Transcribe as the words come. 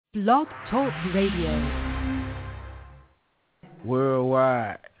Blog Talk Radio.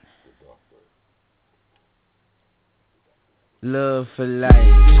 Worldwide. Love for life.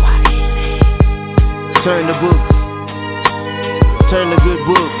 Turn the books. Turn the good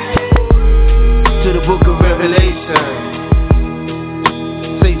book to the book of Revelation.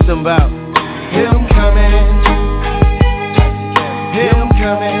 Say something about Him coming. Him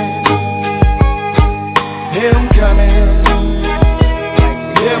coming. Him coming.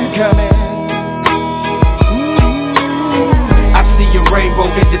 Him coming. I see a rainbow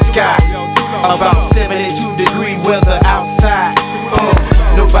in the sky. About 72 degree weather outside.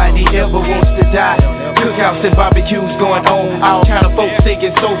 Nobody ever wants to die. Cookouts and barbecues going on. All kind of folks singing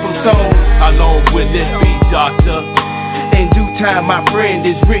soul from song. Along with this beat, doctor. In due time, my friend,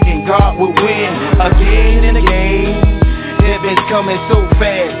 is written, God will win again and again. Heaven's coming so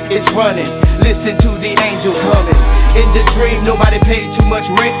fast, it's running. Listen to the angels humming. In the dream, nobody paid too much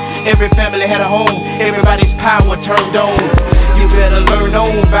rent. Every family had a home, everybody's power turned on. You better learn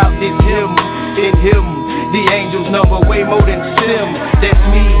on about this hymn. In him, the angel's number way more than sim. That's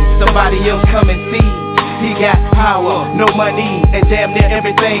me, somebody else come and see. He got power, no money, and damn near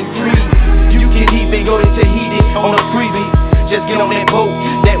everything free. You can even go to Tahiti on a freebie. Just get on that boat,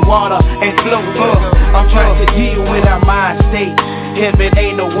 that water, and float up. I'm trying to deal with our mind state. Heaven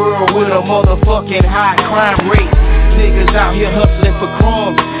ain't a world with a motherfucking high crime rate. Niggas out here hustling for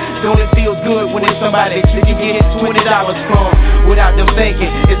crumbs. Don't it feel good when it's somebody that you get $20 from? Without them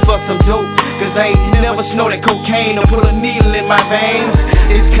thinking it's for some dope. Cause I ain't never snorted cocaine or put a needle in my veins.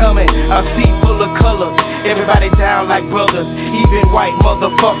 It's coming, a sea full of colors. Everybody down like brothers, even white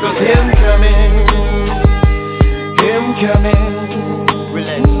motherfuckers. Him coming. Him coming,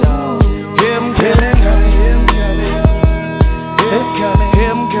 relax y'all. Him coming, him coming, him coming,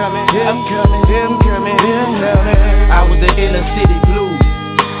 him coming, him coming, him coming, him coming. I was the inner city blues.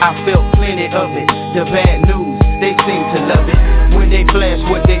 I felt plenty of it. The bad news, they seem to love it. When they flash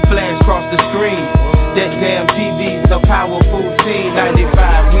what they flash across the screen. That damn TV's a powerful scene.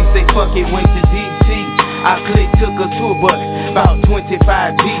 95, we say fuck it, went to DC. I clicked, took a tour bus, about 25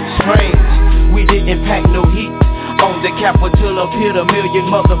 deep. Strange, we didn't pack no heat. On the Capitol appeared a million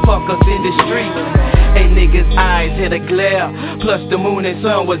motherfuckers in the streets. A niggas' eyes had a glare. Plus the moon and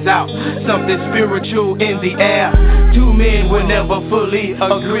sun was out. Something spiritual in the air. Two men will never fully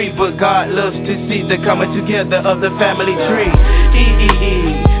agree, but God loves to see the coming together of the family tree.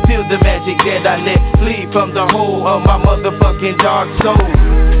 Feel the magic that I let flee from the whole of my motherfucking dark soul.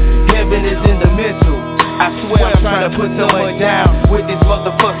 Heaven is in the middle. I swear I'm trying to put someone down with this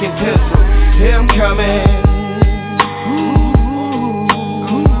motherfucking pencil. Him coming.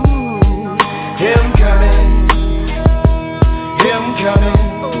 Him coming, him coming,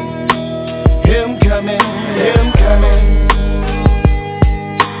 him coming, him coming,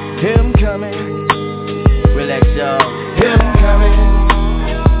 him coming. Relax y'all. Him coming,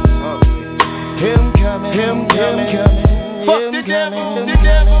 him coming, him coming. Fuck the devil, the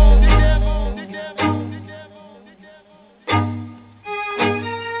devil, the devil, the devil.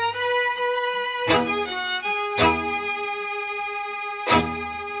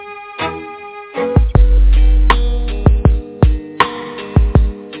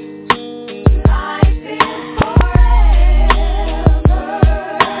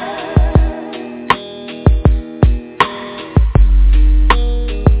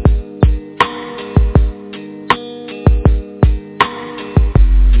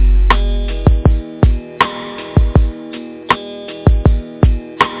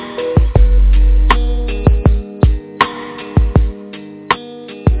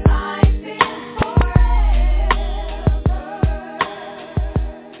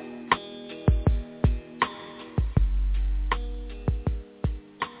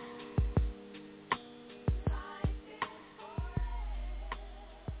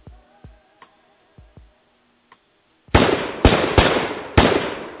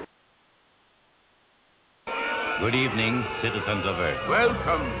 Good evening, citizens of Earth.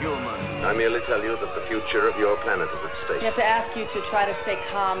 Welcome, humans. I merely tell you that the future of your planet is at stake. We have to ask you to try to stay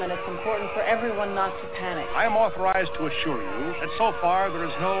calm, and it's important for everyone not to panic. I am authorized to assure you that so far there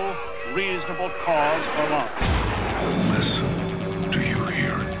is no reasonable cause for alarm. Listen. Do you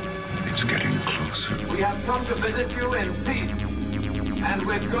hear it? It's getting closer. We have come to visit you in peace and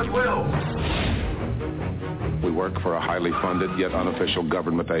with goodwill. We work for a highly funded yet unofficial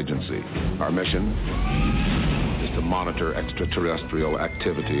government agency. Our mission is to monitor extraterrestrial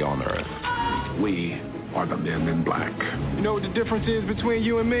activity on Earth. We are the men in black. You know what the difference is between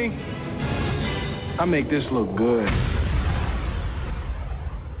you and me? I make this look good.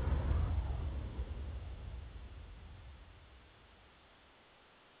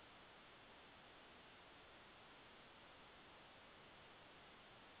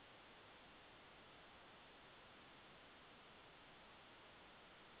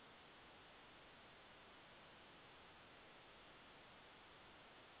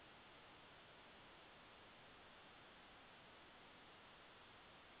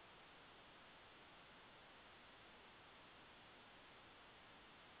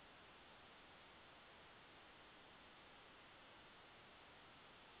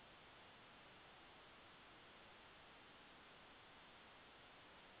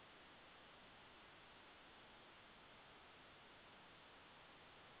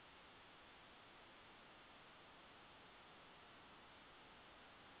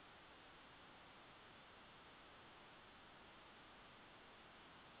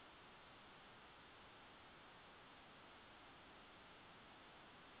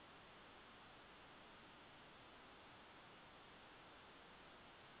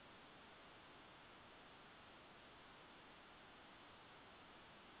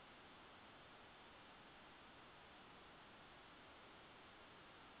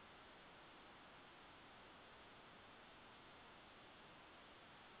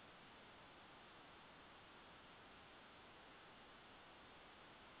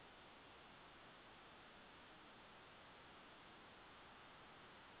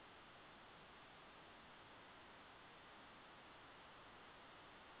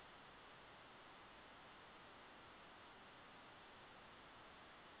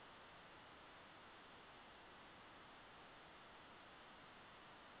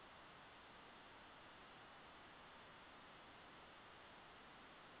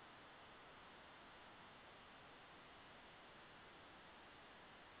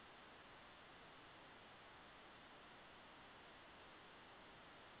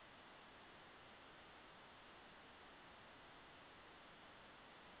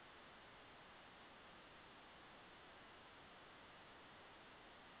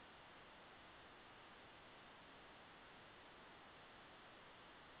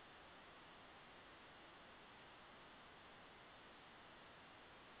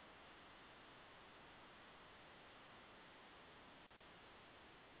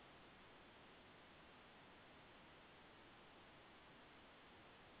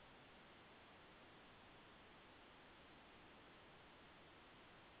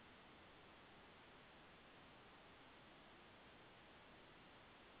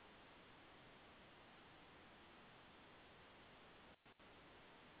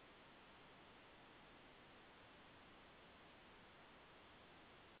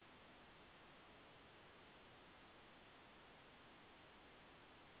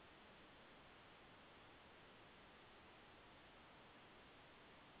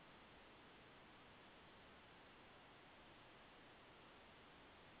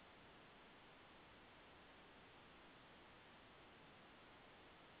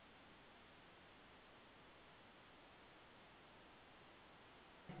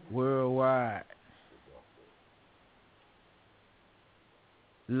 Worldwide.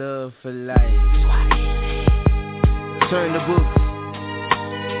 Love for life. Turn the book.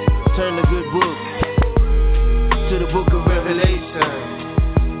 Turn the good book to the book of Revelation.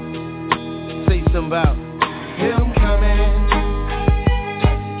 Say something about Him coming.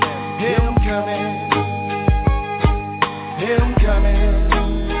 Him coming. Him coming.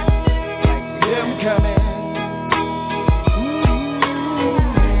 Him coming.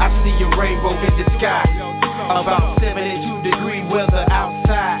 I see a rainbow in the sky. About 72-degree weather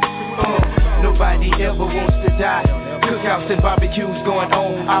outside. Nobody ever wants to die. Cookouts and barbecues going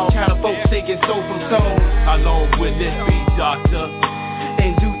on. All kind of folks singing soul from songs. Along with this beat, doctor.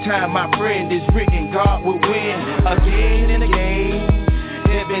 In due time, my friend is written. God will win again and again.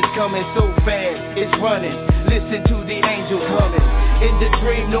 Heaven's coming so fast, it's running. Listen to the angels humming. In the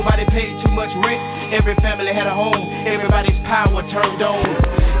dream, nobody paid too much rent. Every family had a home. Everybody's power turned on.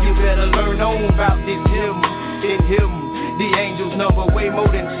 You better learn on about this hymn. In Him, the angels number way more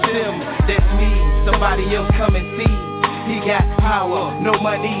than Sim. That's me, somebody else come and see. He got power, no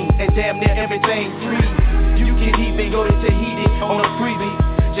money, and damn near everything free. You can even go to Tahiti on a freebie.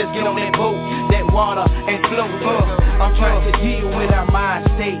 Just get on that boat, that water, and float up. I'm trying to deal with our mind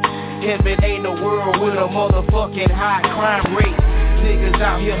state. Heaven ain't a world with a motherfucking high crime rate. Niggas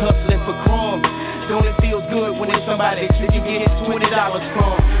out here hustling for crumbs. Don't it feel good when it's somebody that you can get $20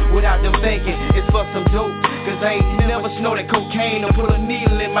 from without them thinking it's for some dope? Cause I ain't never snorted cocaine or put a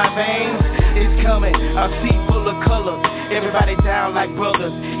needle in my veins. It's coming, a sea full of colors. Everybody down like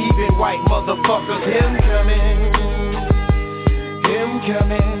brothers, even white motherfuckers. Him coming. Him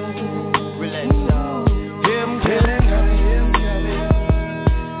coming. Relax, y'all. Him coming. Him coming.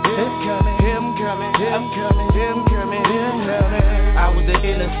 Him coming. Him coming. Him coming. Him coming. Him coming. I was the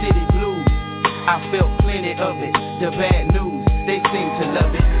inner city blues. I felt plenty of it. The bad news, they seem to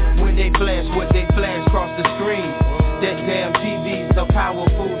love it. When they flash what they flash across the screen. That damn TV's a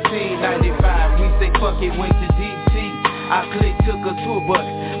powerful scene. 95, we say fuck it, went to DC. I clicked, took a tour bus,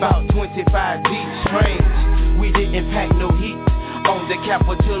 about 25 deep. Strange, we didn't pack no heat. On the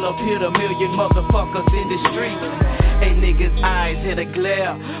Capitol appeared a million motherfuckers in the streets. A niggas' eyes had a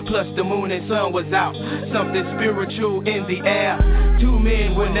glare. Plus the moon and sun was out. Something spiritual in the air. Two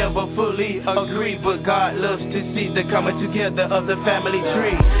men will never fully agree, but God loves to see the coming together of the family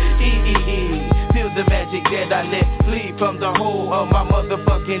tree. Feel the magic that I let flee from the whole of my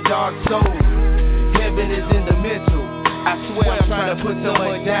motherfucking dark soul. Heaven is in the mental. I swear I'm trying to put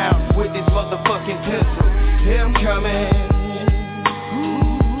someone down with this motherfucking pencil. Him coming.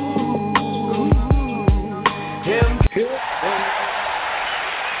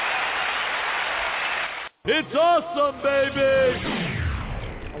 It's awesome, baby!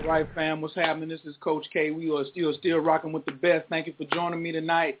 All right, fam, what's happening? This is Coach K. We are still rocking with the best. Thank you for joining me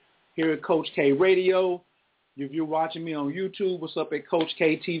tonight here at Coach K Radio. If you're watching me on YouTube, what's up at Coach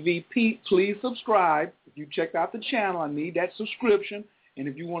K TV? Please subscribe. If you checked out the channel, I need that subscription. And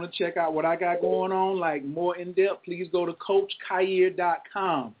if you want to check out what I got going on, like more in-depth, please go to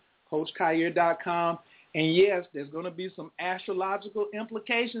CoachKair.com. CoachKair.com. And yes, there's going to be some astrological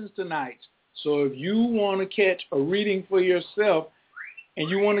implications tonight. So if you want to catch a reading for yourself and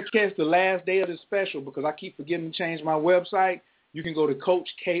you want to catch the last day of the special, because I keep forgetting to change my website, you can go to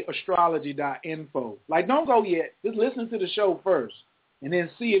CoachKAstrology.info. Like, don't go yet. Just listen to the show first and then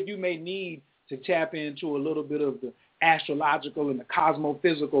see if you may need to tap into a little bit of the astrological and the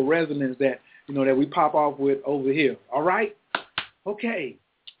cosmophysical resonance that, you know, that we pop off with over here. All right? Okay.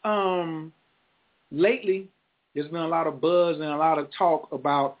 Lately, there's been a lot of buzz and a lot of talk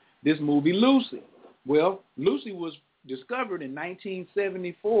about this movie, Lucy. Well, Lucy was discovered in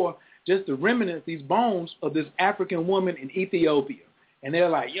 1974, just the remnants, these bones of this African woman in Ethiopia. And they're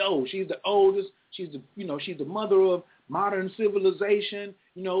like, yo, she's the oldest. She's the mother of modern civilization.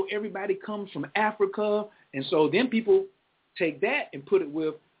 You know, everybody comes from Africa. And so then people take that and put it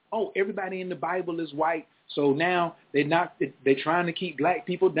with, oh, everybody in the Bible is white. So now they're trying to keep black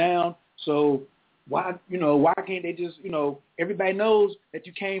people down. So why can't they just, everybody knows that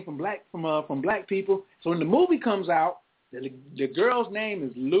you came from black people. So when the movie comes out, the girl's name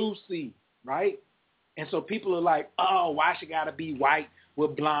is Lucy, right? And so people are like, oh, why she got to be white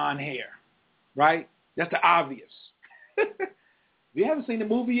with blonde hair, right? That's the obvious. If you haven't seen the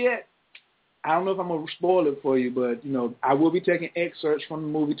movie yet, I don't know if I'm going to spoil it for you, but, I will be taking excerpts from the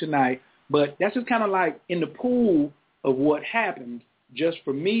movie tonight. But that's just kind of like in the pool of what happened just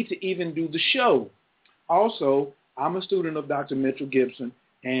for me to even do the show. Also, I'm a student of Dr. Mitchell Gibson,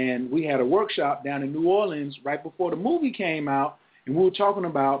 and we had a workshop down in New Orleans right before the movie came out, and we were talking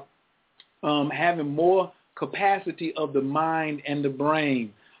about having more capacity of the mind and the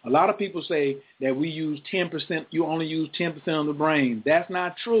brain. A lot of people say that we use 10%, you only use 10% of the brain. That's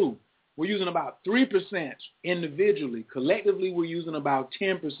not true. We're using about 3% individually. Collectively, we're using about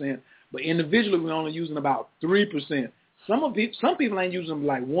 10%, but individually, we're only using about 3%. Some people ain't using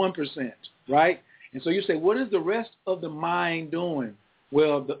like 1%, right? And so you say, what is the rest of the mind doing?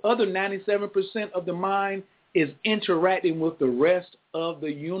 Well, the other 97% of the mind is interacting with the rest of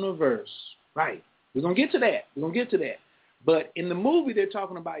the universe, right? We're going to get to that. But in the movie, they're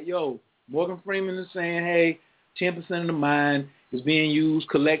talking about, Morgan Freeman is saying, hey, 10% of the mind is being used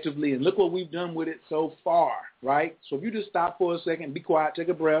collectively, and look what we've done with it so far, right? So if you just stop for a second, be quiet, take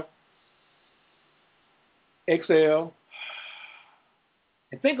a breath, exhale,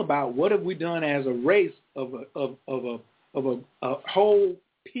 and think about what have we done as a race of a whole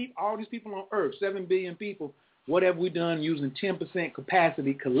all these people on Earth, 7 billion people. What have we done using 10%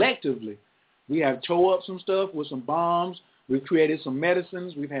 capacity collectively? We have tore up some stuff with some bombs. We've created some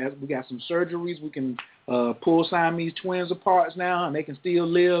medicines. We got some surgeries. We can pull Siamese twins apart now, and they can still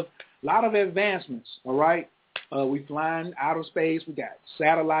live. A lot of advancements, all right? We flying outer space. We got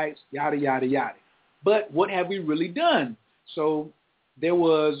satellites, yada, yada, yada. But what have we really done? So there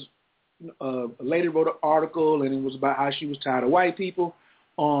was a lady wrote an article, and it was about how she was tired of white people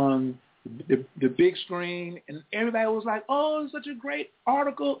on the big screen, and everybody was like, oh, it's such a great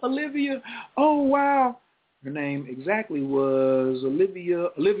article, Olivia. Oh, wow. Her name exactly was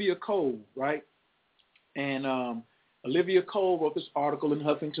Olivia Cole, right? And Olivia Cole wrote this article in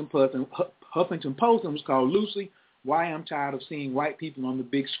Huffington Post, and it was called Lucy, Why I'm Tired of Seeing White People on the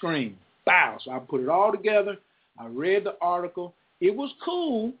Big Screen. Wow. So I put it all together. I read the article. It was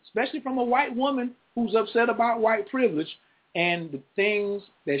cool, especially from a white woman who's upset about white privilege and the things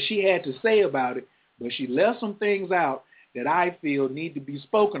that she had to say about it, but she left some things out that I feel need to be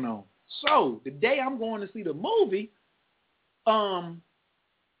spoken on. So the day I'm going to see the movie, my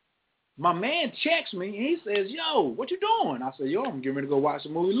man checks me, and he says, yo, what you doing? I said, yo, I'm getting ready to go watch the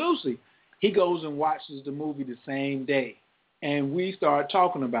movie Lucy. He goes and watches the movie the same day, and we start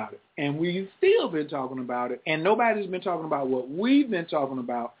talking about it, and we've still been talking about it, and nobody's been talking about what we've been talking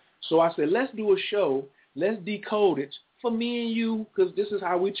about. So I said, let's do a show. Let's decode it for me and you, because this is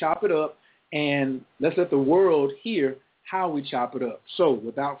how we chop it up, and let's let the world hear how we chop it up. So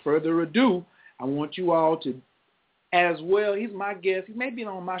without further ado, I want you all to, as well, he's my guest. He may have been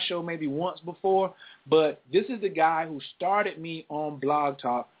on my show maybe once before, but this is the guy who started me on Blog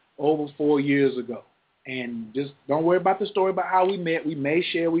Talk over 4 years ago. And just don't worry about the story about how we met. We may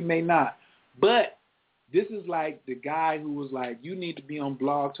share, we may not. But this is like the guy who was like, you need to be on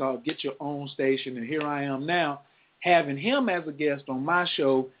Blog Talk, get your own station, and here I am now, having him as a guest on my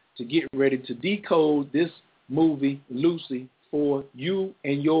show to get ready to decode this movie, Lucy, for you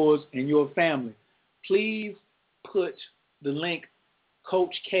and yours and your family. Please put the link,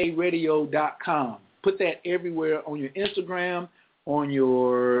 CoachKRadio.com. Put that everywhere on your Instagram, on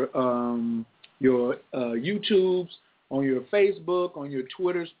your YouTubes, on your Facebook, on your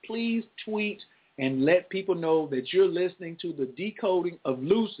Twitters. Please tweet and let people know that you're listening to the decoding of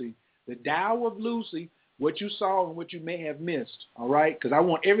Lucy, the Dial of Lucy, what you saw and what you may have missed, all right? Because I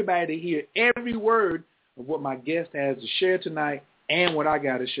want everybody to hear every word of what my guest has to share tonight and what I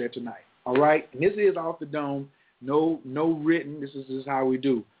got to share tonight, all right? And this is off the dome, no written. This is just how we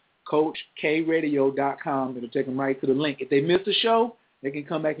do. CoachKRadio.com. It'll take them right to the link. If they miss the show, they can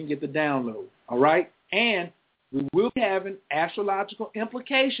come back and get the download, all right? And we will be having astrological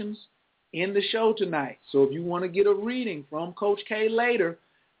implications in the show tonight. So if you want to get a reading from Coach K later,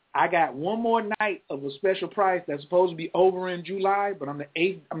 I got one more night of a special price that's supposed to be over in July, but I'm the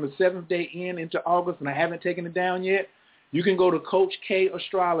 7th day into August, and I haven't taken it down yet. You can go to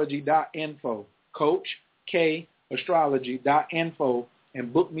CoachKAstrology.info, CoachKAstrology.info,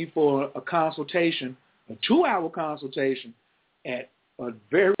 and book me for a consultation, a 2-hour consultation at a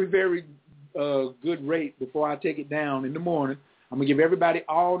very, very good rate before I take it down in the morning. I'm going to give everybody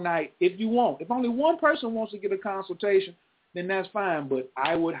all night if you want. If only one person wants to get a consultation, then that's fine, but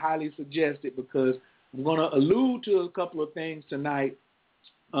I would highly suggest it because I'm going to allude to a couple of things tonight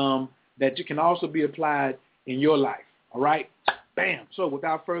that you can also be applied in your life, all right? Bam. So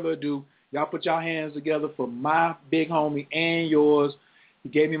without further ado, y'all put y'all hands together for my big homie and yours. He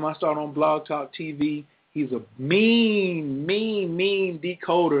gave me my start on Blog Talk TV. He's a mean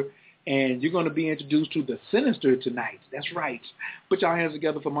decoder, and you're going to be introduced to the Sinister tonight. That's right. Put y'all hands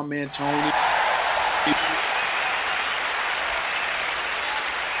together for my man, Tony.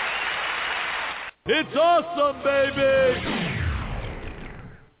 It's awesome, baby!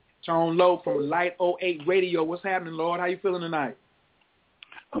 Tone Low from Light 08 Radio. What's happening, Lord? How you feeling tonight?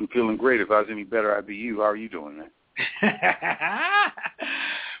 I'm feeling great. If I was any better, I'd be you. How are you doing, man?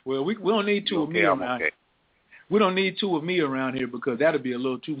 Well, we don't need two of me around here. We don't need two of me around here because that'll be a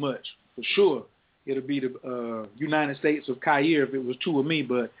little too much. For sure, it'll be the United States of Khayr if it was two of me,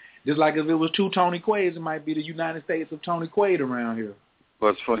 but just like if it was two Tony Quaids, it might be the United States of Tony Quaid around here.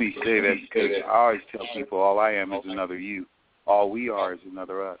 Well, it's funny you say that because I always tell people all I am is another you. All we are is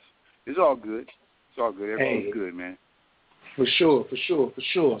another us. It's all good. It's all good. Everything's good, man. For sure.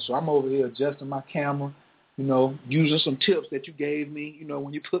 So I'm over here adjusting my camera, using some tips that you gave me,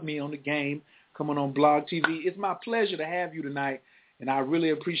 when you put me on the game, coming on Blog TV. It's my pleasure to have you tonight, and I really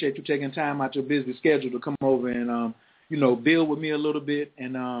appreciate you taking time out your busy schedule to come over and, build with me a little bit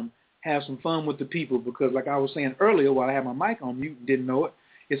and have some fun with the people because like I was saying earlier while I had my mic on mute, didn't know it,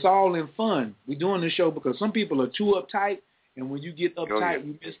 it's all in fun. We're doing this show because some people are too uptight, and when you get uptight,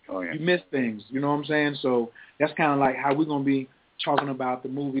 you miss things. You know what I'm saying? So that's kind of like how we're going to be talking about the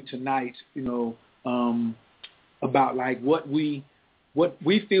movie tonight, about like what we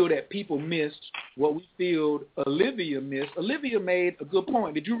feel that people missed, what we feel Olivia missed. Olivia made a good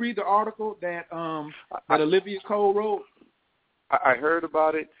point. Did you read the article that Olivia Cole wrote? I heard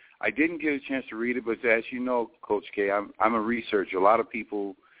about it. I didn't get a chance to read it, but as you know, Coach K, I'm a researcher. A lot of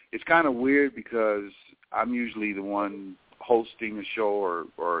people, it's kind of weird because I'm usually the one hosting a show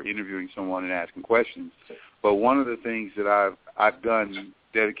or interviewing someone and asking questions. But one of the things that I've done,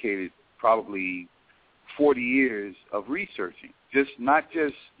 dedicated probably 40 years of researching, not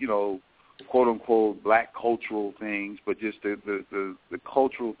just quote unquote black cultural things, but just the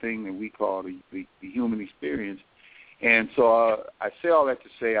cultural thing that we call the human experience. And so I say all that to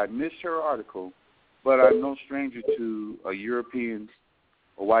say I missed her article, but I'm no stranger to a European,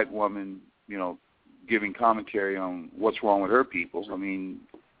 a white woman, giving commentary on what's wrong with her people. I mean,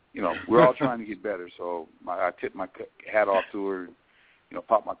 we're all trying to get better. So I tip my hat off to her,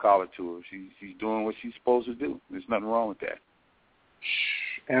 pop my collar to her. She's doing what she's supposed to do. There's nothing wrong with that.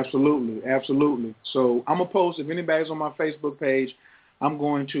 Absolutely. So I'm gonna post, if anybody's on my Facebook page, I'm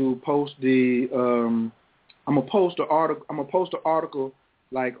going to post I'm gonna post the article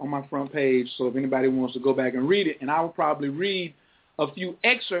like on my front page. So if anybody wants to go back and read it, and I will probably read a few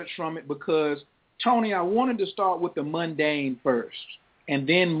excerpts from it because Tony, I wanted to start with the mundane first, and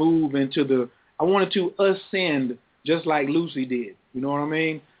then move into I wanted to ascend just like Lucy did. You know what I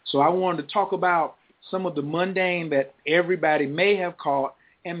mean? So I wanted to talk about some of the mundane that everybody may have caught,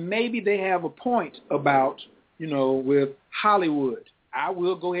 and maybe they have a point about, with Hollywood. I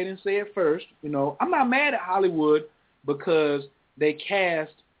will go ahead and say it first. I'm not mad at Hollywood because they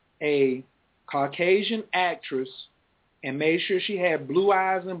cast a Caucasian actress and made sure she had blue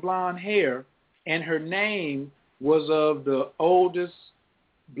eyes and blonde hair, and her name was of the oldest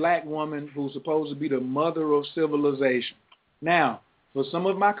black woman who's supposed to be the mother of civilization. Now, for some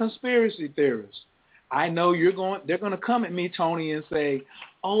of my conspiracy theorists, I know they're going to come at me, Tony, and say,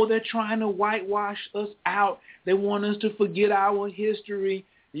 oh, they're trying to whitewash us out. They want us to forget our history,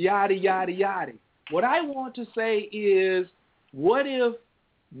 yada, yada, yada. What I want to say is, what if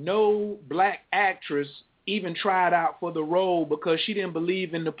no black actress even tried out for the role because she didn't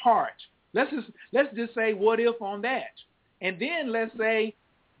believe in the part? Let's just say what if on that. And then let's say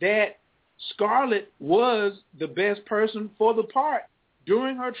that Scarlett was the best person for the part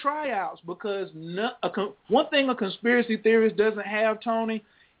during her tryouts, because one thing a conspiracy theorist doesn't have, Tony,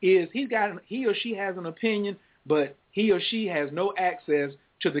 is he or she has an opinion, but he or she has no access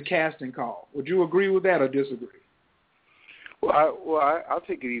to the casting call. Would you agree with that or disagree? Well, I'll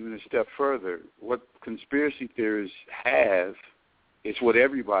take it even a step further. What conspiracy theorists have is what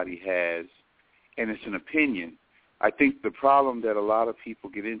everybody has, and it's an opinion. I think the problem that a lot of people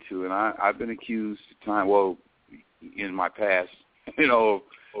get into, and I've been accused in my past,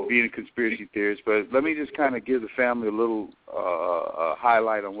 being a conspiracy theorist, but let me just kind of give the family a little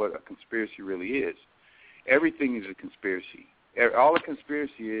highlight on what a conspiracy really is. Everything is a conspiracy. All a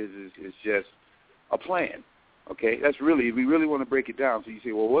conspiracy is just a plan, okay? That's really, if we really want to break it down, so you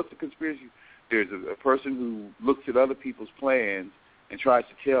say, well, what's a conspiracy? There's a person who looks at other people's plans and tries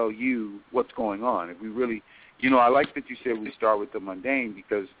to tell you what's going on. If we really, I like that you said we start with the mundane,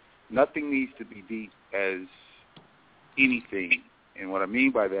 because nothing needs to be deep as anything. And what I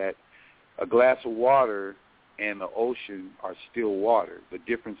mean by that, a glass of water and the ocean are still water. The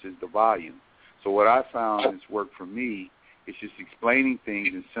difference is the volume. So what I found has worked for me is just explaining things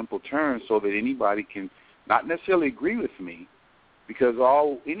in simple terms so that anybody can not necessarily agree with me, because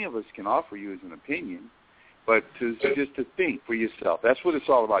all any of us can offer you is an opinion, but just to think for yourself. That's what it's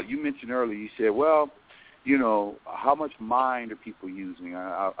all about. You mentioned earlier, you said, well, how much mind are people using?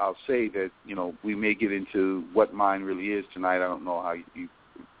 I'll say that, we may get into what mind really is tonight. I don't know how you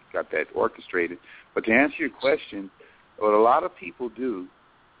got that orchestrated. But to answer your question, what a lot of people do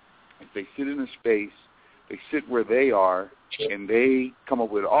They sit in a space, they sit where they are, and they come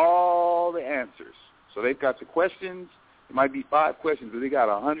up with all the answers. So they've got the questions. It might be 5 questions, but they got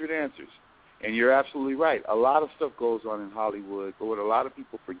 100 answers. And you're absolutely right. A lot of stuff goes on in Hollywood, but what a lot of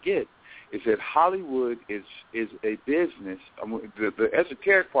people forget is that Hollywood is a business. The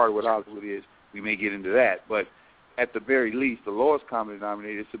esoteric part of what Hollywood is, we may get into that, but at the very least, the lowest common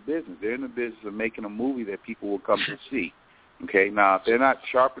denominator, it's a business. They're in the business of making a movie that people will come to see. Okay, now if they're not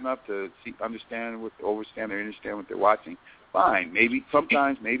sharp enough to understand what they're watching, fine. Maybe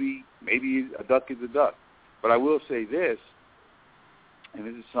sometimes maybe a duck is a duck. But I will say this, and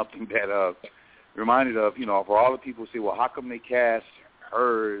this is something that reminded of, for all the people who say, well, how come they cast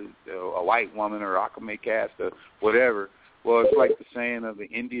her, a white woman, or how come they cast a whatever? Well, it's like the saying of the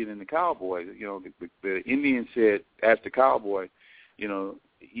Indian and the cowboy. The Indian said, asked the cowboy, you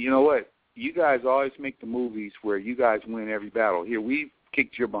know what? You guys always make the movies where you guys win every battle. Here, we've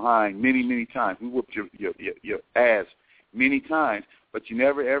kicked your behind many, many times. We whooped your ass many times, but you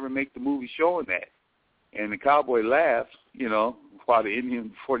never, ever make the movie showing that. And the cowboy laughed, before the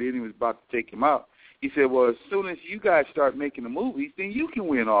Indian was about to take him out. He said, well, as soon as you guys start making the movies, then you can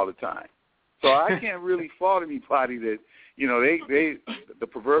win all the time. So I can't really fault anybody that, they the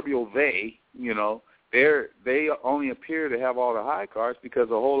proverbial they only appear to have all the high cards because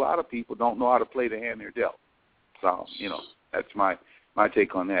a whole lot of people don't know how to play the hand they're dealt. So, that's my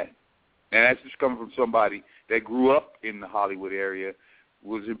take on that. And that's just coming from somebody that grew up in the Hollywood area,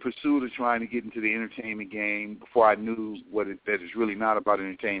 was in pursuit of trying to get into the entertainment game before I knew that it's really not about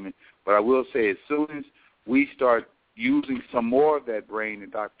entertainment. But I will say, as soon as we start using some more of that brain that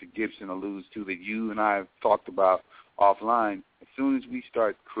Dr. Gibson alludes to, that you and I have talked about offline, as soon as we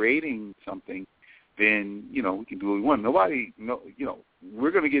start creating something, then, we can do what we want.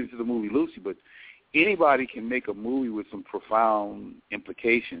 We're going to get into the movie Lucy, but anybody can make a movie with some profound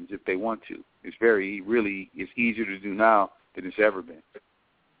implications if they want to. It's easier to do now than it's ever been.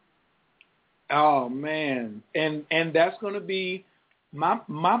 Oh, man. And that's going to be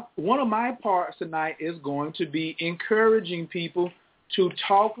one of my parts tonight is going to be encouraging people to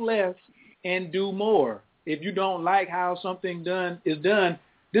talk less and do more. If you don't like how something is done,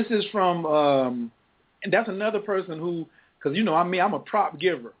 this is from, and that's another person who, because I'm a prop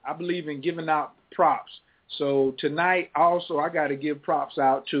giver. I believe in giving out props. So tonight also I got to give props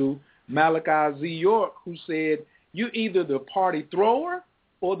out to Malachi Z. York, who said, you're either the party thrower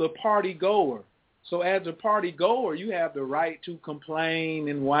or the party goer. So as a party goer, you have the right to complain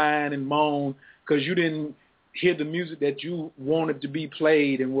and whine and moan because you didn't hear the music that you wanted to be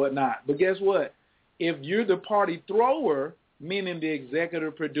played and whatnot. But guess what? If you're the party thrower, meaning the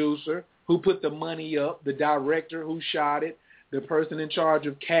executive producer who put the money up, the director who shot it, the person in charge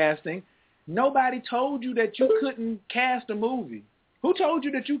of casting, nobody told you that you couldn't cast a movie. Who told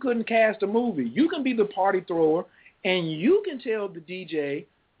you that you couldn't cast a movie? You can be the party thrower, and you can tell the DJ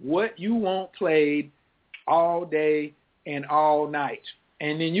what you want played all day and all night.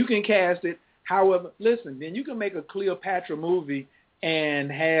 And then you can cast it. However, listen, then you can make a Cleopatra movie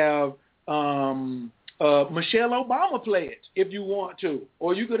and have Michelle Obama play it if you want to.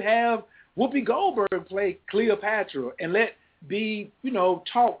 Or you could have Whoopi Goldberg play Cleopatra and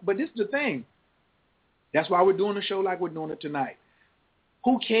talk. But this is the thing. That's why we're doing a show like we're doing it tonight.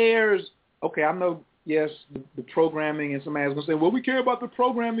 Who cares? Okay, I know, yes, the programming, and somebody's going to say, well, we care about the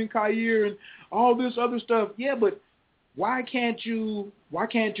programming, Khayr, and all this other stuff. Yeah, but why can't you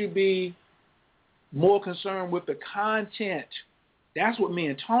be more concerned with the content? That's what me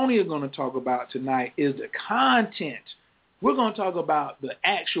and Tony are going to talk about tonight, is the content. We're going to talk about the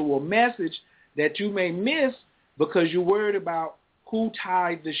actual message that you may miss because you're worried about who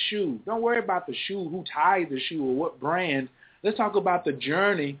tied the shoe. Don't worry about the shoe, who tied the shoe, or what brand. Let's talk about the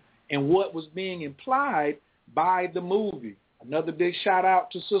journey and what was being implied by the movie. Another big shout out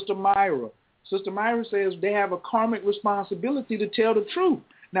to Sister Myra. Sister Myra says they have a karmic responsibility to tell the truth.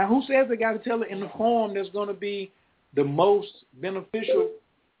 Now, who says they got to tell it in the form that's going to be the most beneficial,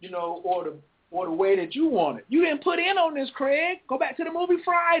 or the way that you want it? You didn't put in on this, Craig. Go back to the movie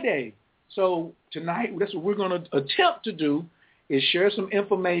Friday. So tonight, that's what we're going to attempt to do, is share some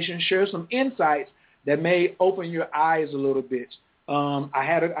information, share some insights that may open your eyes a little bit. I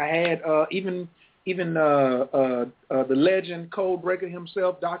had even the legend code breaker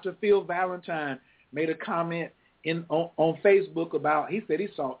himself, Dr. Phil Valentine, made a comment on Facebook about, he said he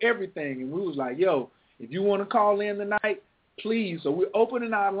saw everything, and we was like, yo, if you want to call in tonight, please. So we're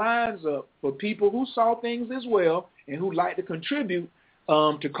opening our lines up for people who saw things as well and who'd like to contribute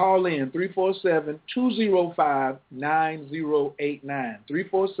to call in 347-205-9089,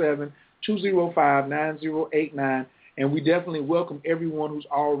 347-205-9089. And we definitely welcome everyone who's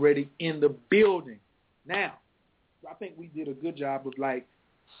already in the building. Now, I think we did a good job of, like,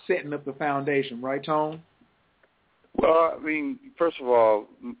 setting up the foundation, right, Tone? Well, I mean, first of all,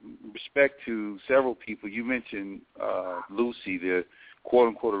 respect to several people. You mentioned Lucy, the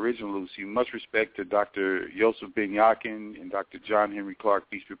quote-unquote original Lucy. Much respect to Dr. Yosef Ben-Yakin and Dr. John Henry Clark,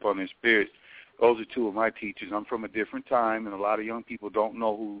 peace be upon their spirits. Those are two of my teachers. I'm from a different time, and a lot of young people don't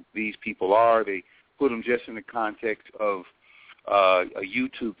know who these people are. They put them just in the context of a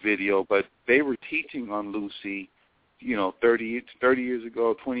YouTube video, but they were teaching on Lucy, 30 years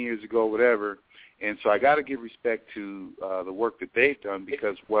ago, 20 years ago, whatever. And so I got to give respect to the work that they've done,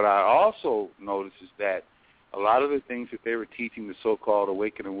 because what I also noticed is that a lot of the things that they were teaching the so-called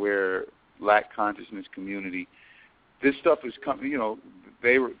Awaken and Aware Black consciousness community, this stuff is coming,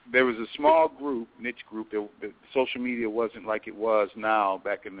 there was a small group, niche group, the social media wasn't like it was now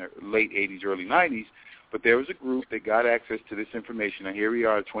back in the late 80s, early 90s, but there was a group that got access to this information, and here we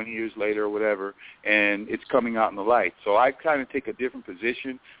are 20 years later or whatever, and it's coming out in the light. So I kind of take a different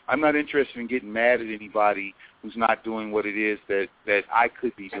position. I'm not interested in getting mad at anybody who's not doing what it is that I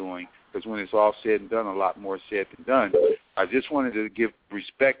could be doing, because when it's all said and done, a lot more said than done. I just wanted to give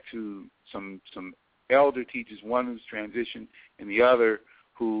respect to some elder teachers, one who's transitioned and the other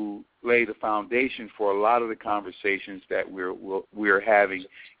who laid a foundation for a lot of the conversations that we're having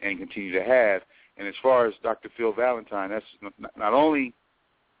and continue to have. And as far as Dr. Phil Valentine, that's not only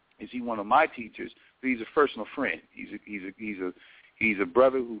is he one of my teachers, but he's a personal friend. He's a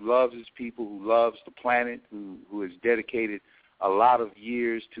brother who loves his people, who loves the planet, who has dedicated a lot of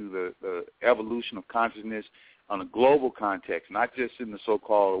years to the evolution of consciousness on a global context, not just in the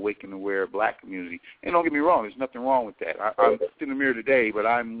so-called Awaken and Aware Black community. And don't get me wrong, there's nothing wrong with that. I'm in the mirror today, but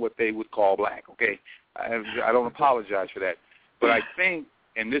I'm what they would call black, okay? I don't apologize for that. But I think,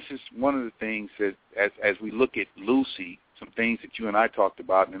 and this is one of the things that as we look at Lucy, some things that you and I talked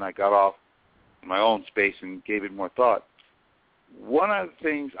about, and then I got off in my own space and gave it more thought. One of the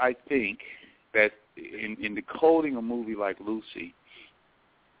things I think that in decoding a movie like Lucy,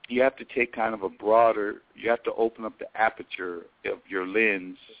 you have to take kind of you have to open up the aperture of your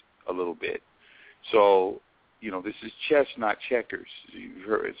lens a little bit. So, this is chess, not checkers.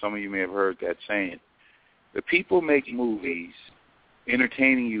 Some of you may have heard that saying. The people make movies.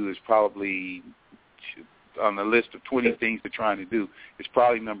 Entertaining you is probably on the list of 20 things they're trying to do. It's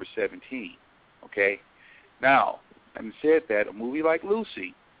probably number 17, okay? Now, having said that, a movie like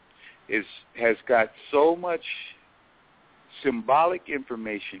Lucy has got so much symbolic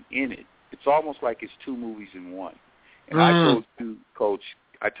information in it. It's almost like it's two movies in one. And I told you, Coach,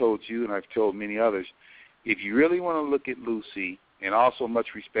 and I've told many others, if you really want to look at Lucy, and also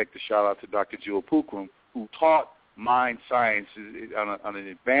much respect to shout out to Dr. Jewel Pookrum, who taught mind science on an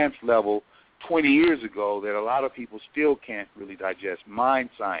advanced level 20 years ago that a lot of people still can't really digest, mind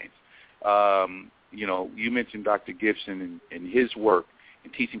science. You mentioned Dr. Gibson and his work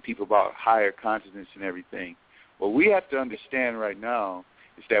in teaching people about higher consciousness and everything. What we have to understand right now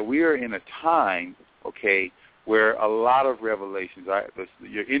is that we are in a time, okay, where a lot of revelations,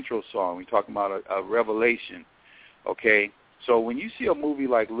 your intro song, we talking about a revelation, okay? So when you see a movie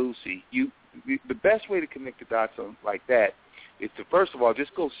like Lucy, the best way to connect the dots like that is to, first of all,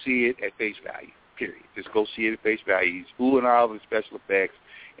 just go see it at face value, period. Just go see it at face value. He's oohing all the special effects.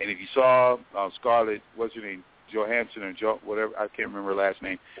 And if you saw Scarlett, what's her name, Johansson or whatever, I can't remember her last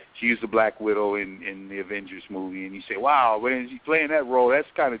name. She used the Black Widow in the Avengers movie, and you say, wow, when she's playing that role, that's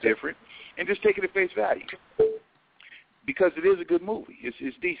kind of different. And just take it at face value. Because it is a good movie.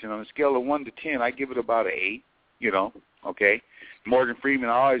 It's decent. On a scale of 1 to 10, I give it about an 8, okay? Morgan Freeman,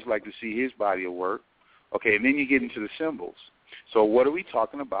 I always like to see his body of work. Okay, and then you get into the symbols. So what are we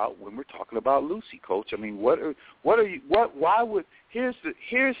talking about when we're talking about Lucy, Coach? I mean,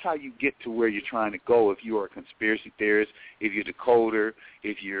 here's how you get to where you're trying to go if you are a conspiracy theorist, if you're a decoder,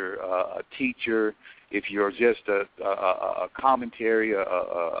 if you're a teacher, if you're just a commentary,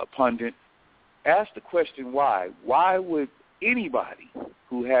 a pundit. Ask the question why. Why would anybody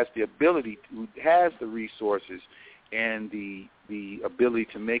who has the ability, who has the resources and the ability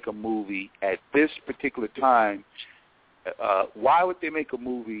to make a movie at this particular time, why would they make a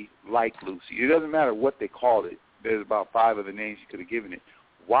movie like Lucy? It doesn't matter what they called it. There's about 5 other names you could have given it.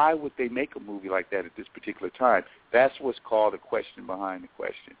 Why would they make a movie like that at this particular time? That's what's called a question behind the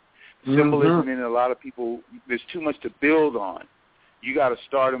question. Symbolism in a lot of people, there's too much to build on. You got to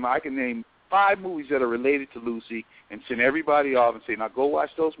start them. I can name 5 movies that are related to Lucy and send everybody off and say, now go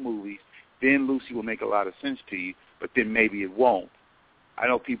watch those movies. Then Lucy will make a lot of sense to you, but then maybe it won't. I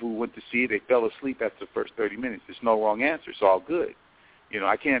know people who went to see it, they fell asleep after the first 30 minutes. There's no wrong answer. It's all good.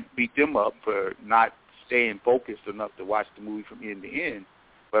 I can't beat them up for not staying focused enough to watch the movie from end to end.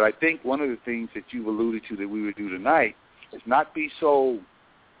 But I think one of the things that you've alluded to that we would do tonight is not be so,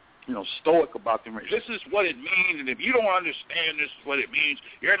 stoic about them. This is what it means, and if you don't understand this is what it means,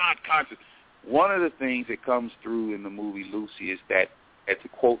 you're not conscious. One of the things that comes through in the movie Lucy is that, to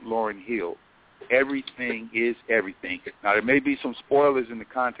quote Lauryn Hill, everything is everything. Now, there may be some spoilers in the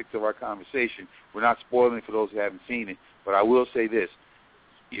context of our conversation. We're not spoiling it for those who haven't seen it, but I will say this.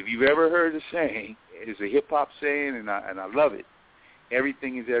 If you've ever heard the saying, it's a hip-hop saying, and I love it,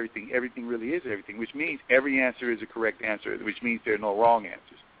 everything is everything, everything really is everything, which means every answer is a correct answer, which means there are no wrong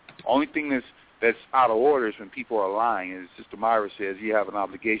answers. Only thing that's out of order is when people are lying. As Sister Myra says, you have an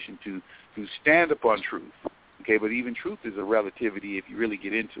obligation to stand upon truth. Okay, but even truth is a relativity if you really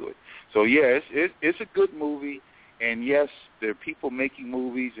get into it. So, yeah, it's a good movie, and, yes, there are people making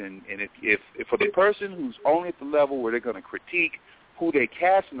movies, and if for the person who's only at the level where they're going to critique who they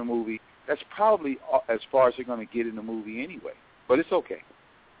cast in the movie, that's probably as far as they're going to get in the movie anyway. But it's okay.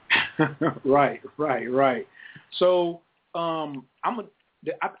 Right. So I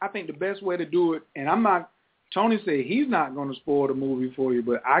think the best way to do it, and Tony said he's not going to spoil the movie for you,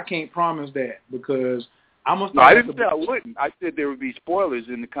 but I can't promise that because I'm going to start. No, I didn't say I wouldn't. I said there would be spoilers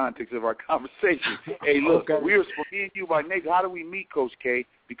in the context of our conversation. Hey, look, okay. Me and you by nature. How do we meet, Coach K?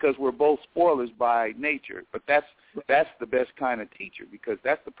 Because we're both spoilers by nature. But that's the best kind of teacher because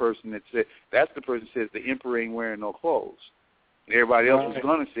that's the person that says the emperor ain't wearing no clothes. And everybody else was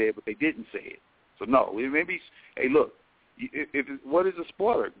going to say it, but they didn't say it. So no, maybe. Hey, look. What is a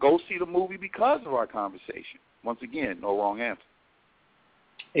spoiler? Go see the movie because of our conversation. Once again, no wrong answer.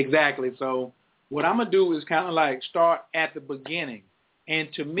 Exactly. So what I'm going to do is kind of like start at the beginning.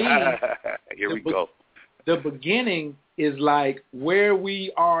 And to me, here we go. The beginning is like where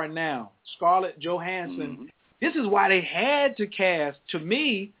we are now. Scarlett Johansson. Mm-hmm. This is why they had to cast, to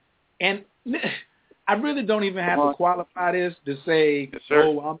me, and I really don't even have to qualify this to say, yes,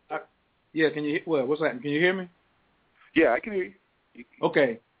 sir. Can you, what's that? Can you hear me? Yeah, I can hear you.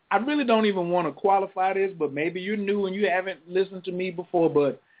 Okay. I really don't even want to qualify this, but maybe you're new and you haven't listened to me before,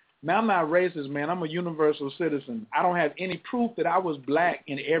 but man, I'm not racist, man. I'm a universal citizen. I don't have any proof that I was black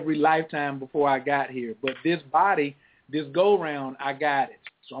in every lifetime before I got here, but this body, this go-round, I got it.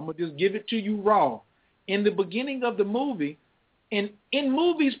 So I'm going to just give it to you raw. In the beginning of the movie, in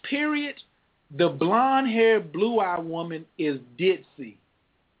movies, period, the blonde-haired, blue-eyed woman is ditzy.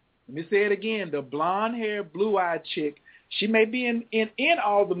 Let me say it again. The blonde-haired, blue-eyed chick, she may be in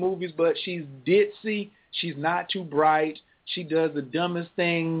all the movies, but she's ditzy. She's not too bright. She does the dumbest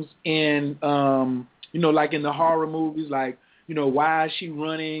things in, like in the horror movies, like, why is she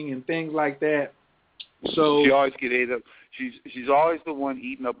running and things like that. So she always gets ate up. She's always the one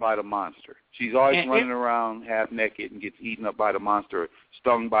eaten up by the monster. She's always running around half naked and gets eaten up by the monster, or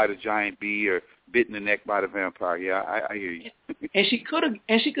stung by the giant bee, or bit in the neck by the vampire. Yeah, I hear you. And she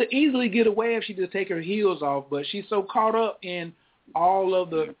could easily get away if she just take her heels off, but she's so caught up in all of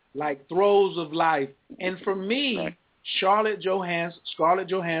the throes of life. And for me, right. Scarlett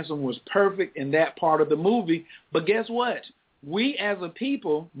Johansson was perfect in that part of the movie. But guess what? We as a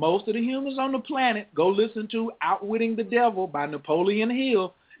people, most of the humans on the planet, go listen to Outwitting the Devil by Napoleon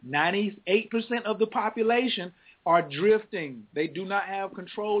Hill. 98% of the population are drifting. They do not have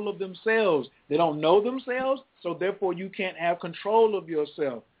control of themselves. They don't know themselves, so therefore you can't have control of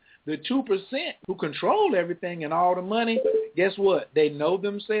yourself. The 2% who control everything and all the money, guess what? They know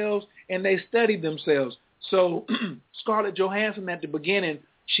themselves and they study themselves. So Scarlett Johansson at the beginning,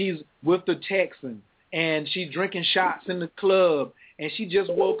 she's with the Texan, and she's drinking shots in the club, and she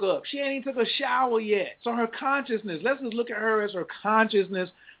just woke up. She ain't even took a shower yet. So her consciousness, let's just look at her as her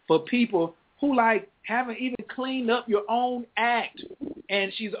consciousness for people who haven't even cleaned up your own act.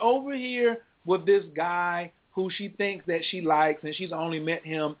 And she's over here with this guy who she thinks that she likes, and she's only met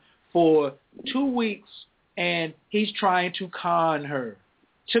him for 2 weeks, and he's trying to con her.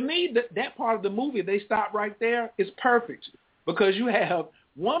 To me, that part of the movie, they stop right there, is perfect because you have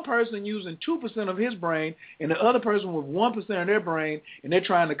one person using 2% of his brain and the other person with 1% of their brain, and they're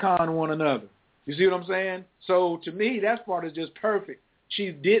trying to con one another. You see what I'm saying? So to me, that part is just perfect.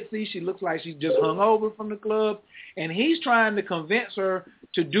 She's ditzy. She looks like she's just hung over from the club, and he's trying to convince her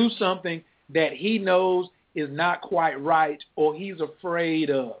to do something that he knows is not quite right or he's afraid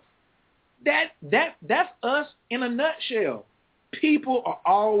of. That's us in a nutshell. People are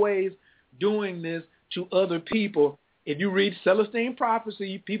always doing this to other people. If you read Celestine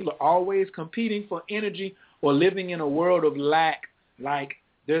Prophecy, people are always competing for energy or living in a world of lack, like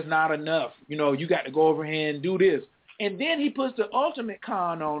there's not enough. You got to go over here and do this. And then he puts the ultimate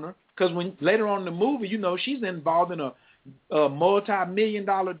con on her because when later on in the movie, she's involved in a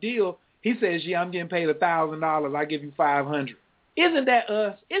multi-million-dollar deal, He says, yeah, I'm getting paid $1,000. I give you $500. Isn't that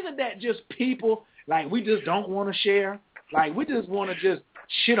us? Isn't that just people? Like, we just don't want to share. Like, we just want to just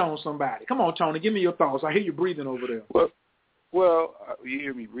shit on somebody. Come on, Tony, give me your thoughts. I hear you breathing over there. Well, you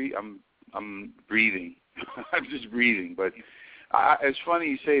hear me breathe? I'm breathing. I'm just breathing. But it's funny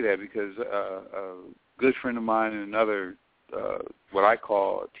you say that because a good friend of mine and another, what I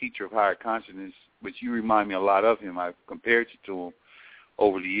call a teacher of higher consciousness, which you remind me a lot of him. I've compared you to him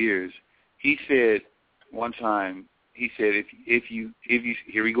over the years. He said one time, if you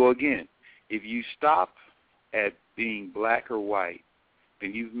here we go again. If you stop at being black or white,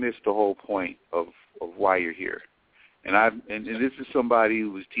 then you've missed the whole point of why you're here. And this is somebody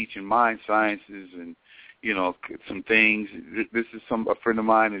who was teaching mind sciences and, you know, some things. This is a friend of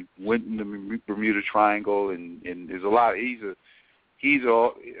mine who went in the Bermuda Triangle, and there's a lot. He's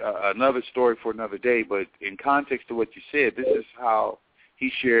another story for another day. But in context to what you said, this is how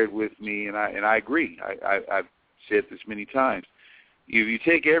he shared with me, and I agree. I've said this many times. If you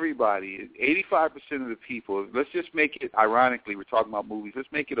take everybody, 85% of the people, let's just make it, ironically, we're talking about movies, let's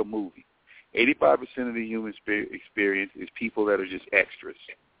make it a movie. 85% of the human experience is people that are just extras,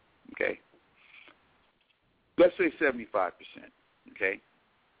 okay? Let's say 75%, okay?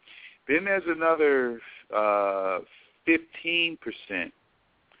 Then there's another 15%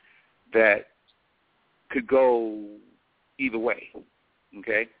 that could go either way,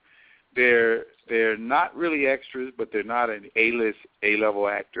 okay? They're not really extras, but they're not an A-list, A-level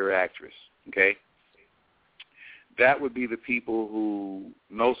actor or actress, okay? That would be the people who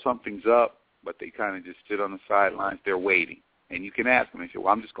know something's up, but they kind of just sit on the sidelines. They're waiting. And you can ask them, they say,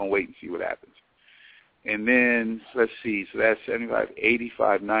 well, I'm just going to wait and see what happens. And then, let's see, so that's 75,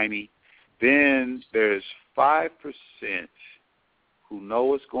 85, 90. Then there's 5% who know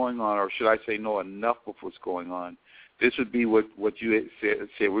what's going on, or should I say know enough of what's going on. This would be what you said.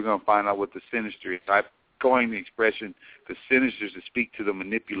 We're going to find out what the sinister is. I coined the expression, the sinisters, to speak to the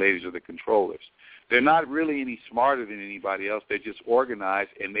manipulators or the controllers. They're not really any smarter than anybody else. They're just organized,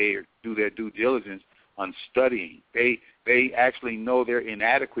 and they do their due diligence on studying. They actually know their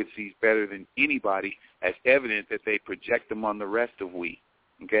inadequacies better than anybody, as evident that they project them on the rest of we.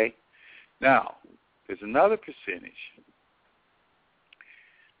 Okay? Now, there's another percentage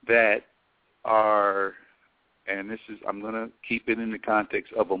that are, and this is, I'm going to keep it in the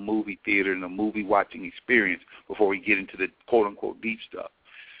context of a movie theater and a movie watching experience before we get into the quote-unquote deep stuff.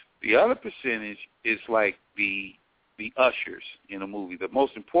 The other percentage is like the ushers in a movie. The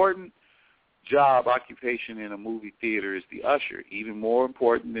most important job, occupation in a movie theater is the usher, even more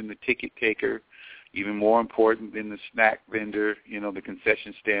important than the ticket taker, even more important than the snack vendor, you know, the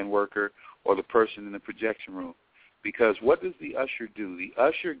concession stand worker, or the person in the projection room. Because what does the usher do? The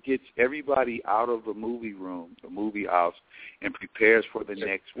usher gets everybody out of the movie room, the movie house, and prepares for the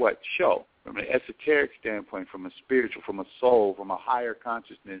next show. From an esoteric standpoint, from a spiritual, from a soul, from a higher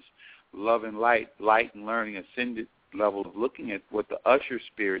consciousness, love and light and learning, ascended level of looking at what the usher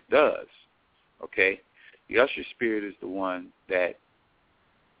spirit does. Okay? The usher spirit is the one that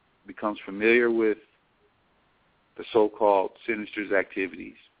becomes familiar with the so-called sinister's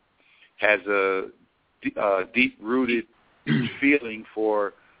activities, has a deep-rooted feeling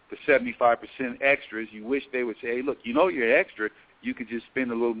for the 75% extras. You wish they would say, hey, look, you know you're extra. You could just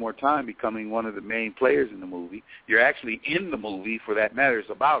spend a little more time becoming one of the main players in the movie. You're actually in the movie, for that matter. It's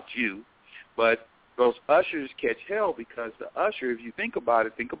about you. But those ushers catch hell because the usher, if you think about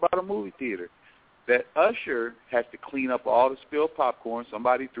it, think about a movie theater. That usher has to clean up all the spilled popcorn.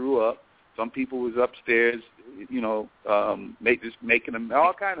 Somebody threw up. Some people was upstairs, you know, making them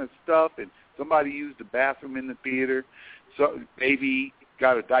all kind of stuff, and somebody used the bathroom in the theater. So baby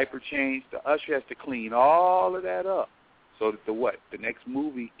got a diaper change. The usher has to clean all of that up so that the next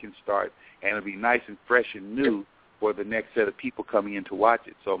movie can start, and it'll be nice and fresh and new for the next set of people coming in to watch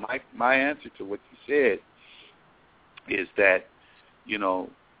it. So my answer to what you said is that, you know,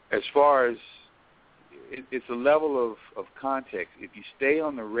 as far as it's a level of context. If you stay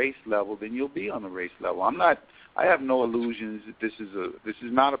on the race level, then you'll be on the race level. I have no illusions that this is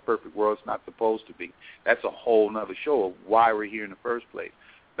not a perfect world. It's not supposed to be. That's a whole nother show of why we're here in the first place.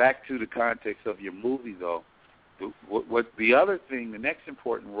 Back to the context of your movie, though. What the other thing, the next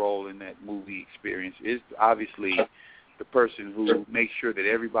important role in that movie experience is obviously the person who makes sure that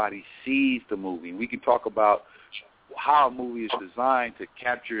everybody sees the movie. And we can talk about how a movie is designed to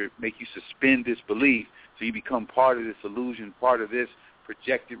capture, make you suspend disbelief, so you become part of this illusion, part of this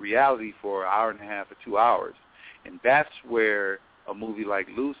projected reality for an hour and a half or 2 hours. And that's where a movie like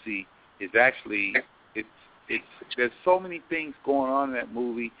Lucy is actually, there's so many things going on in that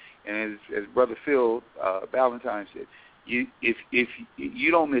movie, and as Brother Phil Valentine said, if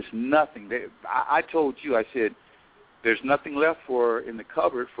you don't miss nothing. I told you, I said, there's nothing left in the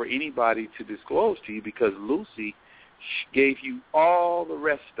cupboard for anybody to disclose to you because Lucy gave you all the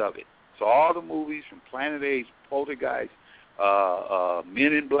rest of it. So all the movies from Planet Apes, Poltergeist,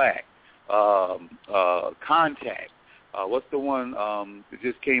 Men in Black, Contact. What's the one that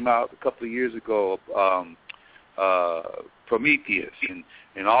just came out a couple of years ago? Prometheus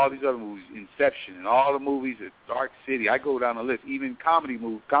and all these other movies, Inception, and all the movies at Dark City. I go down the list. Even comedy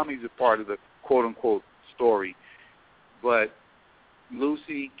movies. Comedy's a part of the quote-unquote story. But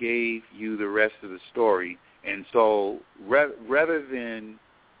Lucy gave you the rest of the story. And so rather than,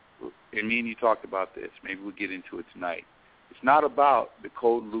 and me and you talked about this, maybe we'll get into it tonight. It's not about the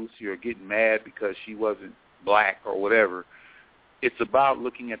Code Lucy or getting mad because she wasn't black or whatever. It's about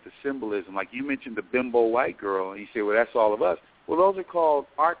looking at the symbolism. Like you mentioned the bimbo white girl, and you say, well, that's all of us. Well, those are called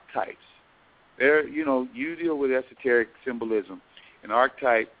archetypes. They're, you deal with esoteric symbolism. An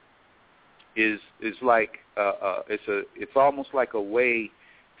archetype is like it's almost like a way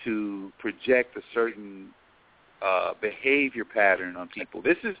to project a certain behavior pattern on people.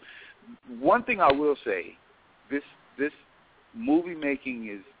 This is one thing I will say. This movie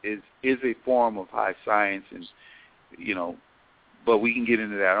making is a form of high science, and but we can get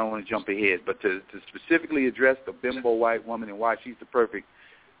into that. I don't want to jump ahead, but to specifically address the bimbo white woman and why she's the perfect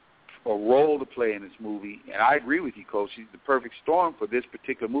role to play in this movie, and I agree with you, Coach, she's the perfect storm for this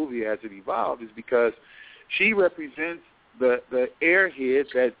particular movie as it evolved, is because she represents the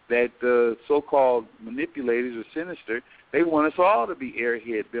airheads that the so-called manipulators or sinister, they want us all to be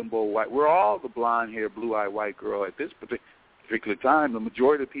airhead, bimbo white. We're all the blonde-haired, blue-eyed white girl at this particular time. The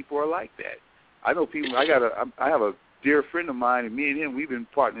majority of people are like that. I know people. I have a dear friend of mine, and me and him, we've been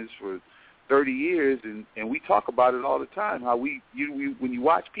partners for 30 years, and we talk about it all the time. How when you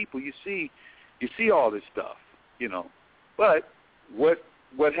watch people, you see all this stuff, But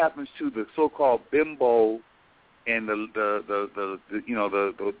what happens to the so-called bimbo and the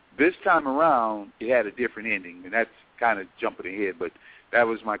this time around, it had a different ending, and that's kind of jumping ahead. But that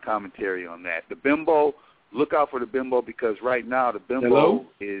was my commentary on that. The bimbo, look out for the bimbo, because right now the bimbo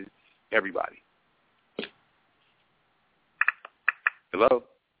is everybody. Hello?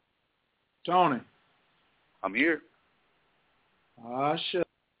 Tony. I'm here. Sure.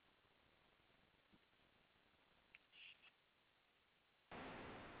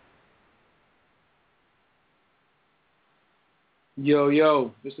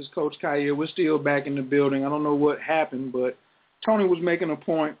 Yo, this is Coach Khayr. We're still back in the building. I don't know what happened, but Tony was making a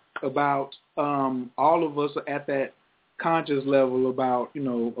point about all of us are at that conscious level about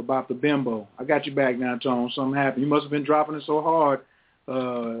the bimbo. I got you back now, Tone. Something happened. You must have been dropping it so hard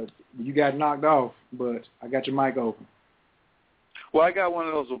you got knocked off, but I got your mic open. Well, I got one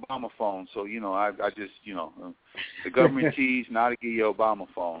of those Obama phones, so, I just, the government teased not to give you Obama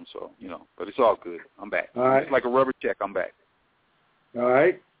phone, so, but it's all good. I'm back. All right. It's like a rubber check. I'm back. All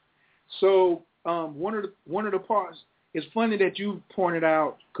right. So one of the parts, it's funny that you pointed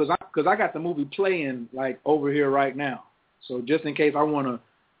out, because I got the movie playing, like, over here right now. So just in case I want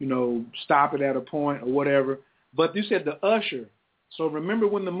to, stop it at a point or whatever. But you said the usher. So remember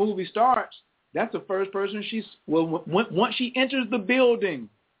when the movie starts, that's the first person once she enters the building,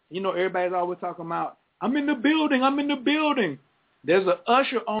 everybody's always talking about, I'm in the building. There's an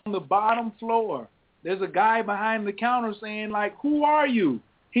usher on the bottom floor. There's a guy behind the counter saying, like, who are you?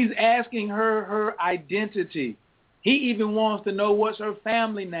 He's asking her identity. He even wants to know what's her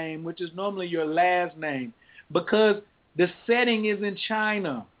family name, which is normally your last name, because the setting is in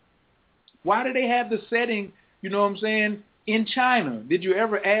China. Why do they have the setting, in China? Did you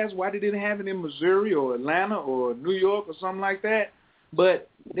ever ask why they didn't have it in Missouri or Atlanta or New York or something like that? But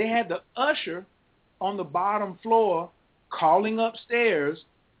they had the usher on the bottom floor calling upstairs,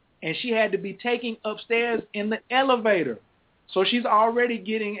 and she had to be taken upstairs in the elevator. So she's already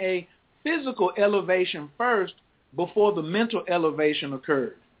getting a physical elevation first before the mental elevation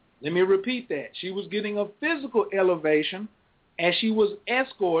occurred. Let me repeat that. She was getting a physical elevation as she was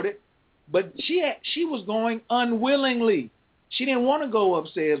escorted, but she was going unwillingly. She didn't want to go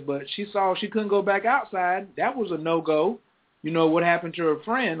upstairs, but she saw she couldn't go back outside. That was a no-go. What happened to her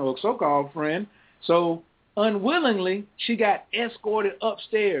friend or so-called friend. So unwillingly, she got escorted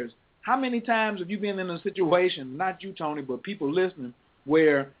upstairs. How many times have you been in a situation, not you, Tony, but people listening,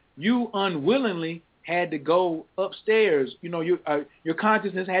 where you unwillingly had to go upstairs? Your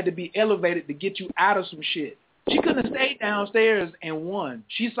consciousness had to be elevated to get you out of some shit. She couldn't have stayed downstairs and won.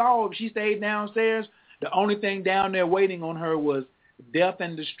 She saw if she stayed downstairs, the only thing down there waiting on her was death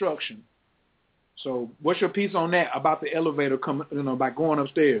and destruction. So what's your piece on that about the elevator coming, by going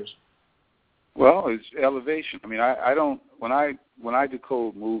upstairs? Well, it's elevation. I mean, I don't when I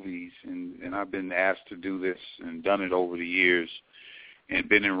decode movies, and I've been asked to do this and done it over the years, and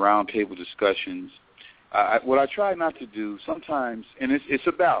been in roundtable discussions. What I try not to do sometimes, and it's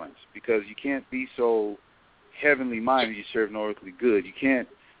a balance, because you can't be so heavenly minded you serve no earthly good. You can't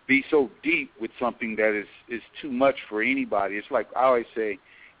be so deep with something that is too much for anybody. It's like I always say,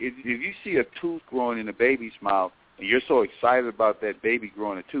 if you see a tooth growing in a baby's mouth and you're so excited about that baby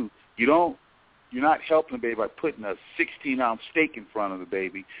growing a tooth, you're not helping the baby by putting a 16-ounce steak in front of the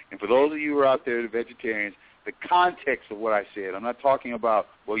baby. And for those of you who are out there, the vegetarians, the context of what I said, I'm not talking about,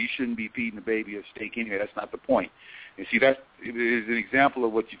 well, you shouldn't be feeding the baby a steak anyway. That's not the point. And see, that is an example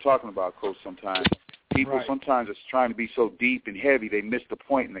of what you're talking about, Coach, sometimes. People sometimes are trying to be so deep and heavy, they miss the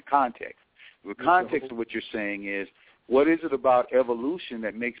point in the context. The context of what you're saying is, what is it about evolution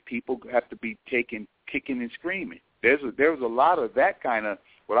that makes people have to be taken kicking and screaming? There was a lot of that kind of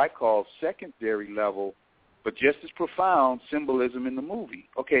what I call secondary level, but just as profound symbolism in the movie.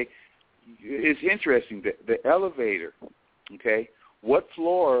 Okay, it's interesting, the elevator, okay, what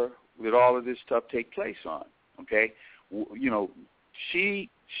floor did all of this stuff take place on? Okay, you know,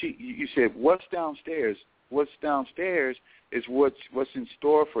 you said, what's downstairs? What's downstairs is what's in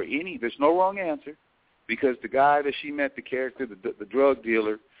store for any. There's no wrong answer, because the guy that she met, the character, the drug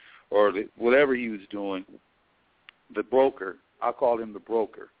dealer, or whatever he was doing, the broker, I'll call him the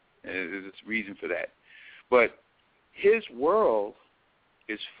broker, and there's a reason for that. But his world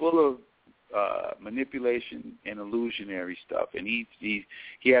is full of manipulation and illusionary stuff, and he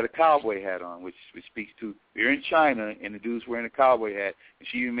had a cowboy hat on, which speaks to, you're in China and the dude's wearing a cowboy hat, and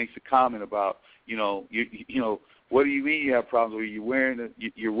she even makes a comment about, you know, what do you mean you have problems with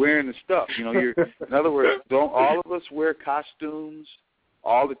you're wearing the stuff, you know, in other words, don't all of us wear costumes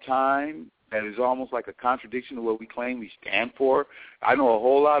all the time? That is almost like a contradiction to what we claim we stand for. I know a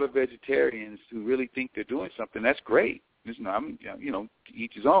whole lot of vegetarians who really think they're doing something. That's great. Listen,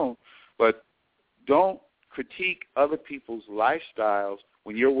 each his own. But don't critique other people's lifestyles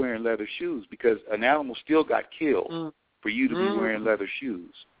when you're wearing leather shoes, because an animal still got killed for you to be wearing leather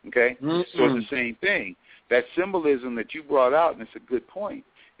shoes, okay? So it's the same thing. That symbolism that you brought out, and it's a good point,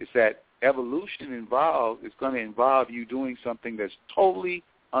 is that evolution is going to involve you doing something that's totally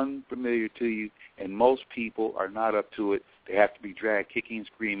unfamiliar to you, and most people are not up to it. They have to be dragged kicking and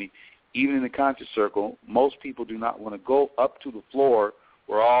screaming. Even in the conscious circle, most people do not want to go up to the floor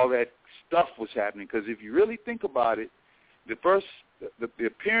where all that stuff was happening, because if you really think about it, the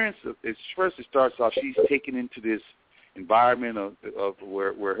appearance of it starts off, she's taken into this environment of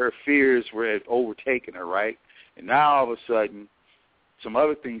where her fears were overtaken her, right? And now all of a sudden, some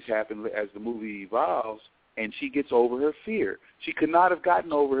other things happen as the movie evolves, and she gets over her fear. She could not have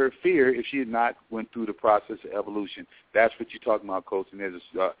gotten over her fear if she had not went through the process of evolution. That's what you're talking about, Coach, and there's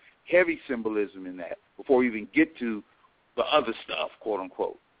a heavy symbolism in that before we even get to the other stuff, quote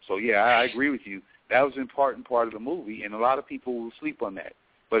unquote. So yeah, I agree with you. That was an important part of the movie, and a lot of people will sleep on that.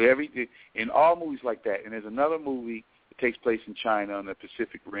 But in all movies like that, and there's another movie that takes place in China on the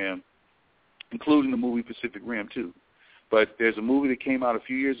Pacific Rim, including the movie Pacific Rim too. But there's a movie that came out a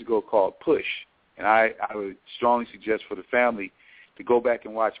few years ago called Push, and I would strongly suggest for the family to go back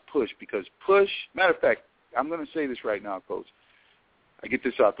and watch Push, because Push, matter of fact, I'm going to say this right now, Coach. I get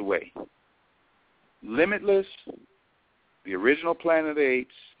this out the way. Limitless, the original Planet of the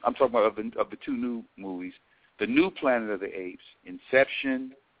Apes, I'm talking about of the two new movies, the new Planet of the Apes,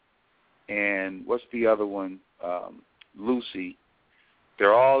 Inception, and what's the other one, Lucy,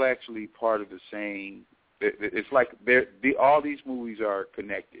 they're all actually part of the same, it's like all these movies are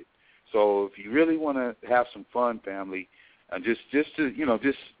connected. So if you really want to have some fun, family, and just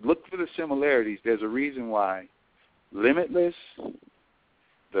look for the similarities. There's a reason why Limitless,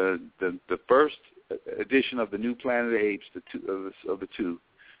 the first edition of the new Planet of the Apes,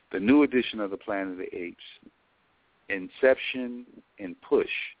 the new edition of the Planet of the Apes, Inception, and Push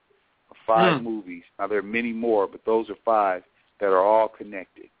are 5 movies. Now there are many more, but those are 5 that are all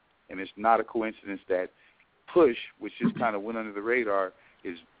connected. And it's not a coincidence that Push, which just kind of went under the radar,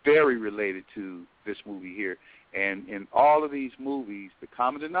 is very related to this movie here. And in all of these movies, the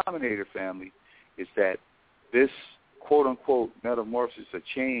common denominator, family, is that this quote-unquote metamorphosis or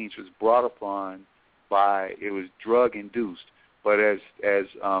change was brought upon it was drug-induced. But as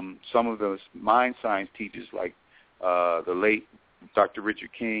some of those mind science teachers like the late Dr. Richard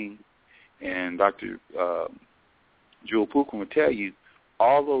King and Dr. Jewel Pookrum would tell you,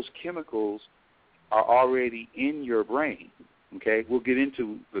 all those chemicals are already in your brain. Okay, we'll get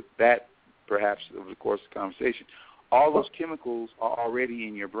into that perhaps over the course of the conversation. All those chemicals are already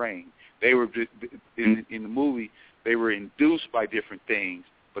in your brain. They were in the movie. They were induced by different things,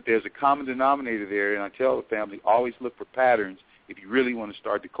 But there's a common denominator there, and I tell the family, always look for patterns if you really want to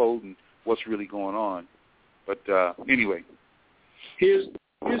start decoding what's really going on. But anyway. Here's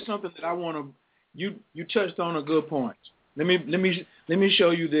something that I want to, you touched on a good point. Let me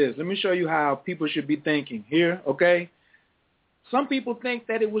show you this. Let me show you how people should be thinking here, okay? Some people think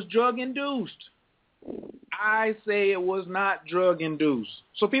that it was drug-induced. I say it was not drug-induced.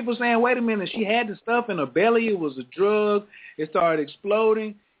 So people saying, wait a minute, she had the stuff in her belly, it was a drug, it started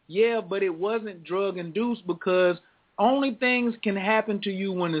exploding. Yeah, but it wasn't drug-induced because only things can happen to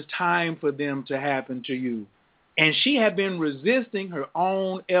you when it's time for them to happen to you. And she had been resisting her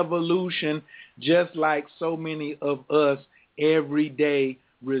own evolution just like so many of us every day,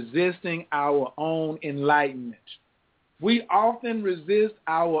 resisting our own enlightenment. We often resist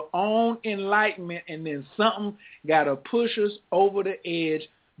our own enlightenment, and then something got to push us over the edge,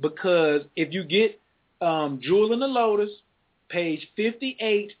 because if you get Jewel and the Lotus, page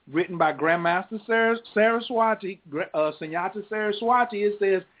 58, written by Grandmaster Saraswati, Sunyata Saraswati, it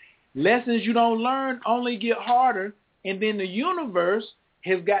says, lessons you don't learn only get harder, and then the universe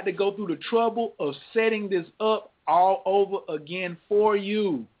has got to go through the trouble of setting this up all over again for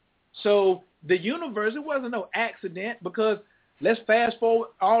you. So the universe, it wasn't no accident, because let's fast forward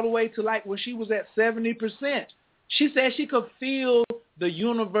all the way to like when she was at 70%. She said she could feel the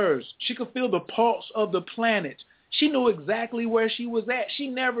universe. She could feel the pulse of the planet. She knew exactly where she was at. She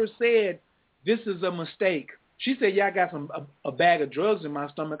never said, this is a mistake. She said, yeah, I got a bag of drugs in my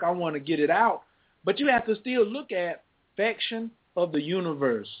stomach. I want to get it out. But you have to still look at perfection of the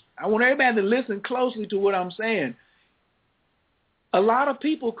universe. I want everybody to listen closely to what I'm saying. A lot of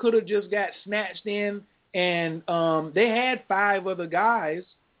people could have just got snatched in, and they had 5 other guys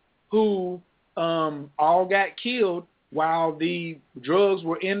who all got killed while the drugs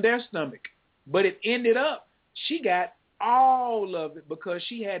were in their stomach. But it ended up, she got all of it because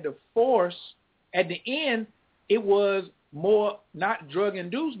she had to force, at the end, it was more not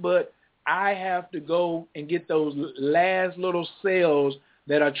drug-induced, but I have to go and get those last little cells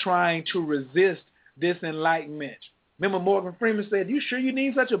that are trying to resist this enlightenment. Remember Morgan Freeman said, you sure you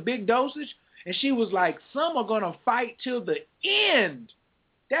need such a big dosage? And she was like, some are going to fight till the end.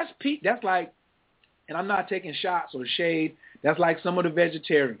 That's like, and I'm not taking shots or shade, that's like some of the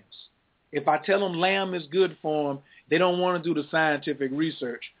vegetarians. If I tell them lamb is good for them, they don't want to do the scientific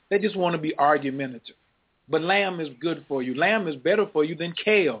research. They just want to be argumentative. But lamb is good for you. Lamb is better for you than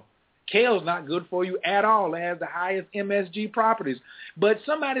kale. Kale's not good for you at all. It has the highest MSG properties. But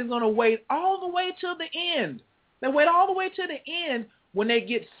somebody's going to wait all the way till the end. They wait all the way to the end when they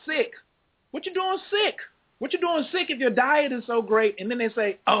get sick. What you doing sick? What you doing sick if your diet is so great? And then they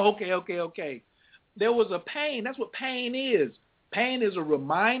say, oh, okay. There was a pain. That's what pain is. Pain is a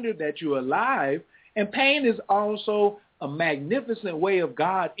reminder that you're alive, and pain is also a magnificent way of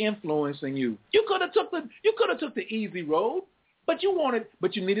God influencing you. You could have took the easy road, but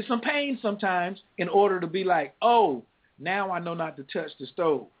you needed some pain sometimes in order to be like, oh, now I know not to touch the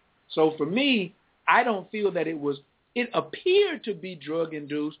stove. So for me, I don't feel that it appeared to be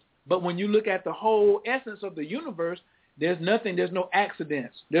drug-induced, but when you look at the whole essence of the universe, there's no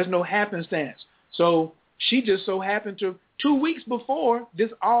accidents, there's no happenstance. So she just so happened to, 2 weeks before this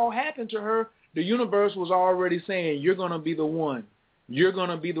all happened to her, the universe was already saying, you're going to be the one. You're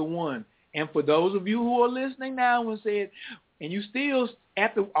going to be the one. And for those of you who are listening now and said, and you still,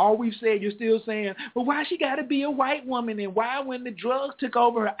 after all we've said, you're still saying, well, why she got to be a white woman? And why when the drugs took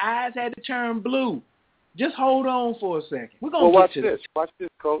over, her eyes had to turn blue? Just hold on for a second. We're going to watch this. Watch this,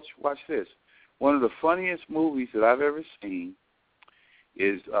 Coach. Watch this. One of the funniest movies that I've ever seen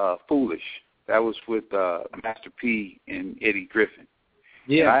is Foolish. That was with Master P and Eddie Griffin.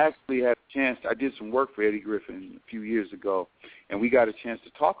 Yeah. And I actually had a chance. I did some work for Eddie Griffin a few years ago, and we got a chance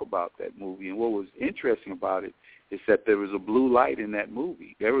to talk about that movie. And what was interesting about it is that there was a blue light in that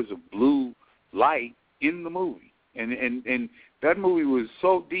movie. There was a blue light in the movie. And that movie was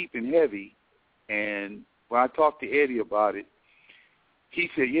so deep and heavy. And when I talked to Eddie about it, he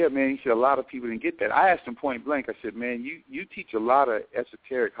said, yeah, man, he said a lot of people didn't get that. I asked him point blank, I said, man, you teach a lot of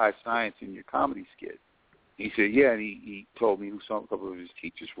esoteric high science in your comedy skit. He said, yeah, and he told me who a couple of his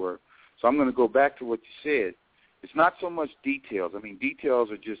teachers were. So I'm going to go back to what you said. It's not so much details. I mean,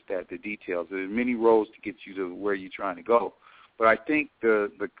 details are just that, the details. There's many roads to get you to where you're trying to go. But I think the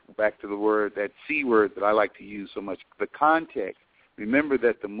back to the word, that C word that I like to use so much, the context. Remember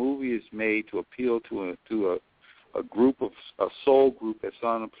that the movie is made to appeal to a group of a soul group that's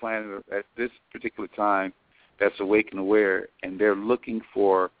on the planet at this particular time that's awake and aware, and they're looking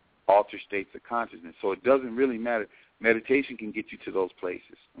for altered states of consciousness. So it doesn't really matter. Meditation can get you to those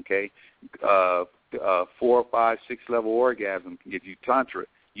places, okay? 4, 5, 6 level orgasm can give you tantra.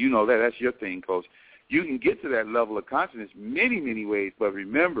 You know that. That's your thing, Coach. You can get to that level of consciousness many, many ways, but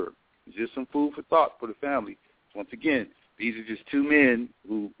remember, it's just some food for thought for the family. Once again, these are just two men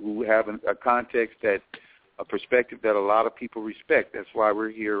who have a context a perspective that a lot of people respect. That's why we're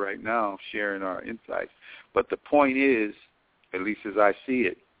here right now sharing our insights. But the point is, at least as I see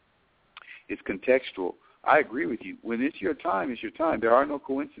it, it's contextual. I agree with you. When it's your time, it's your time. There are no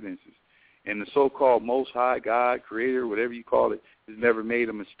coincidences. And the so-called Most High God, Creator, whatever you call it, has never made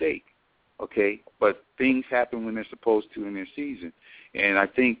a mistake, okay? But things happen when they're supposed to in their season. And I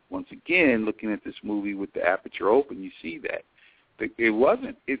think, once again, looking at this movie with the aperture open, you see that. It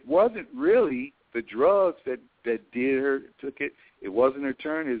wasn't really the drugs that took it. It wasn't her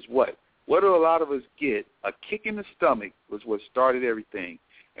turn. It's what? What do a lot of us get? A kick in the stomach was what started everything.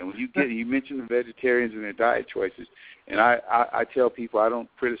 And when you mentioned the vegetarians and their diet choices, and I tell people I don't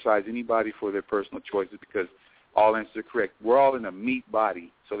criticize anybody for their personal choices because all answers are correct. We're all in a meat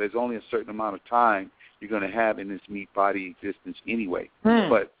body, so there's only a certain amount of time you're going to have in this meat body existence anyway.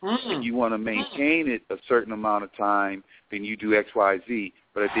 But if you want to maintain it a certain amount of time, then you do X, Y, Z.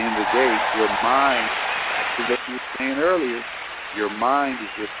 But at the end of the day, your mind, as you were saying earlier, your mind is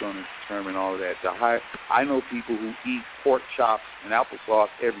just going to determine all of that. I know people who eat pork chops and applesauce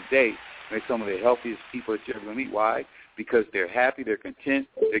every day, and they're some of the healthiest people that you're ever going to meet. Why? Because they're happy, they're content,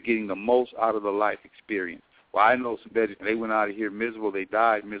 they're getting the most out of the life experience. Well, I know some vegetarians, they went out of here miserable, they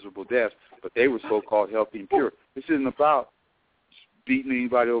died miserable deaths, but they were so-called healthy and pure. This isn't about beating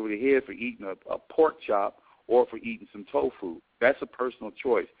anybody over the head for eating a pork chop or for eating some tofu. That's a personal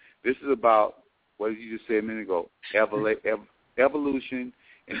choice. This is about, what did you just say a minute ago, evolution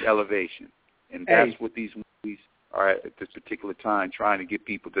and elevation. And that's what these movies are at this particular time, trying to get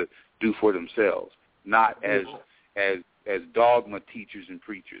people to do for themselves, not as dogma teachers and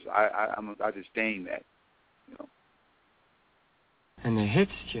preachers. I disdain that. You know. And the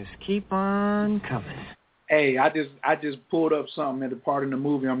hits just keep on coming. Hey, I just pulled up something at the part in the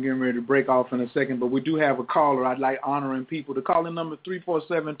movie I'm getting ready to break off in a second, but we do have a caller. I'd like honoring people. The calling number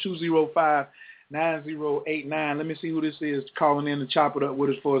 347-205-9089. Let me see who this is calling in to chop it up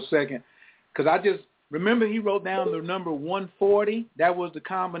with us for a second. Because I just remember he wrote down the number 140. That was the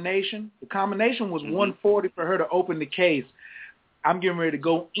combination. The combination was 140 for her to open the case. I'm getting ready to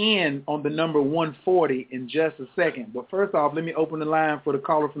go in on the number 140 in just a second. But first off, let me open the line for the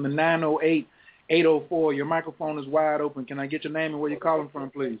caller from the 908-804. Your microphone is wide open. Can I get your name and where you're calling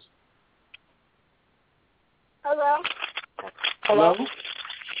from, please? Hello? Hello?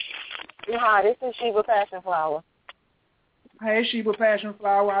 Hi, this is Sheba Passionflower. Hey, Sheba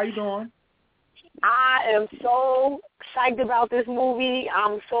Passionflower. How you doing? I am so psyched about this movie.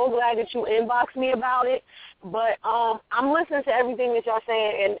 I'm so glad that you inboxed me about it. But I'm listening to everything that y'all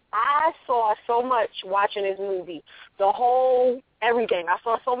saying, and I saw so much watching this movie. The whole everything. I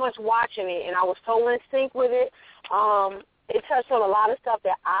saw so much watching it, and I was so in sync with it. It touched on a lot of stuff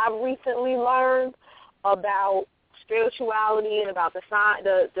that I've recently learned about spirituality and about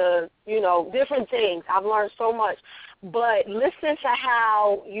the different things. I've learned so much. But listen to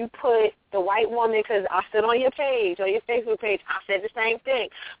how you put the white woman, because I said on your page, on your Facebook page, I said the same thing.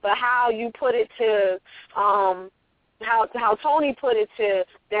 But how you put it to, how Tony put it to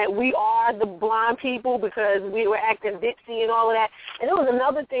that we are the blind people because we were acting ditzy and all of that. And there was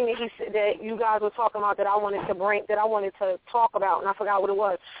another thing that he said that you guys were talking about that I wanted to talk about, and I forgot what it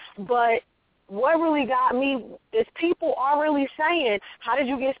was. But what really got me is people are really saying, how did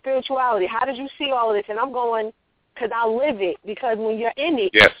you get spirituality? How did you see all of this? And I'm going, because I live it. Because when you're in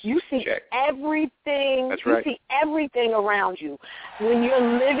it, you see everything. That's right. You see everything around you. When you're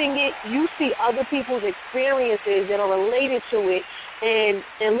living it, you see other people's experiences that are related to it, and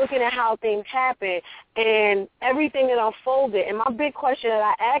looking at how things happen and everything that unfolded. And my big question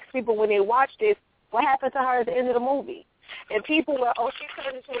that I ask people when they watch this, what happened to her at the end of the movie? And people were, she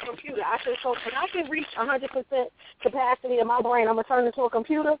turned into a computer. I said, so when I can reach 100% capacity in my brain, I'm going to turn into a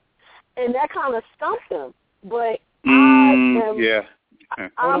computer? And that kind of stumped them. But I'm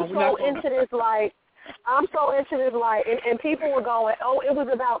so into this, and people were going, it was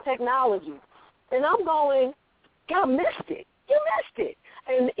about technology. And I'm going, y'all missed it. You missed it.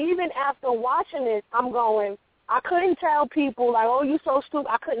 And even after watching this, I'm going, I couldn't tell people, like, you so stupid.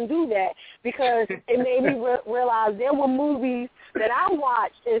 I couldn't do that because it made me realize there were movies that I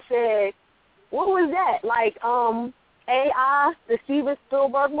watched and said, what was that? Like AI, the Steven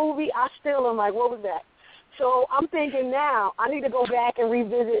Spielberg movie, I still am like, what was that? So I'm thinking now I need to go back and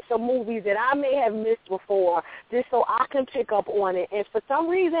revisit some movies that I may have missed before just so I can pick up on it. And for some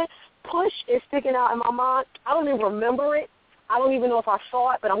reason, Push is sticking out in my mind. I don't even remember it. I don't even know if I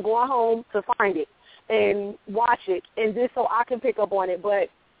saw it, but I'm going home to find it and watch it, and just so I can pick up on it. But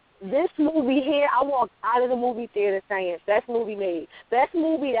this movie here, I walked out of the movie theater saying, best movie made. Best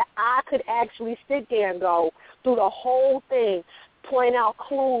movie that I could actually sit there and go through the whole thing, point out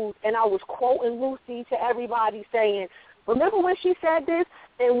clues, and I was quoting Lucy to everybody saying, remember when she said this?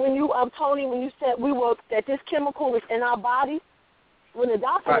 And when you, Tony, when you said that this chemical is in our body? When the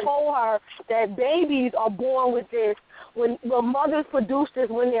doctor told her that babies are born with this, when mothers produce this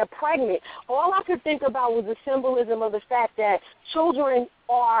when they're pregnant, all I could think about was the symbolism of the fact that children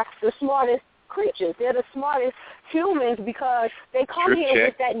are the smartest creatures. They're the smartest humans because they come here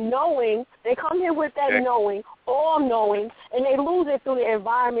with that knowing. They come here with that knowing, all knowing, and they lose it through the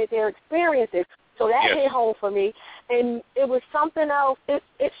environment they're experiencing. So that hit home for me. And it was something else.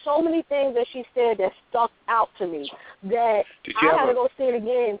 It's so many things that she said that stuck out to me that I had to go see it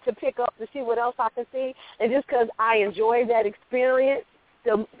again to pick up to see what else I could see. And just because I enjoyed that experience,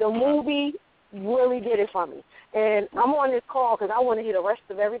 the movie really did it for me. And I'm on this call because I want to hear the rest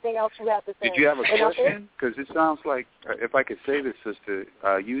of everything else you have to say. Did you have a question? Because it sounds like, if I could say this, sister,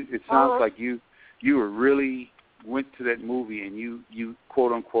 it sounds like you were really went to that movie and you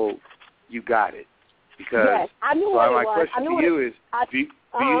quote unquote you got it. Because I knew what it was. My question to you is,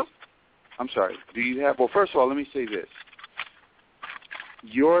 I'm sorry. Do you have? Well, first of all, let me say this: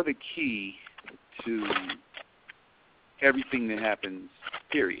 you're the key to everything that happens.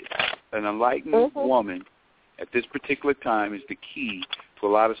 Period. An enlightened woman at this particular time is the key to a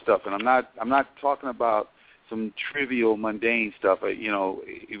lot of stuff. And I'm not talking about some trivial, mundane stuff.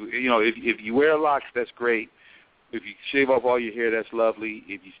 If you wear locks, that's great. If you shave off all your hair, that's lovely.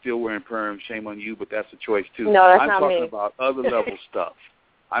 If you're still wearing perm, shame on you, but that's a choice too. No, that's I'm not talking me. about other level stuff.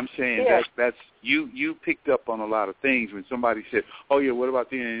 I'm saying that's you picked up on a lot of things when somebody said, "Oh yeah, what about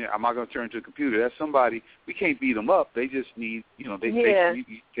the internet? I'm not going to turn to a computer." That's somebody we can't beat them up. They just need, you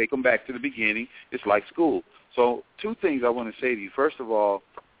take them back to the beginning. It's like school. So 2 things I want to say to you. First of all,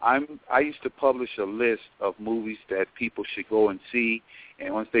 I used to publish a list of movies that people should go and see,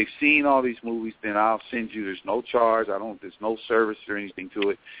 and once they've seen all these movies, then I'll send you. There's no charge. There's no service or anything to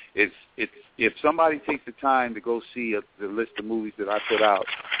it. It's if somebody takes the time to go see the list of movies that I put out,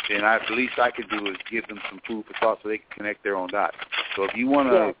 then the least I could do is give them some food for thought so they can connect their own dots. So if you want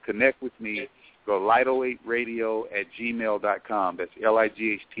to connect with me, go light08radio@gmail.com. That's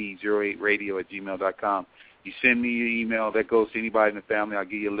LIGHT08radio@gmail.com. You send me your email. That goes to anybody in the family. I'll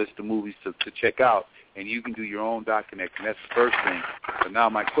give you a list of movies to check out, and you can do your own dot connect, and that's the first thing. But now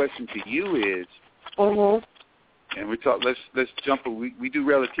my question to you is, and let's jump. We do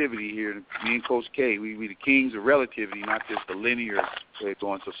relativity here. Me and Coach K, we the kings of relativity, not just the linear way of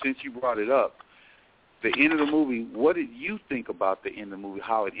going. So since you brought it up, the end of the movie, what did you think about the end of the movie,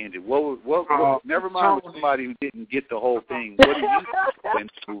 how it ended? Never mind with somebody who didn't get the whole thing. What did you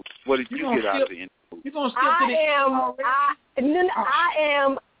think? What did you get out of the end? You're gonna skip to the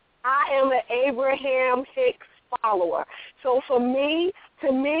I am an Abraham Hicks follower. So to me,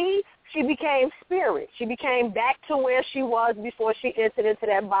 she became spirit. She became back to where she was before she entered into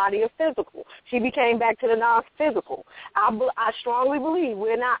that body of physical. She became back to the non-physical. I strongly believe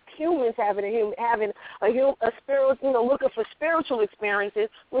we're not humans having a spiritual, looking for spiritual experiences.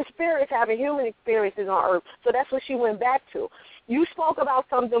 We're spirits having human experiences on earth. So that's what she went back to. You spoke about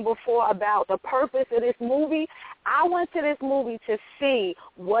something before about the purpose of this movie. I went to this movie to see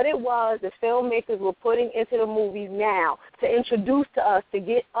what it was the filmmakers were putting into the movies now to introduce to us, to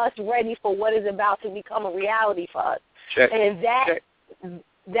get us ready for what is about to become a reality for us. And that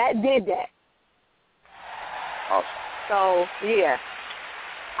did that. Awesome. So, yeah.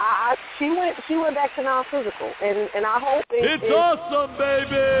 She went back to non-physical, and I hope it's awesome,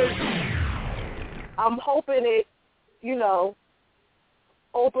 baby. I'm hoping it,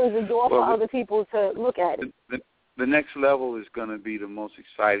 opens the door for other people to look at it. The next level is going to be the most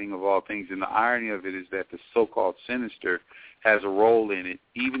exciting of all things, and the irony of it is that the so-called sinister has a role in it,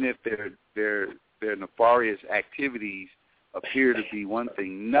 even if their nefarious activities appear to be one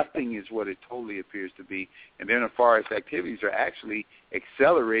thing. Nothing is what it totally appears to be, and their nefarious activities are actually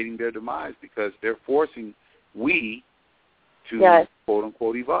accelerating their demise because they're forcing we to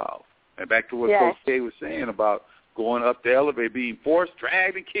quote-unquote evolve. And back to what Coach K was saying about going up the elevator, being forced,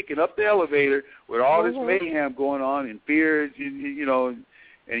 dragged, and kicking up the elevator with all this mayhem going on and fear, and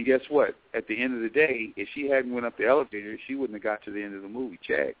guess what? At the end of the day, if she hadn't went up the elevator, she wouldn't have got to the end of the movie.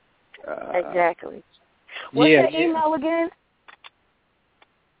 Check. Exactly. What's your email again?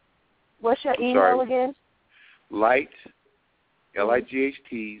 What's your email again? Light,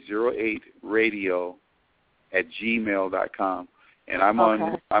 LIGHT 08radio @gmail.com. And I'm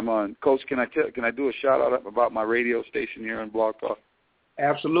on. Coach, can I do a shout out about my radio station here in Blog Talk?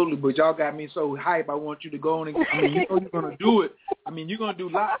 Absolutely, but y'all got me so hype. I want you to go on and, I mean, you know you're gonna do it. I mean, you're gonna do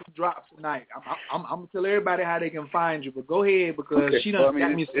lots of drops tonight. I'm gonna tell everybody how they can find you, but go ahead because she done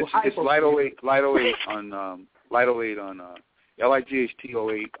got me so hype. It's Light 08 on Light 08 on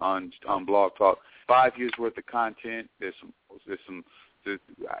LIGHT08 on Blog Talk. 5 years worth of content. There's some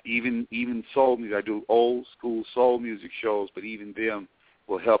even soul music. I do old school soul music shows, but even them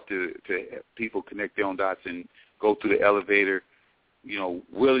will help to people connect their own dots and go through the elevator, you know,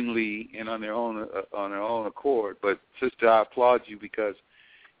 willingly and on their own accord. But sister, I applaud you because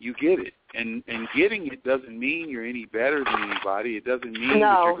you get it, and getting it doesn't mean you're any better than anybody. It doesn't mean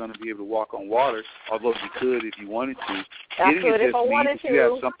that you're going to be able to walk on water, although you could if you wanted to. Getting it just means that you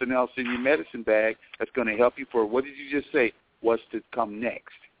have something else in your medicine bag that's going to help you for, what did you just say, what's to come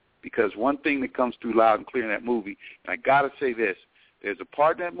next? Because one thing that comes through loud and clear in that movie, and I got to say this, there's a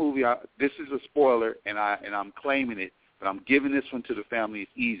part in that movie, this is a spoiler, and I'm claiming it, but I'm giving this one to the family.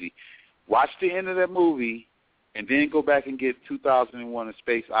 It's easy. Watch the end of that movie and then go back and get 2001: A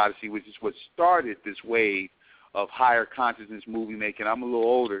Space Odyssey, which is what started this wave of higher consciousness movie making. I'm a little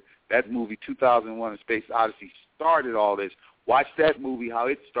older. That movie, 2001: A Space Odyssey, started all this. Watch that movie, how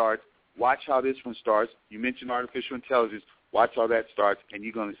it starts. Watch how this one starts. You mentioned artificial intelligence. Watch how that starts, and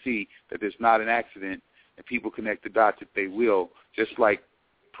you're going to see that there's not an accident, and people connect the dots if they will, just like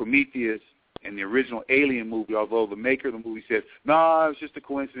Prometheus in the original Alien movie, although the maker of the movie said, no, it's just a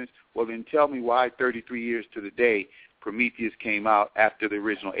coincidence. Well, then tell me why 33 years to the day Prometheus came out after the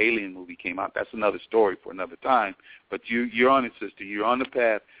original Alien movie came out. That's another story for another time. But you're on it, sister. You're on the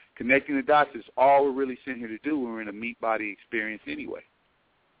path. Connecting the dots is all we're really sitting here to do when we're in a meat-body experience anyway.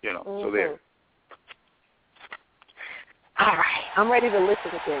 You know, so there. All right. I'm ready to listen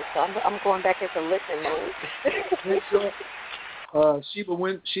again, so I'm going back into listen mode. Sheba,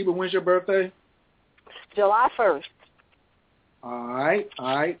 when's your birthday? July 1st. All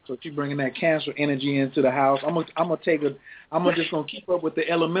right. So she's bringing that Cancer energy into the house. I'm just gonna keep up with the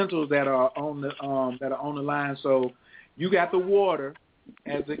elementals that are on the line. So you got the water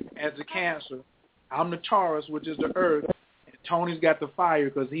as the Cancer. I'm the Taurus, which is the Earth. And Tony's got the fire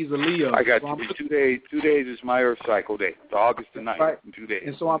because he's a Leo. I got 2 days. 2 days is my Earth cycle day. It's August the 9th. Right. In 2 days.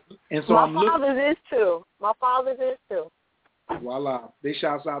 And so I'm My father's is too. My father's is too. Voila. Big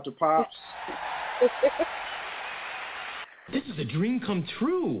shouts out to Pops. This is a dream come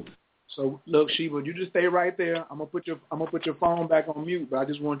true. So look, Sheba, you just stay right there. I'm gonna put your phone back on mute, but I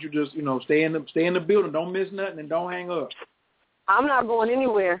just want you to just, stay in the building. Don't miss nothing and don't hang up. I'm not going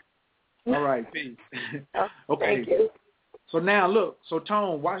anywhere. All right, peace. Okay. Thank you. So now look,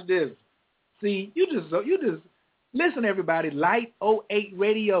 Tone, watch this. See, you just listen, everybody. Light 08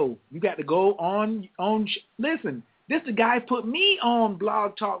 Radio. You got to go on. Listen. This the guy put me on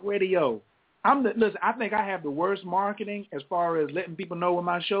Blog Talk Radio. Listen, I think I have the worst marketing as far as letting people know where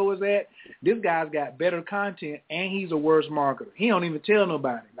my show is at. This guy's got better content, and he's a worse marketer. He don't even tell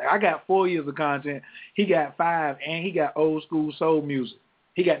nobody. Like, I got 4 years of content. He got 5, and he got old school soul music.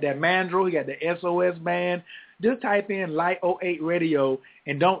 He got that Mandro. He got the SOS band. Just type in Light 08 Radio,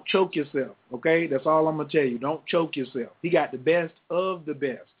 and don't choke yourself, okay? That's all I'm going to tell you. Don't choke yourself. He got the best of the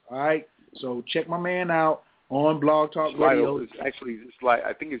best, all right? So check my man out on Blog Talk Radio. It's actually just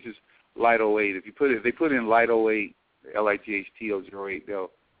I think it's just Light 08. If they put in Light 08, LIGHT08,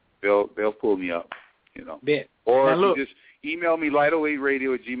 they'll pull me up, Bet. Or if you just email me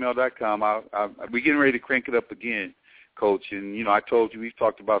light08radio@gmail.com. We're getting ready to crank it up again, Coach. And I told you we've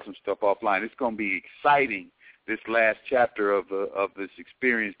talked about some stuff offline. It's going to be exciting, this last chapter of this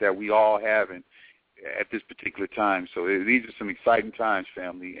experience that we all have at this particular time. So these are some exciting times,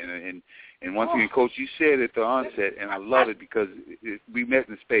 family. And once again, Coach, you said at the onset, and I love it because we met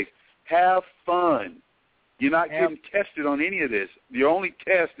in space. Have fun. You're not getting tested on any of this. Your only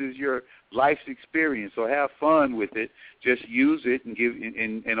test is your life's experience. So have fun with it. Just use it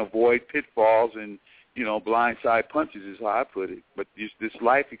and avoid pitfalls and blindside punches is how I put it. But this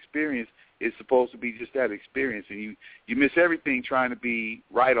life experience is supposed to be just that experience, and you miss everything trying to be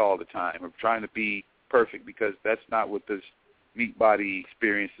right all the time or trying to be perfect, because that's not what this meat body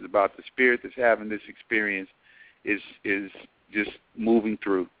experience is about. The spirit that's having this experience is just moving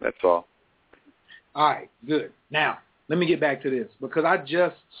through. That's all. All right, good. Now, let me get back to this, because I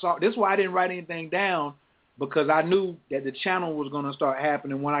just saw, this is why I didn't write anything down, because I knew that the channel was going to start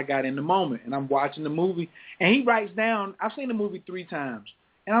happening when I got in the moment, and I'm watching the movie, and he writes down, I've seen the movie 3 times,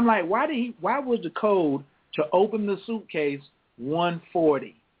 and I'm like, why was the code to open the suitcase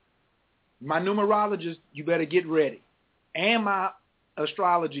 140? My numerologist, you better get ready. And my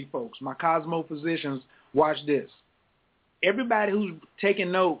astrology folks, my cosmophysicians, watch this. Everybody who's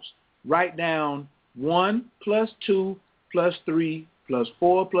taking notes, write down 1 + 2 + 3 plus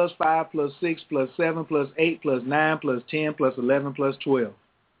 4 plus 5 plus 6 plus 7 plus 8 plus 9 plus 10 plus 11 plus 12.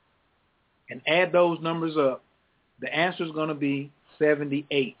 And add those numbers up. The answer is going to be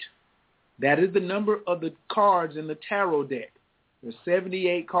 78. That is the number of the cards in the tarot deck. There's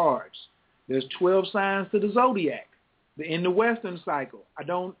 78 cards. There's 12 signs to the zodiac. In the Western cycle.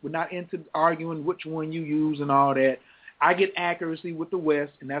 We're not into arguing which one you use and all that. I get accuracy with the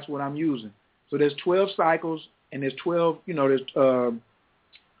West, and that's what I'm using. So there's 12 cycles, and there's 12, when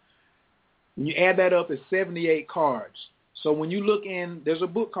you add that up, it's 78 cards. So when you look in, there's a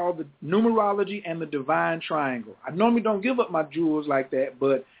book called The Numerology and the Divine Triangle. I normally don't give up my jewels like that,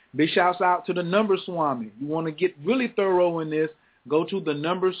 but big shouts out to the Number Swami. You want to get really thorough in this, go to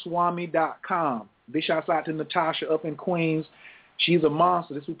thenumberswami.com. Big shouts out to Natasha up in Queens. She's a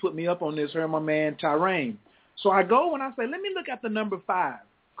monster. This who put me up on this, her and my man Tyrain. So I go and I say, let me look at the number 5,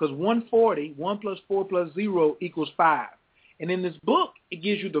 because 140, 1 plus 4 plus 0 equals 5. And in this book, it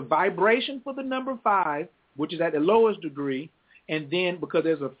gives you the vibration for the number 5, which is at the lowest degree. And then because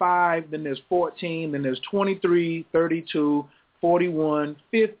there's a 5, then there's 14, then there's 23, 32, 41,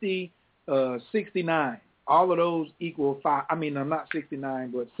 50, 69. All of those equal 5. I mean, I'm not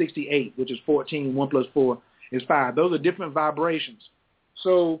 69, but 68, which is 14. 1 plus 4 is 5. Those are different vibrations.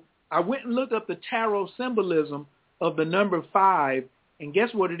 So I went and looked up the tarot symbolism of the number 5, and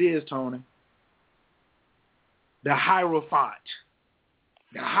guess what it is, Tony? The Hierophant.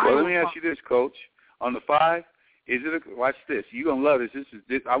 Well, let me ask you this, Coach. On the 5, watch this. You're gonna love this.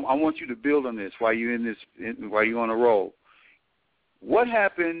 I want you to build on this while you're while you're on a roll. What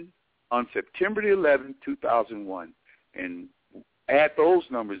happened on September the 11th, 2001, and add those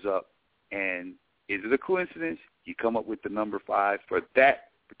numbers up, and is it a coincidence? You come up with the number 5 for that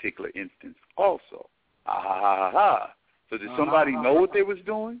particular instance also. So did somebody know what they was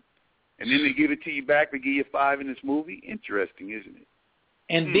doing? And then they give it to you back to give you 5 in this movie? Interesting, isn't it?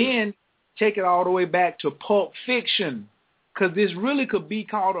 And then take it all the way back to Pulp Fiction, because this really could be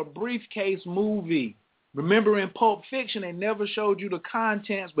called a briefcase movie. Remember in Pulp Fiction, they never showed you the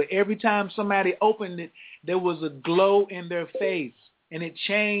contents, but every time somebody opened it, there was a glow in their face, and it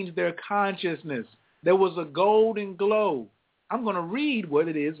changed their consciousness. There was a golden glow. I'm going to read what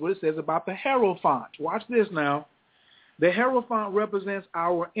it says about the Hierophant. Watch this now. The Hierophant represents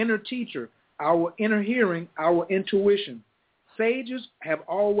our inner teacher, our inner hearing, our intuition. Sages have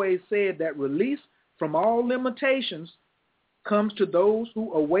always said that release from all limitations comes to those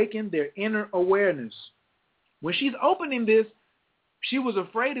who awaken their inner awareness. When she's opening this, she was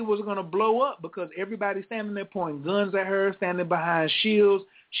afraid it was going to blow up because everybody's standing there pointing guns at her, standing behind shields.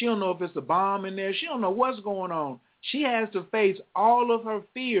 She don't know if it's a bomb in there. She don't know what's going on. She has to face all of her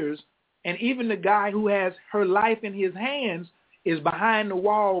fears, and even the guy who has her life in his hands is behind the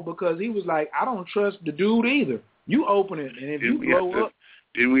wall because he was like, I don't trust the dude either. You open it, and if you blow up.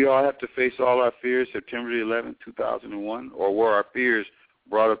 Didn't we all have to face all our fears September the 11th, 2001? Or were our fears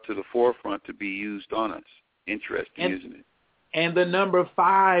brought up to the forefront to be used on us? Interesting, isn't it? And the number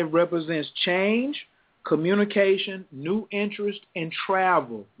 5 represents change, communication, new interest, and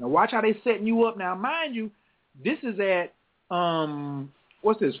travel. Now, watch how they're setting you up. Now, mind you, this is at, 14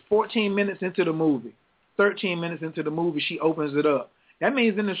 minutes into the movie. 13 minutes into the movie, she opens it up. That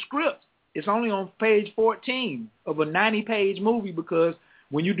means in the script, it's only on page 14 of a 90-page movie because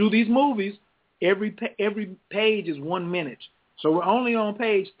when you do these movies, every page is 1 minute. So we're only on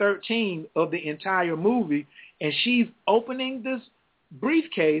page 13 of the entire movie, and she's opening this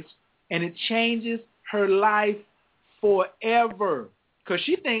briefcase, and it changes her life forever. Because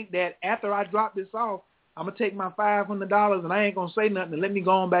she thinks that after I drop this off, I'm going to take my $500 and I ain't going to say nothing and let me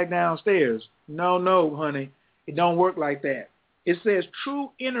go on back downstairs. No, honey. It don't work like that. It says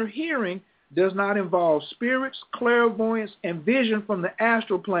true inner hearing does not involve spirits, clairvoyance, and vision from the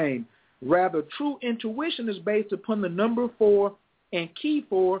astral plane. Rather, true intuition is based upon the number 4 and key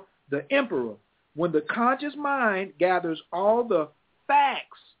 4, the emperor. When the conscious mind gathers all the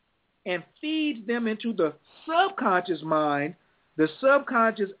facts and feeds them into the subconscious mind, the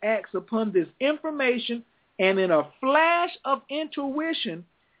subconscious acts upon this information and in a flash of intuition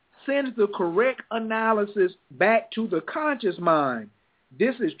sends the correct analysis back to the conscious mind.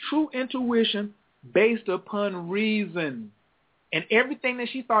 This is true intuition based upon reason. And everything that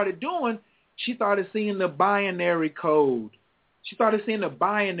she started doing, she started seeing the binary code. If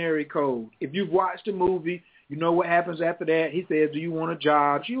you've watched the movie, you know what happens after that. He says, do you want a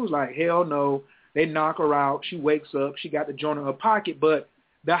job? She was like, hell no. They knock her out. She wakes up. She got the joint in her pocket. But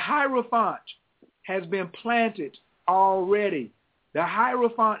the Hierophant has been planted already. The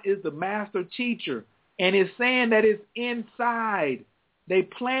Hierophant is the master teacher, and it's saying that it's inside. They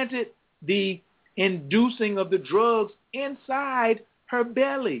planted the inducing of the drugs inside her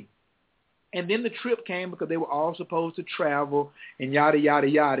belly. And then the trip came because they were all supposed to travel and yada, yada,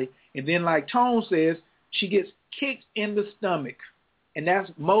 yada. And then like Tone says, she gets kicked in the stomach. And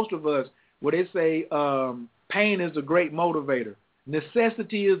that's most of us, where they say pain is a great motivator.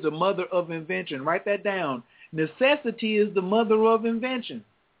 Necessity is the mother of invention. Write that down. Necessity is the mother of invention.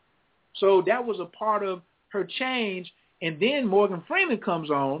 So that was a part of her change. And then Morgan Freeman comes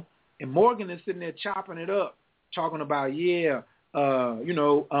on, and Morgan is sitting there chopping it up, talking about,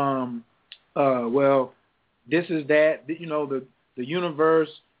 well, this is that, the universe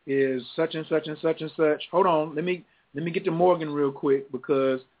is such and such and such and such. Hold on, let me get to Morgan real quick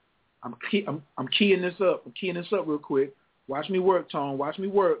because I'm keying this up. I'm keying this up real quick. Watch me work, Tone. Watch me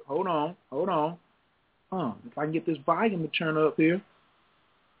work. Hold on. If I can get this volume to turn up here.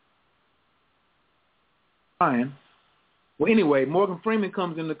 Fine. Well, anyway, Morgan Freeman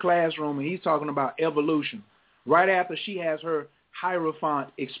comes in the classroom and he's talking about evolution right after she has her Hierophant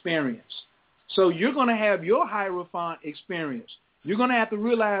experience. So you're going to have your Hierophant experience. You're going to have to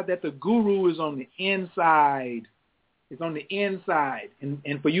realize that the guru is on the inside. It's on the inside.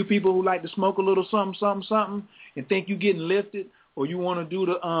 And for you people who like to smoke a little something, and think you're getting lifted, or you want to do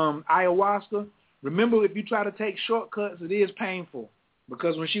the ayahuasca, remember, if you try to take shortcuts, it is painful.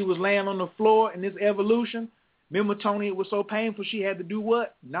 Because when she was laying on the floor in this evolution, remember, Tony, it was so painful she had to do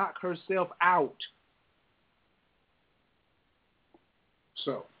what? Knock herself out.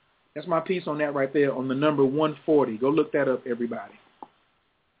 So that's my piece on that right there on the number 140. Go look that up, everybody.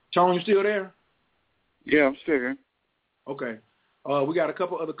 Tony, you still there? Yeah, I'm still here. Okay. We got a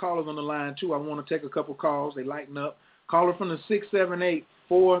couple other callers on the line, too. I want to take a couple calls. They lighten up. Caller from the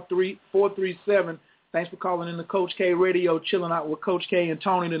 678-437. Thanks for calling in the Coach K Radio, chilling out with Coach K and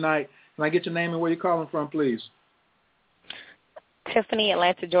Tony tonight. Can I get your name and where you're calling from, please? Tiffany,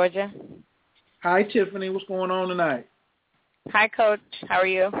 Atlanta, Georgia. Hi, Tiffany. What's going on tonight? Hi, Coach. How are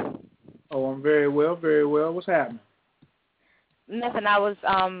you? Oh, I'm very well, very well. What's happening? Nothing.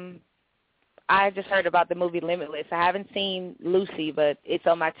 I just heard about the movie Limitless. I haven't seen Lucy, but it's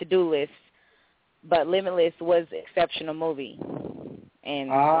on my to-do list. But Limitless was an exceptional movie.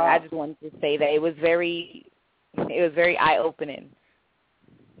 And I just wanted to say that it was very eye-opening.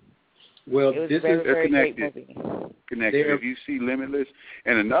 Well, this is very great movie. Connected. If you see Limitless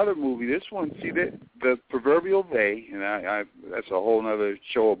and another movie, this one, see the proverbial they, and I that's a whole other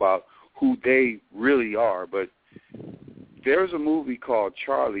show about who they really are. But there's a movie called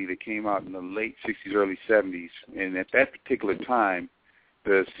Charlie that came out in the late 60s, early 70s, and at that particular time,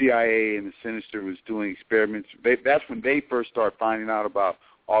 the CIA and the Sinister was doing experiments. That's when they first started finding out about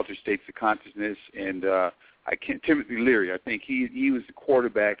altered states of consciousness. And Timothy Leary, I think he was the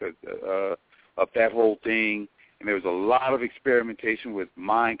quarterback of that whole thing. And there was a lot of experimentation with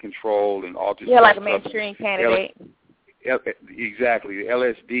mind control and altered states. Yeah, like a Manchurian Candidate. Exactly. The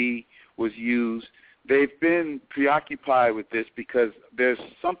LSD was used. They've been preoccupied with this because there's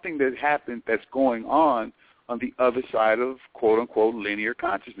something that happened that's going on the other side of quote-unquote linear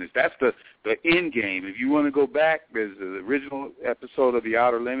consciousness. That's the end game. If you want to go back, there's the original episode of The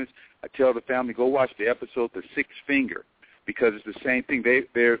Outer Limits. I tell the family, go watch the episode The Sixth Finger, because it's the same thing.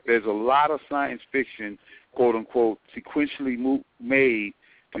 There's a lot of science fiction, quote-unquote, sequentially made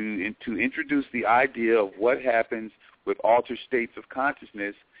to introduce the idea of what happens with altered states of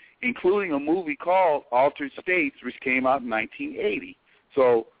consciousness, including a movie called Altered States, which came out in 1980.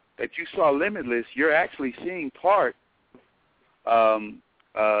 So that you saw Limitless, you're actually seeing part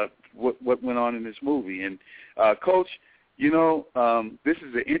what went on in this movie. And Coach, this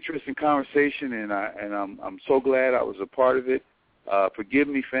is an interesting conversation, and I'm so glad I was a part of it. Forgive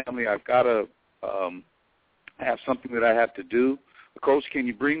me, family. I've got to have something that I have to do. Coach, can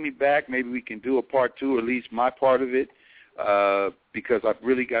you bring me back? Maybe we can do a part two, or at least my part of it, because I've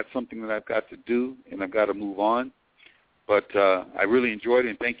really got something that I've got to do, and I've got to move on. But I really enjoyed it,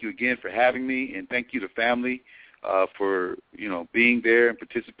 and thank you again for having me, and thank you to family for being there and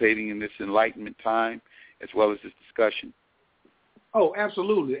participating in this enlightenment time as well as this discussion. Oh,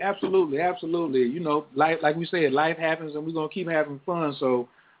 absolutely, absolutely, absolutely. Like we said, life happens, and we're gonna keep having fun. So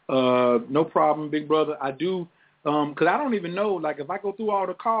no problem, big brother. I do, because I don't even know. Like if I go through all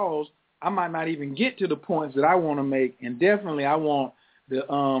the calls, I might not even get to the points that I want to make, and definitely I want the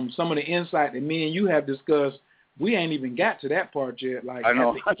some of the insight that me and you have discussed. We ain't even got to that part yet. Like I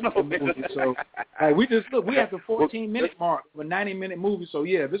know. Movie. So like we at the 14-minute mark of a 90-minute movie. So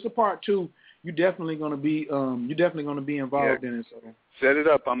yeah, if it's a part two, you're definitely gonna be involved in it. So set it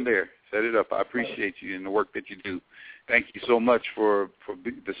up. I'm there. Set it up. I appreciate you and the work that you do. Thank you so much for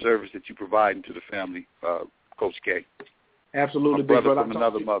the service that you provide to the family, Coach K. Absolutely, brother from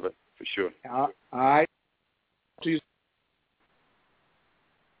another mother, for sure. All right.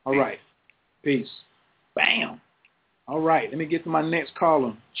 All right. Peace. Bam. All right. Let me get to my next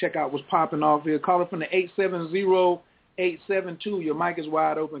caller. Check out what's popping off here. Caller from the 870-872. Your mic is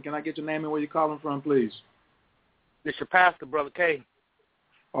wide open. Can I get your name and where you're calling from, please? It's your pastor, Brother K.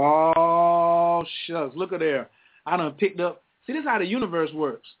 Oh, shucks. Look at there. I done picked up. See, this is how the universe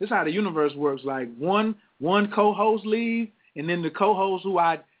works. Like one co-host leave, and then the co-host who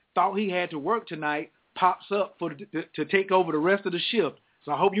I thought he had to work tonight pops up to take over the rest of the shift.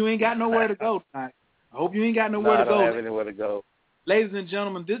 So I hope you ain't got nowhere to go tonight. I don't have anywhere to go. Ladies and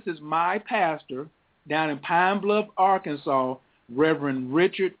gentlemen, this is my pastor down in Pine Bluff, Arkansas, Reverend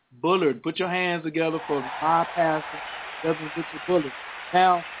Richard Bullard. Put your hands together for my pastor, Reverend Richard Bullard.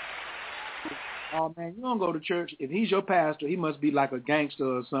 Now, oh, man, you don't go to church. If he's your pastor, he must be like a gangster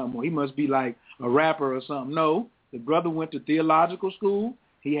or something, or he must be like a rapper or something. No, the brother went to theological school.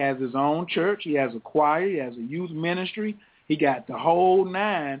 He has his own church. He has a choir. He has a youth ministry. He got the whole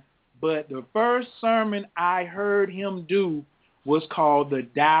nine. But the first sermon I heard him do was called The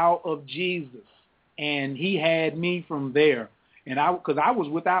Tao of Jesus. And he had me from there. And because I was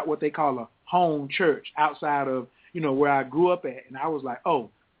without what they call a home church outside of, where I grew up at. And I was like, oh,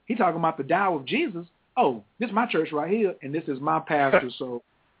 he talking about the Tao of Jesus? Oh, this is my church right here, and this is my pastor. So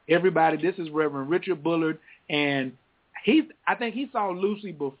everybody, this is Reverend Richard Bullard. And I think he saw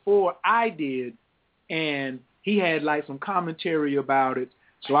Lucy before I did, and he had like some commentary about it.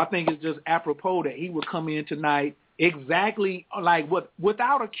 So I think it's just apropos that he would come in tonight exactly like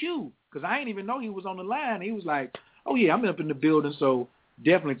without a cue, because I didn't even know he was on the line. He was like, oh, yeah, I'm up in the building. So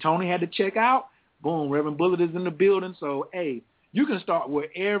definitely Tony had to check out. Boom, Reverend Bullard is in the building. So, hey, you can start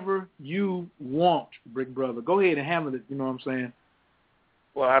wherever you want, Brick Brother. Go ahead and handle it, you know what I'm saying?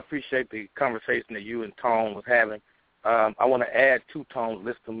 Well, I appreciate the conversation that you and Tone was having. I want to add to Tone's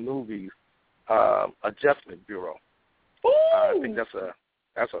list of movies, Adjustment Bureau. I think that's a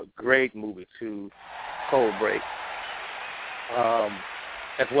great movie to cold break,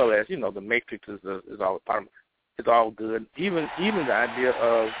 as well as The Matrix is all part of it. It's all good. Even the idea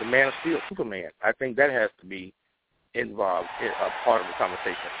of the Man of Steel, Superman, I think that has to be involved, a part of the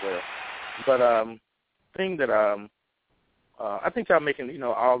conversation as well. But thing that I think y'all making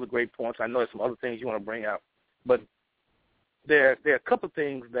all the great points. I know there's some other things you want to bring out, but there are a couple of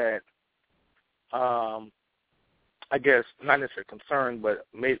things that I guess not necessarily concerned, but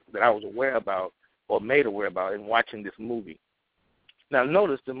that I was aware about or made aware about in watching this movie. Now,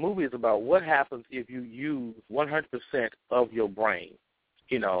 notice the movie is about what happens if you use 100% of your brain,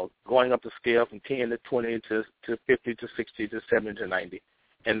 going up the scale from 10 to 20 to 50 to 60 to 70 to 90,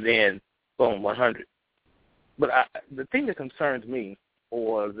 and then, boom, 100. But the thing that concerns me,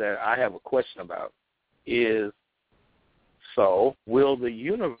 or that I have a question about, is, so will the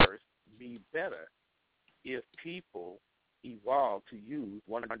universe be better if people evolve to use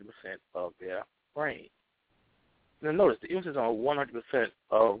 100% of their brain? Now, notice the emphasis on 100%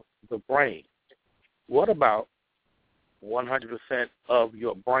 of the brain. What about 100% of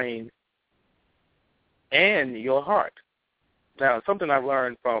your brain and your heart? Now, something I've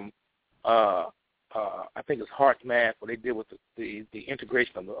learned from, I think it's Heart Math, what they did with the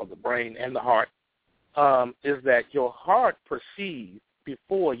integration of the brain and the heart, is that your heart perceives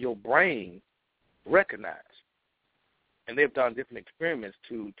before your brain recognizes. And they've done different experiments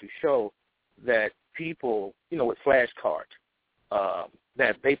to show that people, with flashcards,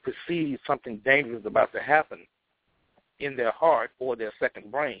 that they perceive something dangerous about to happen in their heart or their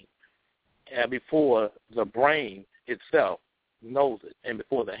second brain before the brain itself knows it and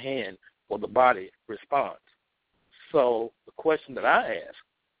before the hand or the body responds. So the question that I ask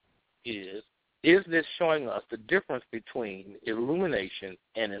is this showing us the difference between illumination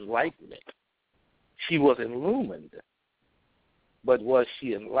and enlightenment? She was illumined, but was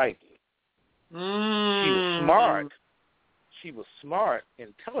she enlightened? She was smart. She was smart,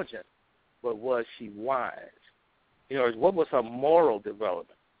 intelligent, but was she wise? What was her moral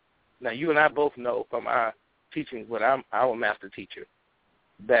development? Now, you and I both know from our teachings, when I'm our master teacher,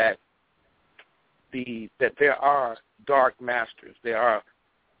 that there are dark masters. There are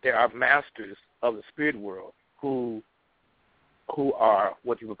masters of the spirit world who are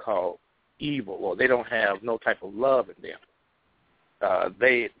what you would call evil, or they don't have no type of love in them.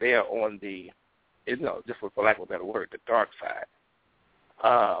 They are on the, just for lack of a better word, the dark side.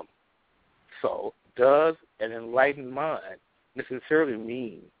 So does an enlightened mind necessarily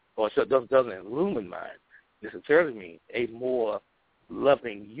mean, or does an illumined mind necessarily mean a more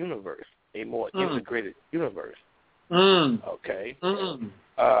loving universe, a more integrated universe? Okay.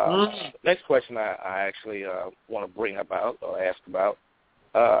 Next question I actually want to bring about or ask about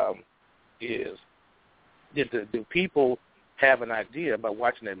is, do people have an idea about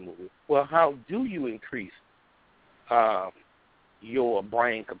watching that movie. Well, how do you increase your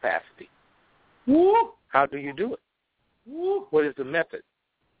brain capacity? Woo! How do you do it? Woo! What is the method?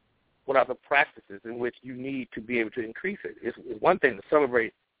 What are the practices in which you need to be able to increase it? It's one thing to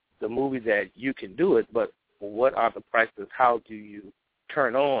celebrate the movie that you can do it, but what are the practices? How do you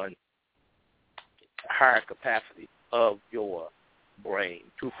turn on higher capacity of your brain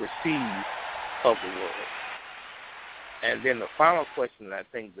to perceive of the world? And then the final question that I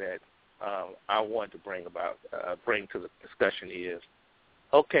think that I want to bring to the discussion is,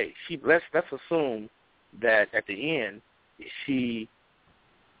 okay, let's assume that at the end she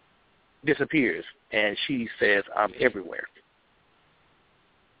disappears and she says, I'm everywhere.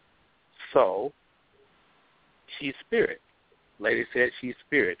 So she's spirit. Lady said she's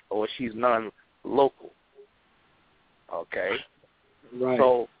spirit, or she's non-local. Okay?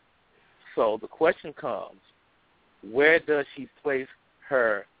 Right. So the question comes, where does she place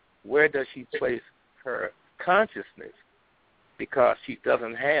her consciousness? Because she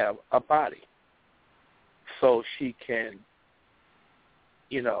doesn't have a body. So she can,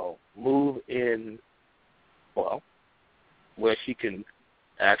 move in, where she can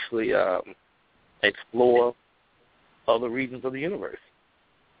actually explore other regions of the universe.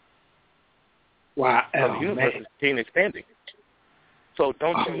 Wow. So the universe is being expanding. So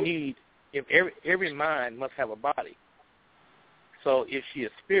don't you need, if every mind must have a body. So if she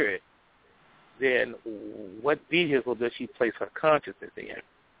is spirit, then what vehicle does she place her consciousness in,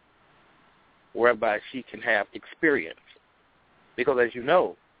 whereby she can have experience? Because as you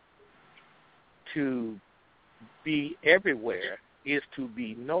know, to be everywhere is to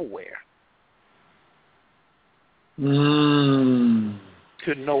be nowhere. To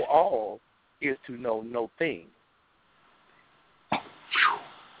know all is to know no thing.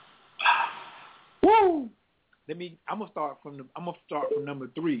 Woo! I'm gonna start from number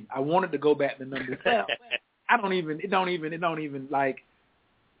 3. I wanted to go back to number 12.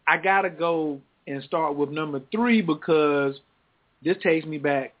 I gotta go and start with number 3 because this takes me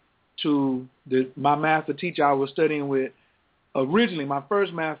back to my master teacher I was studying with. Originally, my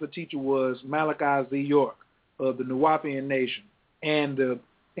first master teacher was Malachi Z. York of the Nuwaubian Nation, and the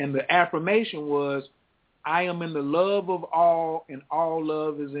affirmation was, "I am in the love of all, and all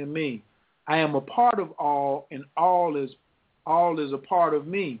love is in me. I am a part of all, and all is a part of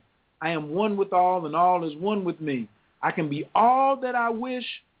me. I am one with all, and all is one with me. I can be all that I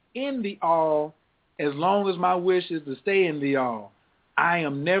wish in the all, as long as my wish is to stay in the all. I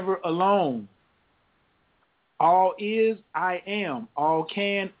am never alone. All is, I am. All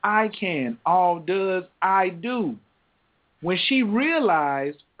can, I can. All does, I do." When she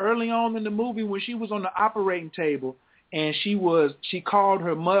realized early on in the movie, when she was on the operating table and she called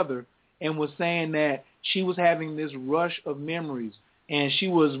her mother and was saying that she was having this rush of memories and she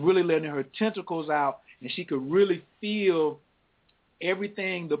was really letting her tentacles out and she could really feel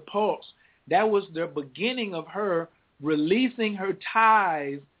everything, the pulse. That was the beginning of her releasing her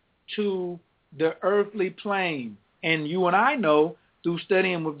ties to the earthly plane. And you and I know through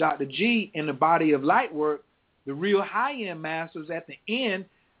studying with Dr. G in the Body of Light work, the real high-end masters at the end,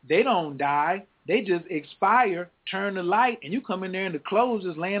 they don't die. They just expire, turn the light, and you come in there and the clothes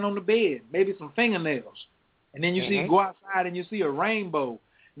is laying on the bed, maybe some fingernails. And then you go outside and you see a rainbow.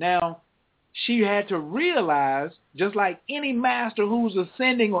 Now, she had to realize, just like any master who's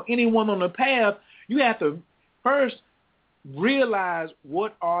ascending or anyone on the path, you have to first realize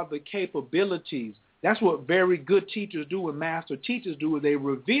what are the capabilities. That's what very good teachers do and master teachers do, is they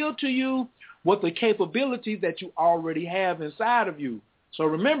reveal to you what the capabilities that you already have inside of you. So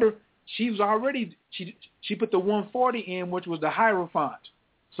remember, she put the 140 in, which was the Hierophant.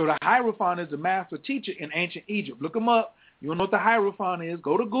 So the Hierophant is the master teacher in ancient Egypt. Look them up. You don't know what the Hierophant is,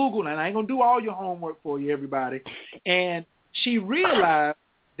 go to Google, and I ain't going to do all your homework for you, everybody. And she realized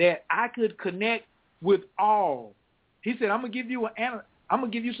that I could connect with all. He said, I'm going to give you an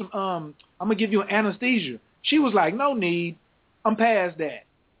anesthesia. She was like, no need. I'm past that.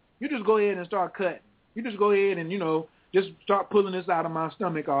 You just go ahead and start cutting. You just go ahead and, just start pulling this out of my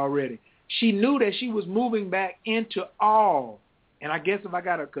stomach already. She knew that she was moving back into all. And I guess if I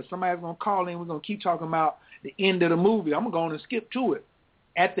got to, because somebody's going to call in, we're going to keep talking about the end of the movie. I'm going to skip to it.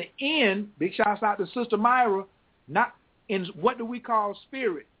 At the end, big shouts out to Sister Myra, not in what do we call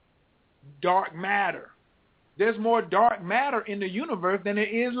spirit? Dark matter. There's more dark matter in the universe than there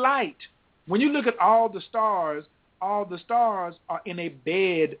is light. When you look at all the stars are in a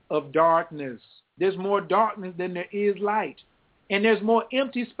bed of darkness. There's more darkness than there is light. And there's more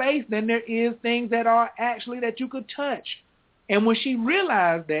empty space than there is things that are actually that you could touch. And when she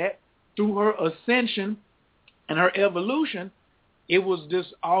realized that through her ascension and her evolution, it was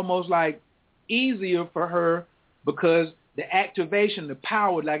just almost like easier for her because the activation, the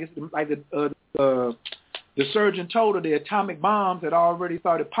power, like the surgeon told her the atomic bombs had already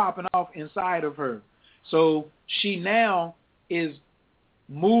started popping off inside of her. So she now is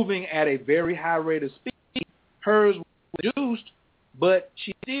moving at a very high rate of speed. Hers was reduced, but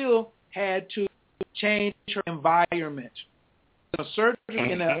she still had to change her environment. A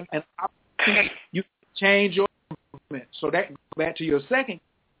surgery and an opportunity, you change your environment. So that goes back to your second.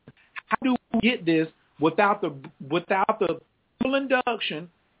 How do we get this without the full induction?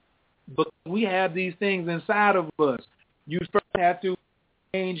 But we have these things inside of us. You first have to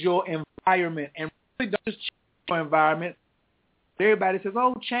change your environment, and really don't just change your environment. Everybody says,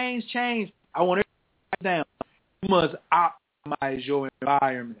 "Oh, change." I want everybody down. You must optimize your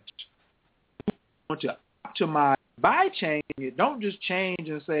environment. You want to optimize by changing it. Don't just change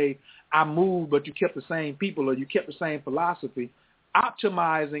and say, "I moved," but you kept the same people or you kept the same philosophy.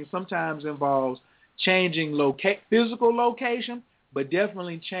 Optimizing sometimes involves changing physical location, but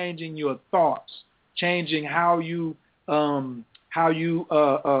definitely changing your thoughts, changing how you look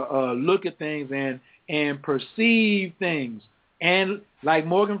at things and perceive things. And like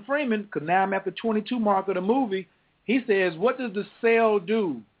Morgan Freeman, because now I'm at the 22 mark of the movie, he says, what does the cell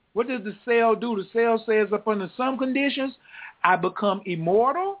do? What does the cell do? The cell says up under some conditions, I become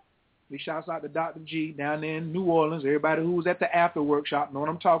immortal. He shouts out to Dr. G down there in New Orleans. Everybody who was at the after workshop know what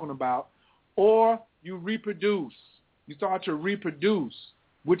I'm talking about. Or you reproduce. You start to reproduce,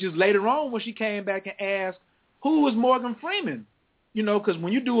 which is later on when she came back and asked, who was Morgan Freeman? You know, because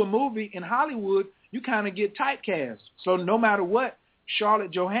when you do a movie in Hollywood, you kind of get typecast. So no matter what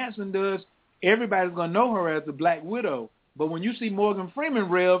Scarlett Johansson does, everybody's going to know her as the Black Widow. But when you see Morgan Freeman,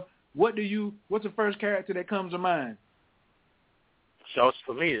 Rev, what's the first character that comes to mind?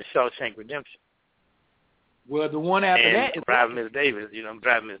 For me, it's Shawshank Redemption. Well, the one after that is Driving Miss Davis.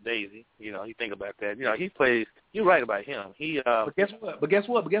 Driving Miss Daisy. You think about that. He plays. You're right about him. But guess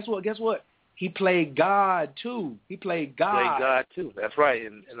what? He played God too. That's right.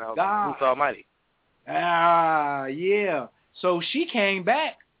 And God. Who's Almighty. Yeah. So she came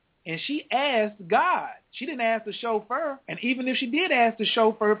back and she asked God. She didn't ask the chauffeur. And even if she did ask the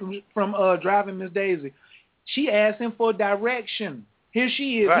chauffeur from Driving Miss Daisy, she asked him for direction. Here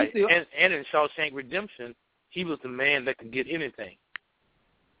she is. Right. And in Shawshank Redemption, he was the man that could get anything.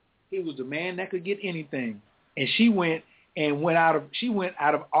 He was the man that could get anything. And she went out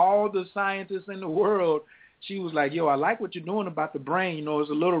of all the scientists in the world. She was like, yo, I like what you're doing about the brain. It's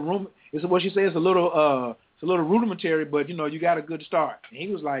a little room. It's what she says. It's a little rudimentary, but you got a good start. And he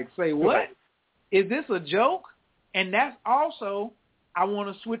was like, say what? Right. Is this a joke? And that's also, I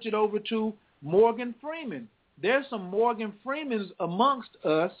want to switch it over to Morgan Freeman. There's some Morgan Freemans amongst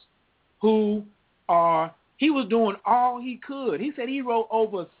us who he was doing all he could. He said he wrote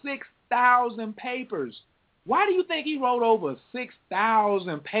over 6,000 papers. Why do you think he wrote over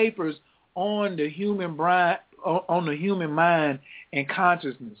 6,000 papers on the human mind and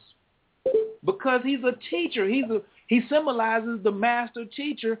consciousness? Because he's a teacher. He symbolizes the master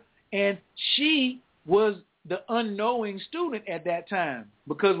teacher, and she was the unknowing student at that time.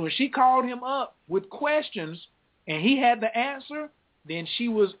 Because when she called him up with questions and he had the answer, then she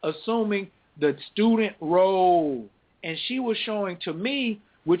was assuming the student role. And she was showing to me,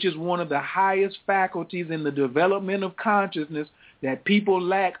 which is one of the highest faculties in the development of consciousness that people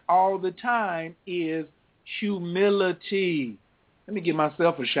lack all the time, is humility. Let me give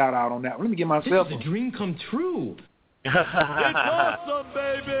myself a shout out on that. Let me give myself a dream come true. It's awesome,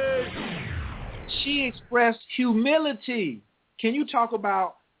 baby. She expressed humility. Can you talk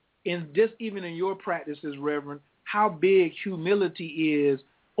about, even in your practices, Reverend, how big humility is,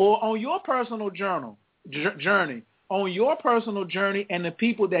 or on your personal journey, on your personal journey, and the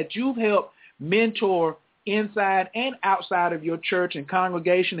people that you've helped mentor inside and outside of your church and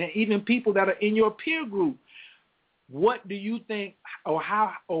congregation, and even people that are in your peer group? What do you think, or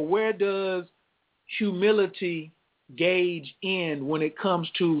where does humility gauge in when it comes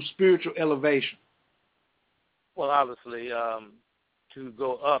to spiritual elevation? Well, obviously, to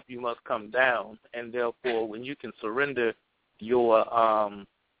go up, you must come down, and therefore, when you can surrender your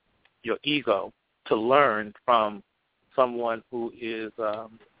ego to learn from someone who is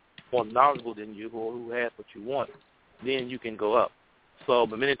more knowledgeable than you, or who has what you want, then you can go up. So,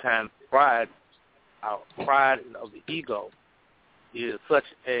 but many times, pride of the ego is such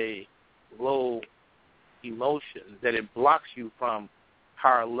a low emotion that it blocks you from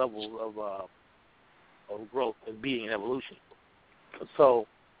higher levels of growth and being and evolution. So,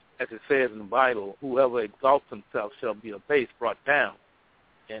 as it says in the Bible, whoever exalts himself shall be abased, brought down,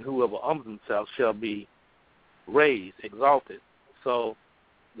 and whoever humbles himself shall be raised, exalted. So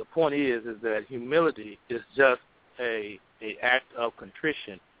the point is that humility is just a act of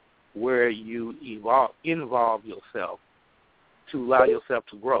contrition where you involve yourself to allow yourself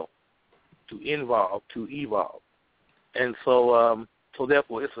to grow, to evolve. And so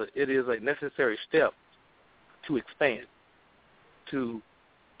therefore it is a necessary step to expand, to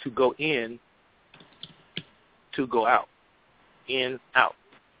go in, to go out, in, out,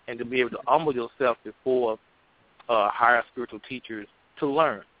 and to be able to humble yourself before higher spiritual teachers to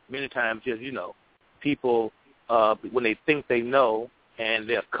learn. Many times, just, people, when they think they know and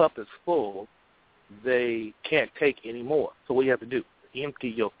their cup is full, they can't take any more. So what you have to do, empty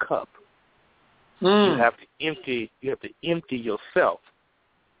your cup. You have to empty yourself.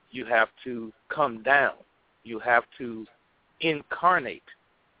 You have to come down. You have to incarnate.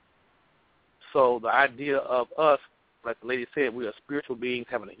 So the idea of us, like the lady said, we are spiritual beings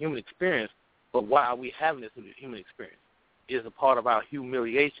having a human experience, but why are we having this human experience? It is a part of our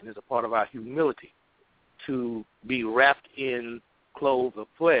humiliation, is a part of our humility to be wrapped in clothes of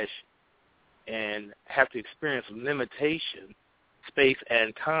flesh and have to experience limitation, space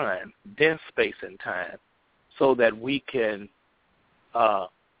and time, dense space and time, so that we can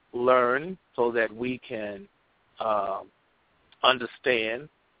learn, so that we can understand,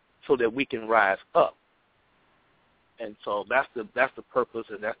 so that we can rise up. And so that's the purpose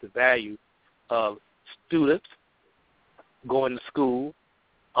and that's the value of students going to school,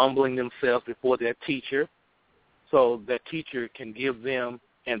 humbling themselves before their teacher, so that teacher can give them,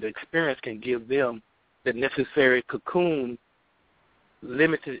 and the experience can give them, the necessary cocoon,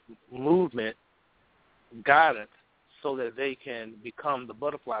 limited movement, guidance, so that they can become the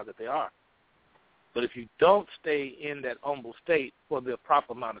butterfly that they are. But if you don't stay in that humble state for the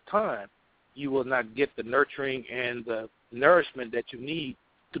proper amount of time, you will not get the nurturing and the nourishment that you need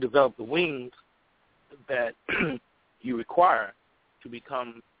to develop the wings that you require to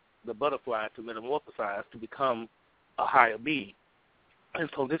become the butterfly, to metamorphosize, to become a higher being. And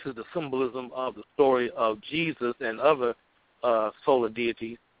so this is the symbolism of the story of Jesus and other solar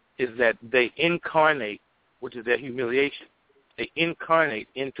deities, is that they incarnate, which is their humiliation. They incarnate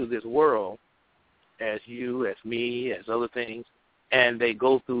into this world as you, as me, as other things, and they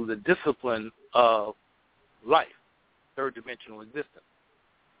go through the discipline of life, third-dimensional existence.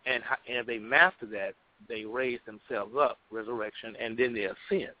 And if they master that, they raise themselves up, resurrection, and then they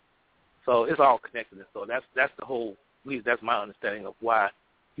ascend. So it's all connected. And so that's the whole, at least that's my understanding of why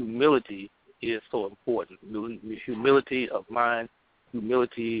humility is so important. Humility of mind,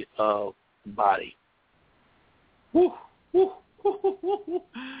 humility of body. Woo, woo, woo, woo, woo.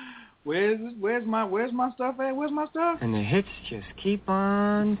 Where's my stuff at? Where's my stuff? And the hits just keep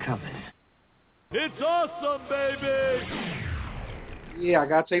on coming. It's awesome, baby! Yeah, I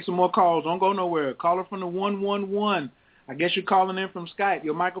got to take some more calls. Don't go nowhere. Caller from the 111. I guess you're calling in from Skype.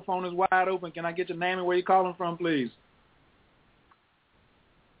 Your microphone is wide open. Can I get your name and where you're calling from, please?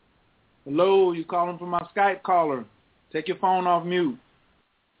 Hello, you calling from my Skype caller. Take your phone off mute.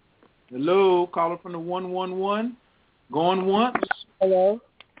 Hello, caller from the 111. Going once? Hello.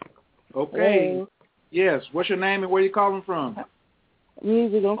 Okay. Hello. Yes. What's your name and where you calling from?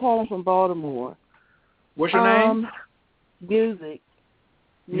 Music. I'm calling from Baltimore. What's your name? Music.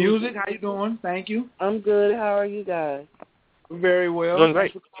 Music. How you doing? Thank you. I'm good. How are you guys? Very well. Doing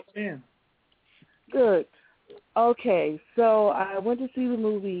great. Thanks for calling in. Good. Okay. So I went to see the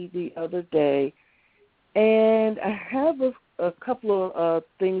movie the other day, and I have a couple of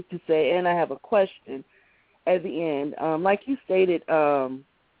things to say, and I have a question at the end. Like you stated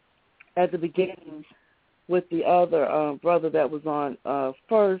at the beginning with the other brother that was on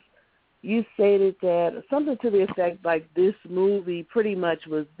first, you stated that something to the effect like this movie pretty much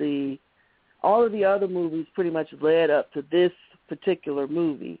was all of the other movies pretty much led up to this particular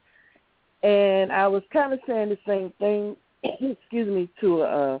movie. And I was kind of saying the same thing, excuse me, to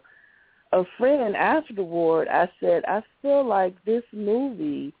a friend afterward. I said, I feel like this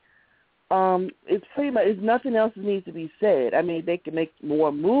movie, it's pretty much, it's nothing else that needs to be said. I mean, they can make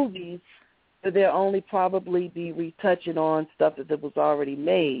more movies, but they'll only probably be retouching on stuff that was already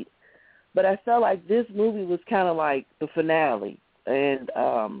made. But I felt like this movie was kind of like the finale. And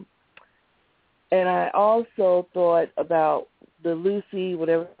I also thought about the Lucy, what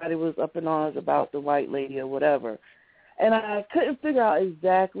everybody was up in arms about, the white lady or whatever. And I couldn't figure out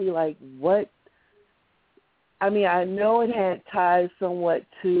exactly like what, I mean, I know it had ties somewhat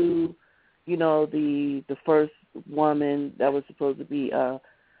to, the first woman that was supposed to be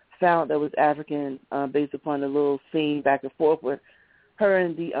found that was African, based upon the little scene back and forth with her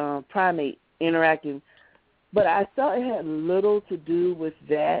and the primate interacting. But I thought it had little to do with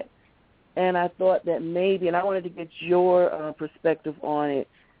that. and I thought that maybe, and I wanted to get your perspective on it,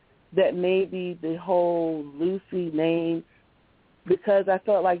 that maybe the whole Lucy name, because I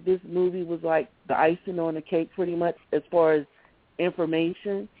felt like this movie was like the icing on the cake pretty much as far as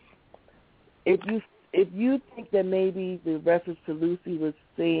information. If you think that maybe the reference to Lucy was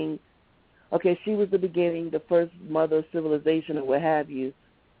saying, okay, she was the beginning, the first mother of civilization or what have you,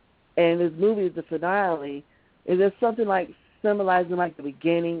 and this movie is the finale, is there something like symbolizing like the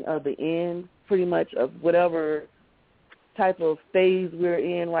beginning of the end pretty much of whatever type of phase we're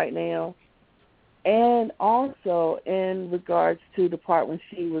in right now? And also in regards to the part when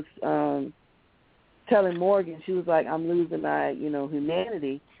she was telling Morgan, she was like, I'm losing my,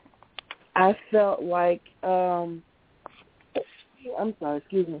 humanity. I felt like, I'm sorry,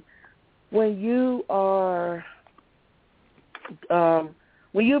 excuse me. When you are, if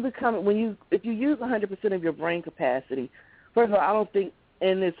you use 100% of your brain capacity, first of all, I don't think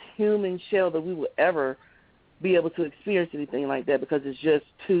in this human shell that we will ever be able to experience anything like that because it's just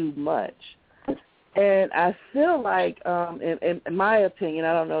too much. And I feel like, in my opinion,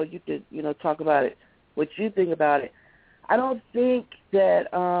 I don't know, you could, talk about it, what you think about it. I don't think that,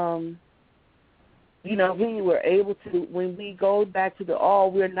 we were able to, when we go back to the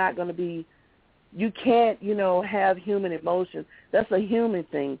all, we're not going to be, you can't, have human emotions. That's a human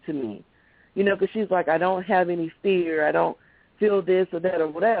thing to me, because she's like, I don't have any fear. I don't feel this or that or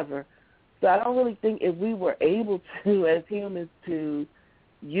whatever. So I don't really think if we were able to, as humans, to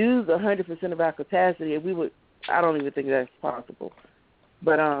use 100% of our capacity, if we would, I don't even think that's possible.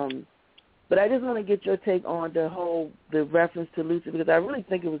 But I just want to get your take on the reference to Lucy, because I really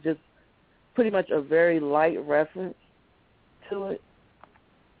think it was just pretty much a very light reference to it.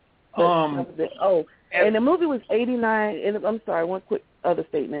 And the movie was 89, and I'm sorry, one quick other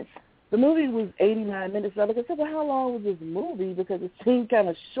statement. The movie was 89 minutes. So I said, well, how long was this movie? Because it seemed kind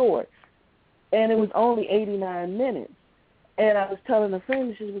of short, and it was only 89 minutes. And I was telling a friend,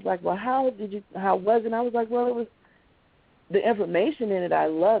 and she was like, well, how was it? And I was like, well, it was the information in it. I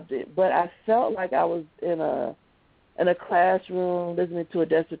loved it, but I felt like I was in a classroom listening to a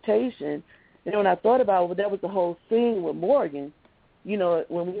dissertation. And when I thought about it, well, that was the whole scene with Morgan.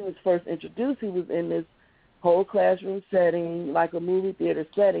 When he was first introduced, he was in this whole classroom setting, like a movie theater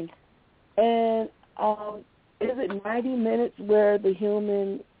setting. And is it 90 minutes where the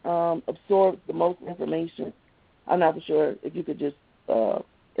human absorbs the most information? I'm not for sure if you could just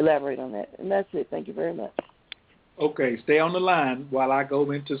elaborate on that. And that's it. Thank you very much. Okay, stay on the line while I go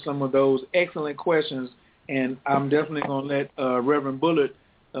into some of those excellent questions, and I'm definitely going to let Reverend Bullitt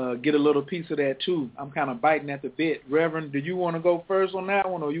get a little piece of that too. I'm kind of biting at the bit. Reverend, do you want to go first on that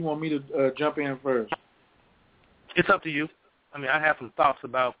one, or you want me to jump in first? It's up to you. I mean, I have some thoughts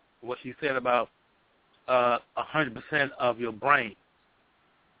about what she said about 100% of your brain.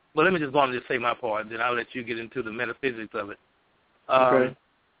 But let me just go on and just say my part, then I'll let you get into the metaphysics of it. Okay.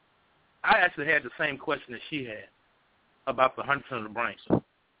 I actually had the same question that she had about the 100% of the brain.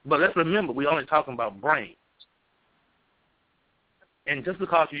 But let's remember, we're only talking about brain. And just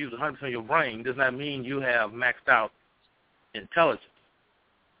because you use 100% of your brain does not mean you have maxed out intelligence.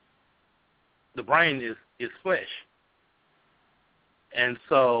 The brain is flesh. And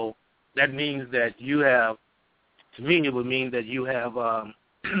so that means that you have, to me it would mean that you have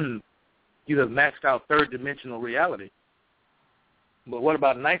you have maxed out third-dimensional reality. But what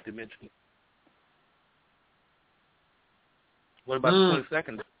about ninth dimension? What about the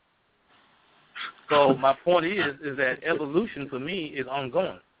 22nd? So my point is that evolution for me is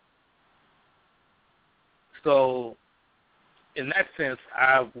ongoing. So in that sense,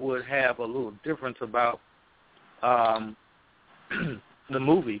 I would have a little difference about the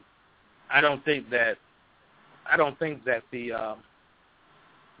movie. I don't think that the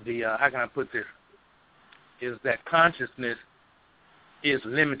how can I put this, is that consciousness is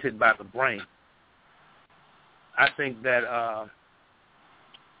limited by the brain. I think that,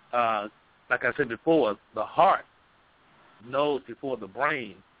 like I said before, the heart knows before the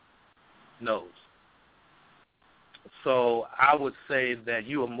brain knows. So I would say that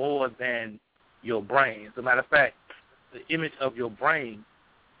you are more than your brain. As a matter of fact, the image of your brain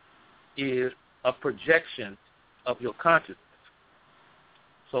is a projection of your consciousness.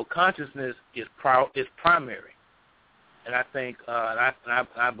 So consciousness is primary, and I think I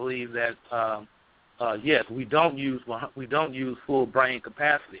believe that yes, we don't use full brain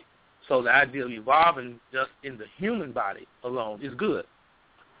capacity. So the idea of evolving just in the human body alone is good,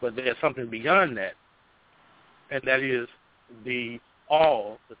 but there's something beyond that, and that is the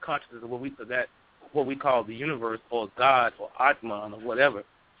consciousness of what we call the universe or God or Atman or whatever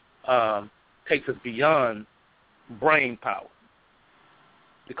takes us beyond brain power.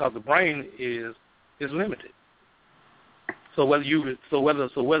 because the brain is limited. So whether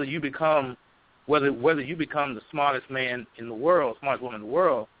you become the smartest man in the world, smartest woman in the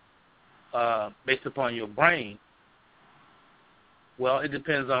world, based upon your brain, well, it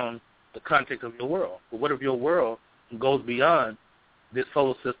depends on the context of your world. But what if your world goes beyond this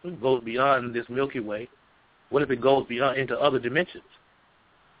solar system, goes beyond this Milky Way? What if it goes beyond into other dimensions?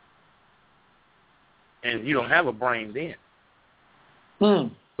 And you don't have a brain then,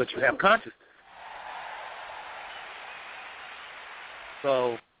 but you have consciousness.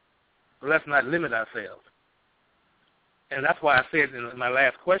 So let's not limit ourselves. And that's why I said in my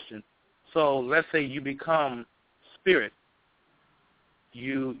last question, so let's say you become spirit.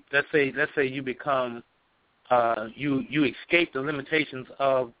 Let's say you become, you escape the limitations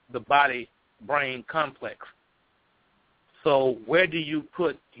of the body-brain complex. So where do you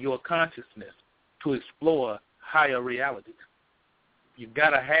put your consciousness to explore higher realities? You've got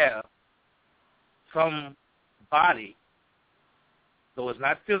to have some body, though it's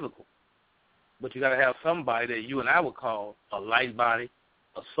not physical, but you got to have somebody that you and I would call a light body,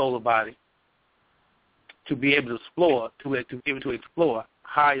 a solar body, to be able to explore, to be able to explore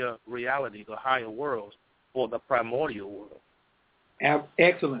higher realities or higher worlds, or the primordial world.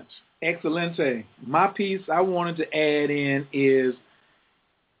 Excellent. Excelente. My piece I wanted to add in is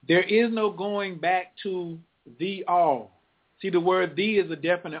there is no going back to the all. See, the word the is a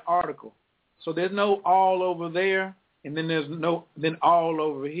definite article. So there's no all over there, and then there's no then all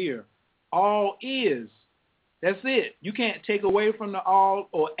over here. All is. That's it. You can't take away from the all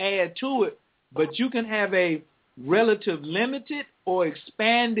or add to it, but you can have a relative limited or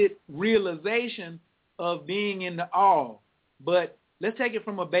expanded realization of being in the all. But let's take it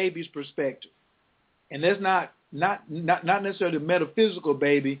from a baby's perspective. And that's not necessarily the metaphysical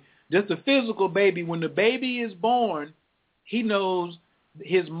baby, just the physical baby. When the baby is born, he knows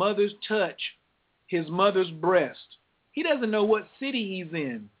his mother's touch, his mother's breast. He doesn't know what city he's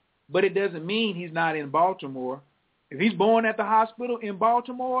in, but it doesn't mean he's not in Baltimore. If he's born at the hospital in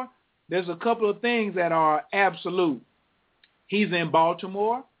Baltimore, there's a couple of things that are absolute. He's in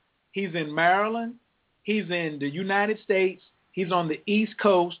Baltimore. He's in Maryland. He's in the United States. He's on the East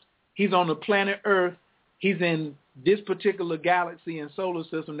Coast. He's on the planet Earth. He's in this particular galaxy and solar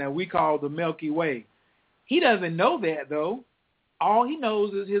system that we call the Milky Way. He doesn't know that, though. All he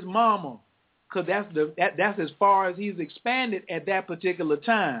knows is his mama, because that's as far as he's expanded at that particular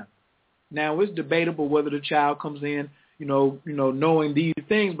time. Now, it's debatable whether the child comes in, knowing these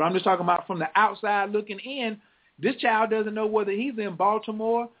things, but I'm just talking about from the outside looking in. This child doesn't know whether he's in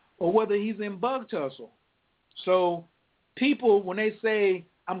Baltimore or whether he's in Bug Tussle. So people, when they say,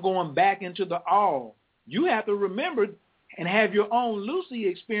 I'm going back into the all, you have to remember and have your own Lucy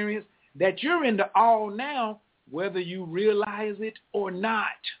experience that you're in the all now, whether you realize it or not.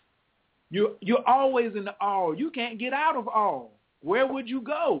 You're always in the all. You can't get out of all. Where would you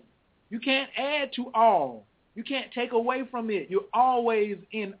go? You can't add to all. You can't take away from it. You're always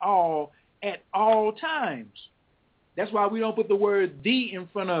in all at all times. That's why we don't put the word the in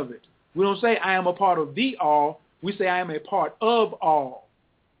front of it. We don't say I am a part of the all. We say I am a part of all.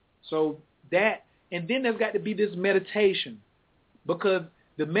 So that, and then there's got to be this meditation, because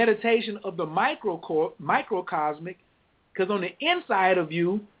the meditation of the microcosmic, because on the inside of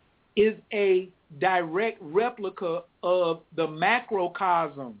you is a direct replica of the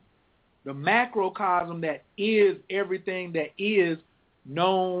macrocosm that is everything that is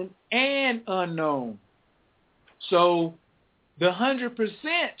known and unknown. So the 100%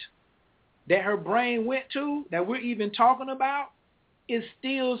 that her brain went to, that we're even talking about, is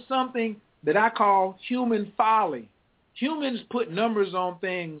still something that I call human folly. Humans put numbers on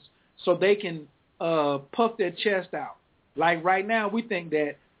things so they can puff their chest out. Like right now, we think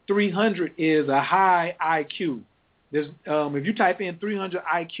that 300 is a high IQ. There's, if you type in 300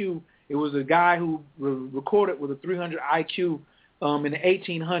 IQ, it was a guy who recorded with a 300 IQ in the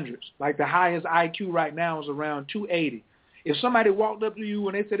 1800s. Like the highest IQ right now is around 280. If somebody walked up to you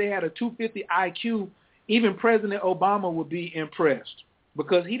and they said they had a 250 IQ, even President Obama would be impressed,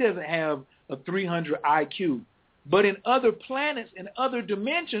 because he doesn't have a 300 IQ. But in other planets and other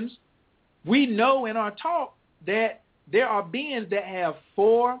dimensions, we know in our talk that there are beings that have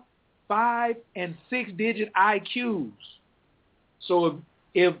 4, 5, and 6-digit IQs. So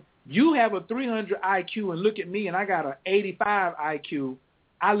if you have a 300 IQ and look at me and I got an 85 IQ,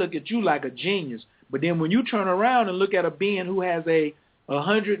 I look at you like a genius. But then when you turn around and look at a being who has a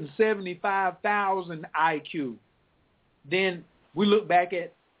 175,000 IQ, then we look back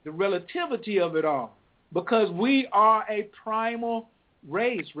at the relativity of it all, because we are a primal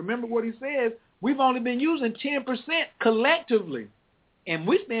race. Remember what he says, we've only been using 10% collectively. And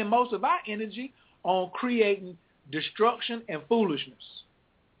we spend most of our energy on creating destruction and foolishness.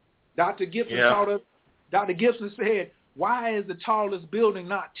 Dr. Gibson taught us. Dr. Gibson said, why is the tallest building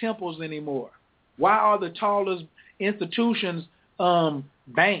not temples anymore? Why are the tallest institutions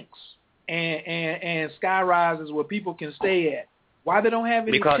banks and sky rises where people can stay at? Why they don't have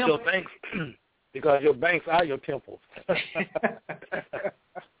any temples? Because your banks are your temples.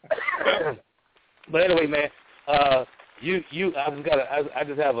 But anyway, man, I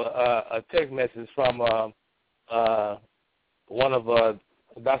just have a text message from one of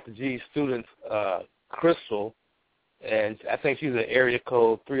Dr. G's students, Crystal, and I think she's an area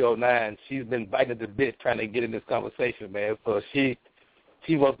code 309. She's been biting at the bit trying to get in this conversation, man. So she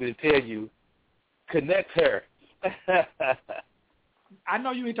wants me to tell you, connect her. I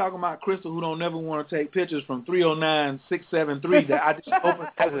know you ain't talking about Crystal, who don't never want to take pictures from 309-673. That I just opened.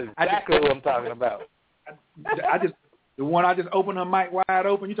 That's exactly what I'm talking about. The one I just opened her mic wide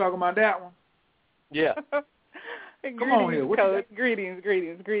open. You talking about that one? Yeah. Come on here. Coach. Greetings.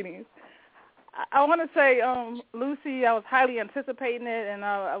 I want to say, Lucy, I was highly anticipating it, and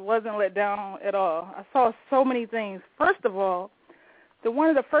I wasn't let down at all. I saw so many things. First of all, one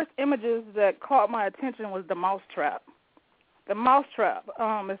of the first images that caught my attention was the mousetrap. The mousetrap.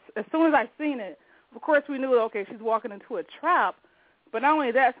 As soon as I seen it, of course we knew, okay, she's walking into a trap. But not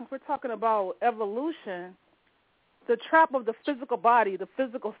only that, since we're talking about evolution, the trap of the physical body, the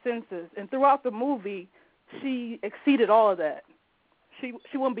physical senses, and throughout the movie, she exceeded all of that.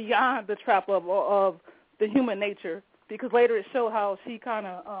 She went beyond the trap of the human nature, because later it showed how she kind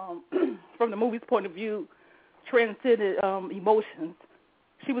of, from the movie's point of view, transcended emotions.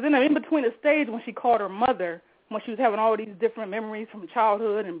 She was in between a stage when she called her mother, when she was having all these different memories from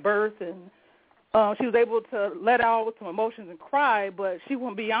childhood and birth, and she was able to let out some emotions and cry, but she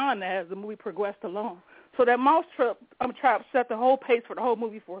went beyond that as the movie progressed along. So that mousetrap set the whole pace for the whole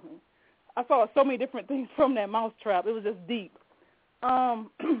movie for me. I saw so many different things from that mousetrap. It was just deep.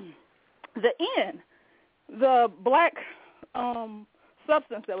 The end, the black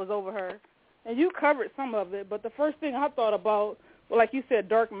substance that was over her, and you covered some of it, but the first thing I thought about, well, like you said,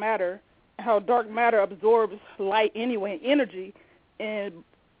 dark matter, how dark matter absorbs light anyway, energy, and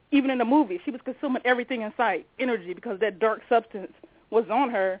even in the movie, she was consuming everything in sight, energy, because that dark substance was on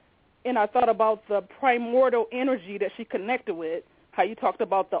her, and I thought about the primordial energy that she connected with, how you talked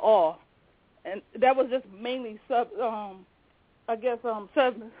about the awe, and that was just mainly trying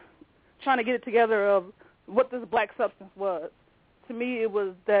to get it together of what this black substance was. To me, it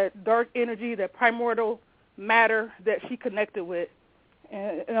was that dark energy, that primordial matter that she connected with.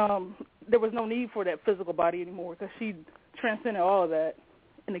 And there was no need for that physical body anymore because she transcended all of that.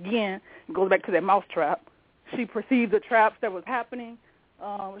 And again, it goes back to that mousetrap. She perceived the traps that was happening.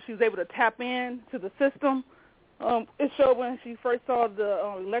 She was able to tap in to the system. It showed when she first saw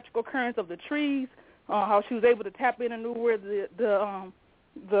the electrical currents of the trees, how she was able to tap in and knew where the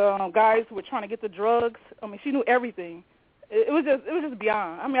guys who were trying to get the drugs. I mean, she knew everything. It was just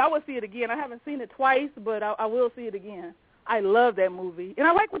beyond. I mean, I will see it again. I haven't seen it twice, but I will see it again. I love that movie, and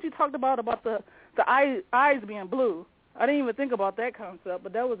I like what you talked about the eyes being blue. I didn't even think about that concept,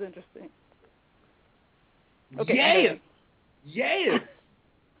 but that was interesting. Okay. Yes.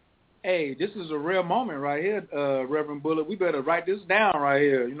 Hey, this is a real moment right here, Reverend Bullet. We better write this down right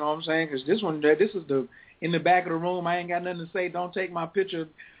here. You know what I'm saying? Because this is in the back of the room. I ain't got nothing to say. Don't take my picture.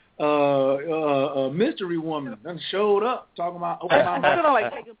 Mystery woman done showed up talking about. I don't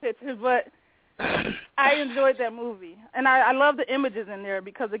like taking pictures, but I enjoyed that movie, and I love the images in there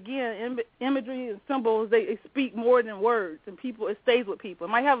because again, imagery and symbols they speak more than words, and it stays with people.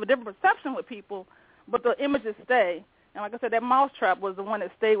 It might have a different perception with people, but the images stay. And like I said, that mousetrap was the one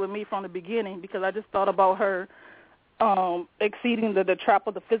that stayed with me from the beginning because I just thought about her exceeding the trap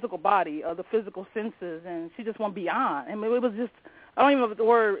of the physical body, of the physical senses, and she just went beyond. I mean, it was just, I don't even know if the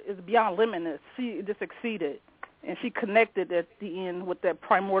word is beyond limitless. She just exceeded, and she connected at the end with that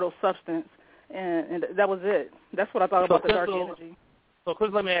primordial substance, and that was it. That's what I thought about the dark energy. So,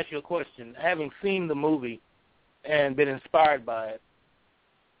 Chris, let me ask you a question. Having seen the movie and been inspired by it,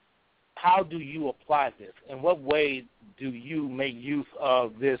 how do you apply this? In what way do you make use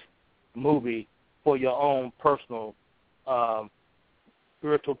of this movie for your own personal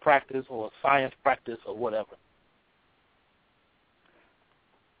spiritual practice or science practice or whatever?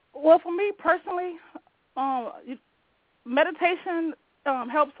 Well, for me personally, meditation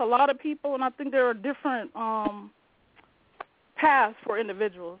helps a lot of people, and I think there are different paths for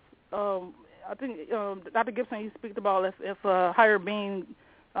individuals. I think Dr. Gibson, you speak about if a higher being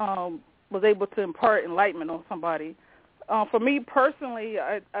was able to impart enlightenment on somebody. For me personally,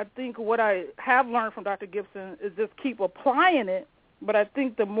 I think what I have learned from Dr. Gibson is just keep applying it But I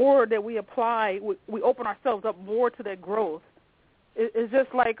think the more that we apply, we open ourselves up more to that growth. It's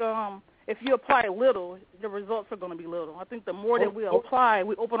just like if you apply little, the results are going to be little. I think the more that we apply,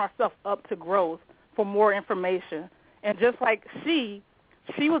 we open ourselves up to growth for more information. And just like she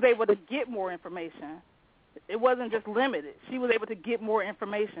was able to get more information. It wasn't just limited. She was able to get more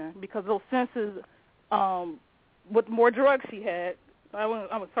information because those senses, with more drugs she had,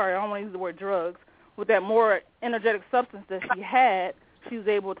 I'm sorry, I don't want to use the word drugs, with that more energetic substance that she had, she was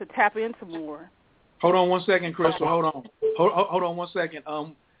able to tap into more. Hold on 1 second, Crystal. Hold on 1 second.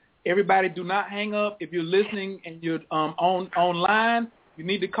 Everybody, do not hang up. If you're listening and you're online, you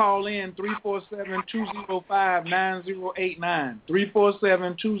need to call in 347-205-9089.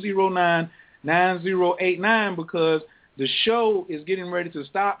 347-209-9089 because the show is getting ready to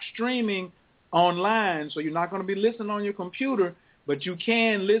stop streaming online, so you're not going to be listening on your computer, but you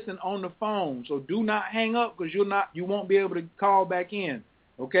can listen on the phone. So do not hang up because you won't be able to call back in.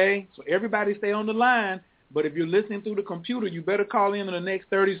 Okay? So everybody stay on the line, but if you're listening through the computer, you better call in the next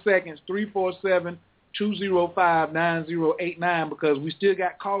 30 seconds, 347-205-9089, because we still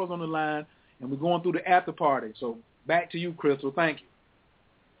got callers on the line, and we're going through the after party. So back to you, Crystal. Thank you.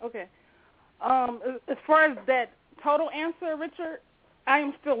 Okay. As far as that total answer, Richard, I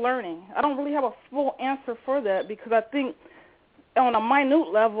am still learning. I don't really have a full answer for that because I think on a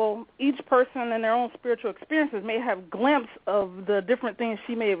minute level, each person in their own spiritual experiences may have glimpse of the different things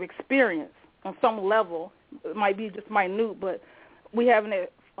she may have experienced on some level. It might be just minute, but we haven't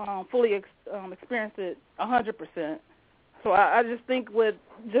fully experienced it 100%. So I just think with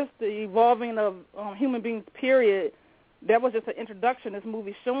just the evolving of human beings, period, that was just an introduction this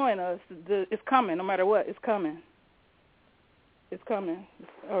movie's showing us. It's coming, no matter what. It's coming. It's coming.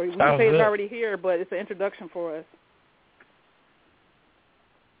 Or we can say it's already here, but it's an introduction for us.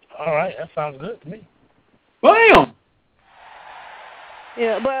 All right, that sounds good to me. Bam!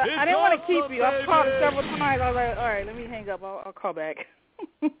 Yeah, but I didn't want to keep you. I've called several times. I was like, all right, let me hang up. I'll call back.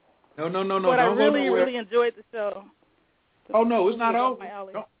 No. But I really enjoyed the show. Oh, no, it's not over.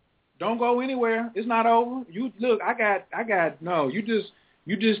 Don't go anywhere. It's not over. You look, you just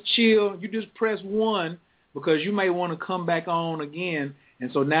chill. You just press 1 because you may want to come back on again. And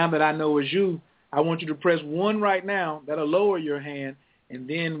so now that I know it's you, I want you to press 1 right now. That'll lower your hand. And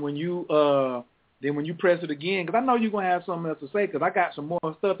then when you press it again, because I know you're going to have something else to say, because I got some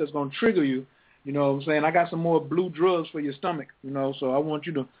more stuff that's going to trigger you. You know what I'm saying? I got some more blue drugs for your stomach, so I want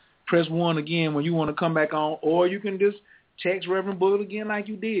you to press 1 again when you want to come back on, or you can just text Reverend Bullet again like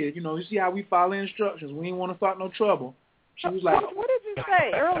you did. You see how we follow instructions. We didn't want to start no trouble. She was like, what did you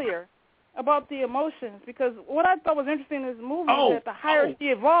say earlier about the emotions? Because what I thought was interesting in this movie is that the higher she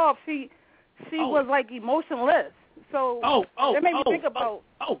evolved, she was like emotionless. So that made me think about.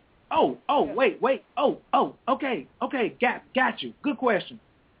 Wait. Okay. Got you. Good question.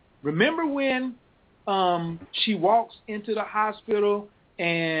 Remember when she walks into the hospital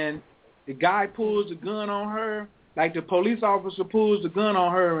and the guy pulls the gun on her? Like the police officer pulls the gun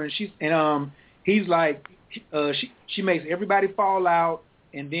on her, and he's like, she makes everybody fall out,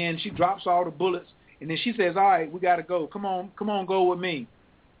 and then she drops all the bullets, and then she says, "All right, we got to go. Come on, go with me."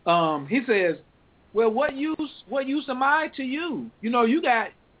 He says, "Well, what use am I to you? You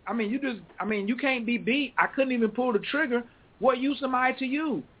can't be beat. I couldn't even pull the trigger. What use am I to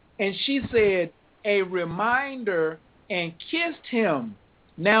you?" And she said, "A reminder," and kissed him.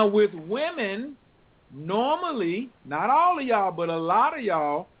 Now with women, normally, not all of y'all, but a lot of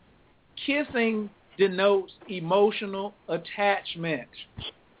y'all, kissing denotes emotional attachment.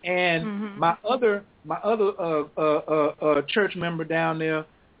 And my other church member down there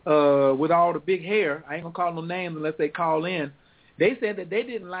with all the big hair, I ain't gonna call no names unless they call in, they said that they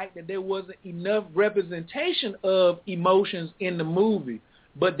didn't like that there wasn't enough representation of emotions in the movie.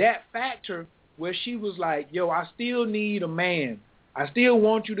 But that factor where she was like, "Yo, I still need a man. I still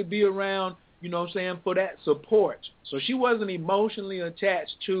want you to be around, for that support." So she wasn't emotionally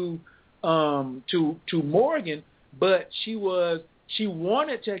attached to Morgan, but she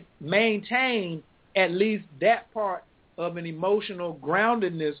wanted to maintain at least that part of an emotional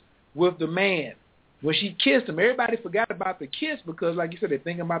groundedness with the man. When she kissed him, everybody forgot about the kiss because, like you said, they're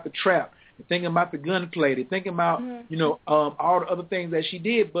thinking about the trap, they're thinking about the gunplay, they're thinking about all the other things that she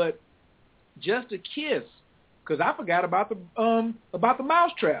did. But just a kiss, because I forgot about the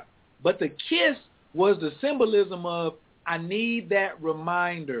mousetrap. But the kiss was the symbolism of, I need that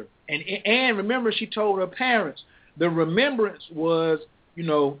reminder. And remember, she told her parents, the remembrance was,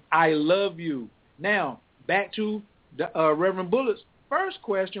 I love you. Now, back to the Reverend Bullett's first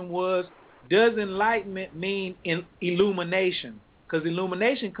question was, does enlightenment mean illumination? Because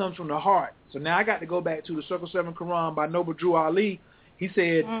illumination comes from the heart. So now I got to go back to the Circle 7 Quran by Noble Drew Ali, He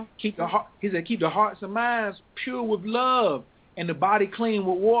said, keep the hearts and minds pure with love and the body clean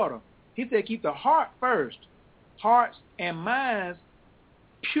with water. He said, keep the heart first. Hearts and minds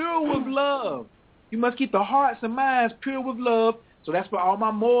pure with love. You must keep the hearts and minds pure with love. So that's for all my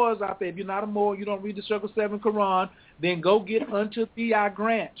Moors out there. If you're not a Moor, you don't read the Circle 7 Quran, then go get Unto Thee I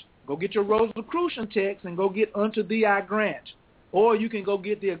Grant. Go get your Rosicrucian text and go get Unto Thee I Grant. Or you can go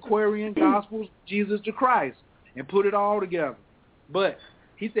get the Aquarian Gospels, Jesus to Christ, and put it all together. But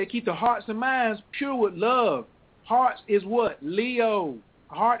he said keep the hearts and minds pure with love. Hearts is what? Leo.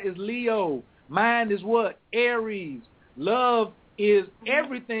 Heart is Leo. Mind is what? Aries. Love is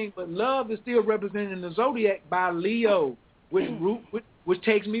everything, but love is still represented in the zodiac by Leo, which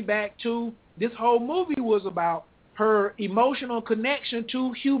takes me back to this whole movie was about her emotional connection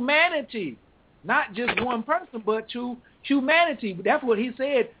to humanity, not just one person, but to humanity. That's what he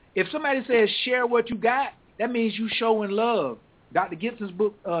said. If somebody says share what you got, that means you showing love. Dr. Gibson's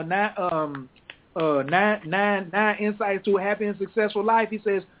book, Nine Insights to a Happy and Successful Life, he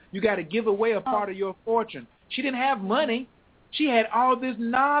says you got to give away a part of your fortune. She didn't have money. She had all this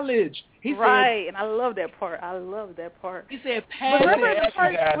knowledge. He right, said, and I love that part. He said, let me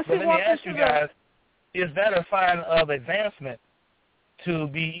ask you guys, is that a sign of advancement to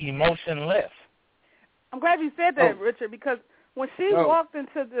be emotionless? I'm glad you said that, Richard, because when she walked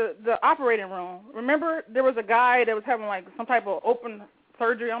into the operating room, remember there was a guy that was having like some type of open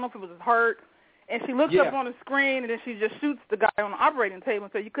surgery. I don't know if it was his heart. And she looks up on the screen, and then she just shoots the guy on the operating table,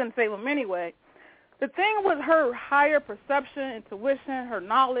 so you couldn't save him anyway. The thing was her higher perception, intuition, her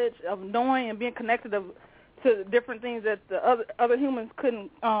knowledge of knowing and being connected to different things that the other humans couldn't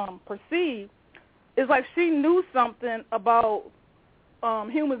perceive. It's like she knew something about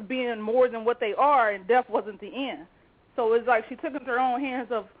humans being more than what they are, and death wasn't the end. So it's like she took into her own hands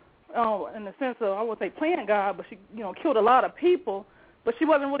of, in the sense of, I would say playing God, but she killed a lot of people. But she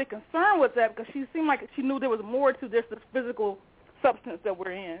wasn't really concerned with that because she seemed like she knew there was more to this physical substance that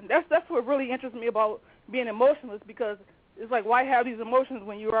we're in. That's what really interests me about being emotionless, because it's like, why have these emotions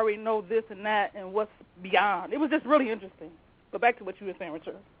when you already know this and that and what's beyond? It was just really interesting. But back to what you were saying,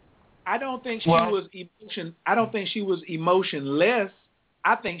 Richard. I don't think she was emotionless.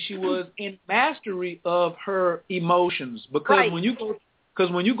 I think she was in mastery of her emotions, because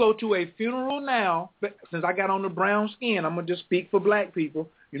when you go to a funeral now, since I got on the brown skin, I'm going to just speak for black people,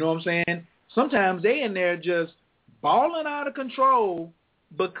 you know what I'm saying? Sometimes they in there just balling out of control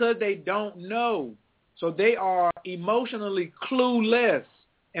because they don't know. So they are emotionally clueless.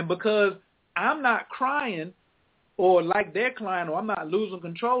 And because I'm not crying or like they're crying, or I'm not losing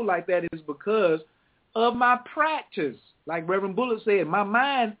control like that, is because of my practice. Like Reverend Bullitt said, my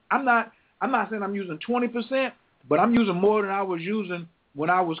mind, I'm not saying I'm using 20%, but I'm using more than I was using when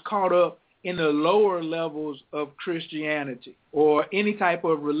I was caught up in the lower levels of Christianity or any type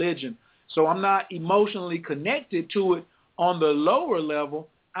of religion. So I'm not emotionally connected to it on the lower level.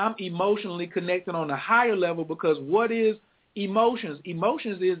 I'm emotionally connected on the higher level, because what is emotions?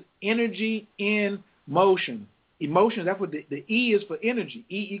 Emotions is energy in motion. Emotions, that's what the E is for energy.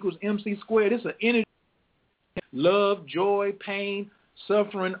 E equals MC squared. It's an energy. Love, joy, pain,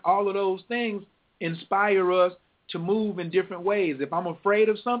 suffering, all of those things inspire us to move in different ways. If I'm afraid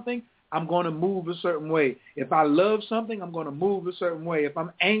of something, I'm going to move a certain way. If I love something, I'm going to move a certain way. If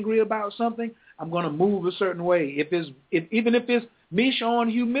I'm angry about something, I'm going to move a certain way. Even if it's me showing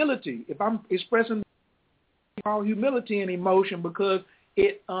humility, if I'm expressing humility and emotion, because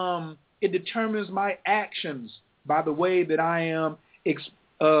it determines my actions by the way that I am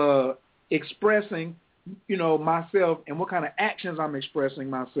expressing, myself, and what kind of actions I'm expressing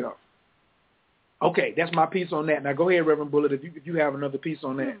myself. Okay, that's my piece on that. Now go ahead, Reverend Bullitt, if you have another piece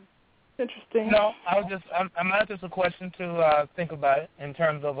on that. Interesting. No, I'm not just a question to think about it in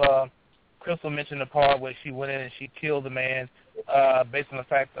terms of Crystal mentioned the part where she went in and she killed the man based on the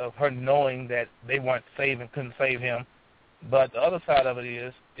fact of her knowing that they weren't saved and couldn't save him. But the other side of it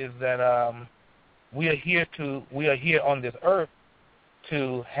is that we are here on this earth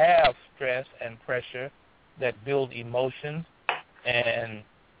to have stress and pressure that builds emotions and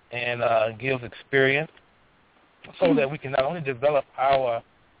gives experience, so that we can not only develop our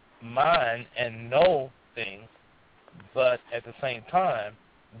mind and know things, but at the same time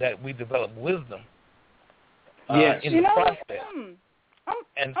that we develop wisdom in the process. I'm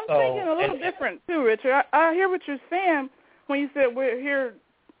thinking a little different too, Richard. I hear what you're saying when you said we're here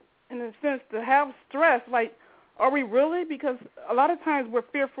in a sense to have stress. Like, are we really? Because a lot of times we're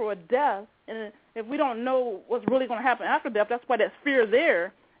fearful of death, and if we don't know what's really going to happen after death, that's why that fear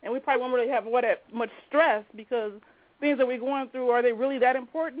there. And we probably won't really have that much stress, because things that we're going through, are they really that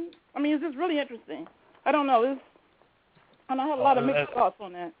important? I mean, it's just really interesting. I don't know. And I have a lot of mixed thoughts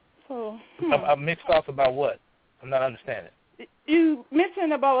on that. So mixed thoughts about what? I'm not understanding. You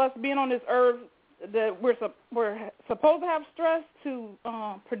mentioned about us being on this earth that we're supposed to have stress to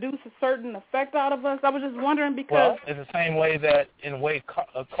produce a certain effect out of us. I was just wondering because... Well, it's the same way that in a way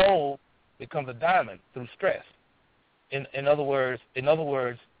a coal becomes a diamond through stress. In other words,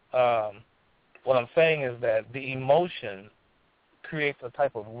 what I'm saying is that the emotion creates a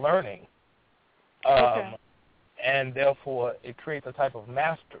type of learning, and therefore it creates a type of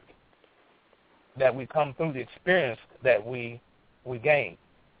mastery that we come through the experience that we gain.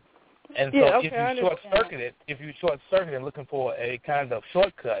 And so if you short-circuit it looking for a kind of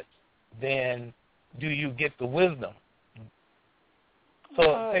shortcut, then do you get the wisdom?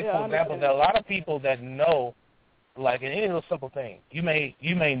 So say, for example, there are a lot of people that know, like in any little simple thing, you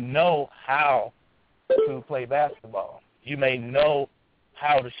may know how to play basketball. You may know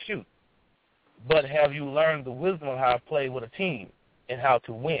how to shoot. But have you learned the wisdom of how to play with a team and how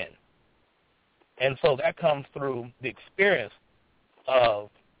to win? And so that comes through the experience of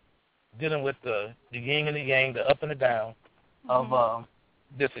dealing with the yin and the yang, the up and the down of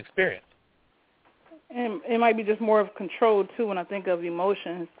this experience. And it might be just more of control, too, when I think of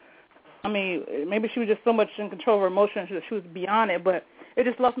emotions. I mean, maybe she was just so much in control of her emotions that she was beyond it, but it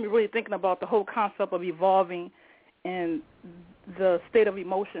just left me really thinking about the whole concept of evolving and the state of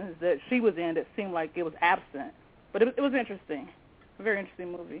emotions that she was in that seemed like it was absent. But it was interesting. A very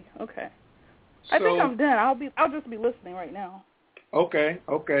interesting movie. Okay. I think I'm done. I'll just be listening right now. Okay.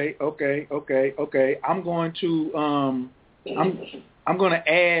 I'm going to I'm going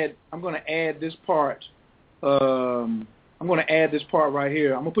to add this part. I'm going to add this part right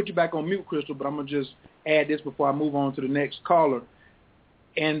here. I'm going to put you back on mute, Crystal, but I'm going to just add this before I move on to the next caller.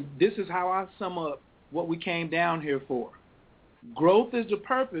 And this is how I sum up what we came down here for. Growth is the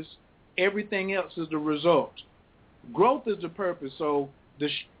purpose. Everything else is the result. Growth is the purpose. So the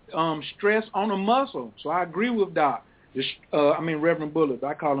stress on a muscle. So I agree with Doc. Reverend Bullitt.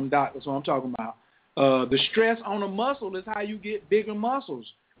 I call him Doc. That's what I'm talking about. The stress on a muscle is how you get bigger muscles.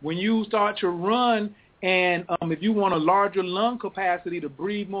 When you start to run and if you want a larger lung capacity to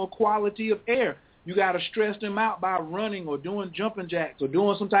breathe more quality of air, you got to stress them out by running or doing jumping jacks or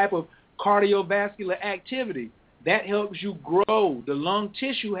doing some type of cardiovascular activity. That helps you grow. The lung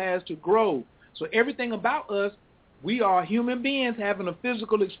tissue has to grow. So everything about us, we are human beings having a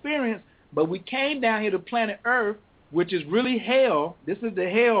physical experience, but we came down here to planet Earth, which is really hell. This is the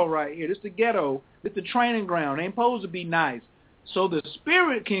hell right here. This is the ghetto. This is the training ground. It ain't supposed to be nice. So the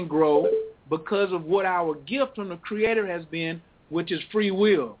spirit can grow because of what our gift from the Creator has been, which is free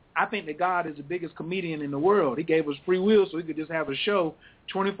will. I think that God is the biggest comedian in the world. He gave us free will so we could just have a show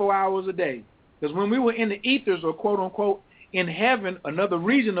 24 hours a day. Because when we were in the ethers or quote-unquote in heaven, another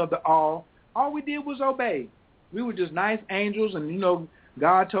region of the all we did was obey. We were just nice angels, and,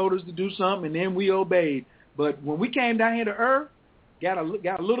 God told us to do something, and then we obeyed. But when we came down here to earth, got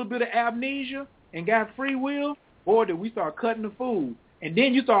a little bit of amnesia and got free will, boy, did we start cutting the food. And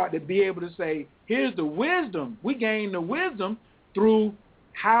then you start to be able to say, here's the wisdom. We gain the wisdom through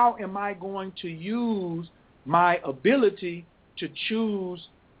how am I going to use my ability to choose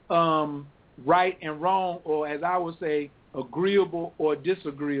right and wrong, or as I would say, agreeable or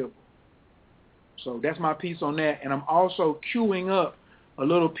disagreeable. So that's my piece on that. And I'm also queuing up a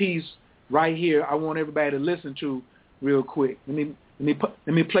little piece right here I want everybody to listen to real quick. Let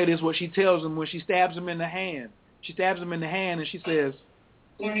me play this, what she tells him when she stabs him in the hand. She stabs him in the hand and she says,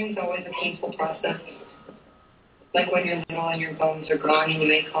 learning is always a painful process. Like when you're little and your bones are growing and you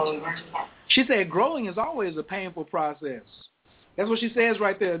make all over. She said growing is always a painful process. That's what she says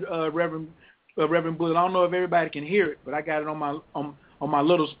right there, Reverend Bullitt. I don't know if everybody can hear it, but I got it on my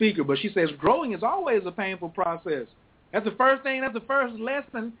little speaker. But she says growing is always a painful process. That's the first thing. That's the first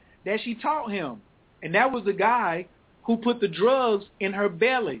lesson that she taught him. And that was the guy who put the drugs in her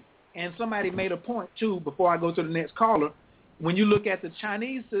belly. And somebody made a point, too, before I go to the next caller. When you look at the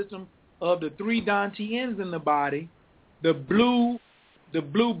Chinese system of the 3 dantians in the body, the blue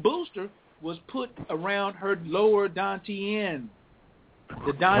booster was put around her lower dantian.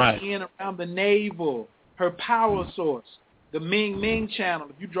 The dantian around the navel, her power source, the Ming channel.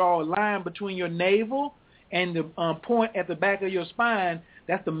 If you draw a line between your navel and the point at the back of your spine,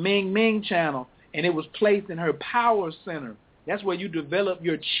 that's the Ming channel, and it was placed in her power center. That's where you develop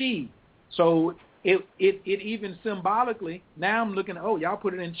your chi. So it even symbolically, now I'm looking, y'all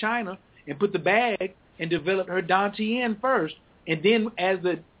put it in China and put the bag and developed her dantian first, and then as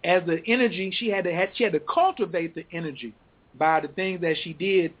the energy, she had to cultivate the energy by the things that she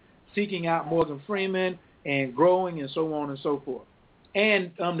did, seeking out Morgan Freeman and growing and so on and so forth.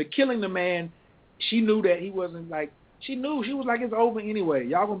 And the killing the man, she knew that he wasn't like She knew. She was like, it's over anyway.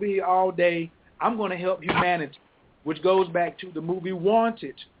 Y'all going to be here all day. I'm going to help humanity, which goes back to the movie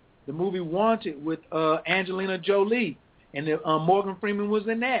Wanted. The movie Wanted with Angelina Jolie. And Morgan Freeman was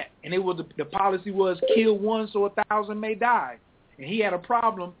in that. And it was the policy was kill one so 1,000 may die. And he had a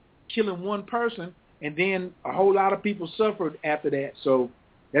problem killing one person, and then a whole lot of people suffered after that. So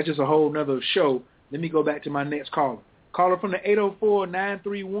that's just a whole nother show. Let me go back to my next caller. Caller from the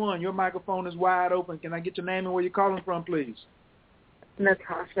 804-931. Your microphone is wide open. Can I get your name and where you're calling from, please?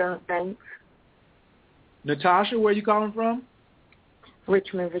 Natasha, thanks. Natasha, where are you calling from?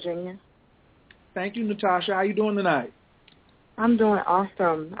 Richmond, Virginia. Thank you, Natasha. How you doing tonight? I'm doing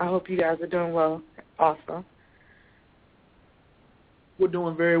awesome. I hope you guys are doing well. Awesome. We're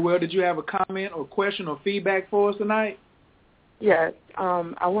doing very well. Did you have a comment or question or feedback for us tonight? Yes.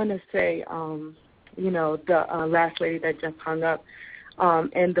 I want to say, the last lady that just hung up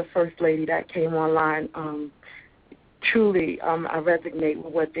and the first lady that came online, truly I resonate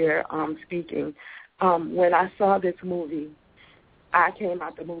with what they're speaking. When I saw this movie, I came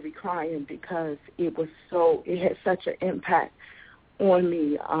out the movie crying because it had such an impact on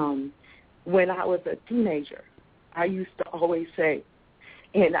me. When I was a teenager, I used to always say,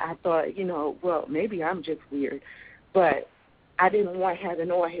 and I thought, well, maybe I'm just weird, but I didn't want heaven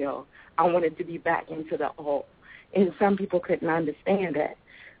or hell. I wanted to be back into the all. And some people couldn't understand that.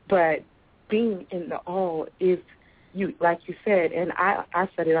 But being in the all is, like you said, and I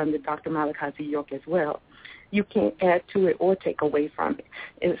said it under Dr. Malachi Z. York as well, you can't add to it or take away from it.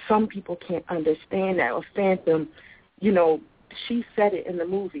 And some people can't understand that or fathom, she said it in the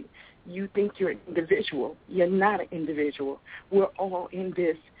movie. You think you're an individual. You're not an individual. We're all in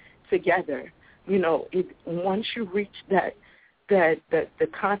this together. Once you reach the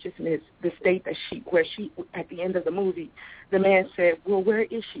consciousness, the state where she, at the end of the movie, the man said, well, where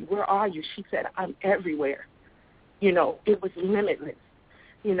is she? Where are you? She said, I'm everywhere. It was limitless.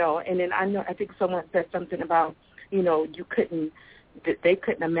 And then I think someone said something about, they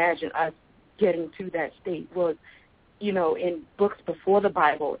couldn't imagine us getting to that state. Well, in books before the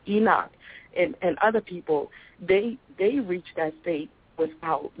Bible, Enoch and other people, they reached that state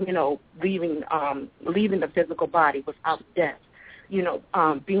without, leaving the physical body, without death,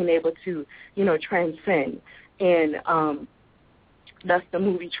 being able to, transcend. And that's the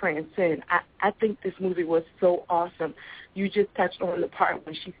movie Transcend. I think this movie was so awesome. You just touched on the part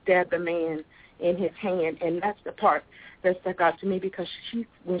when she stabbed the man in his hand, and that's the part that stuck out to me because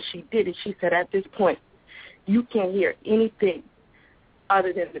when she did it, she said, at this point, you can't hear anything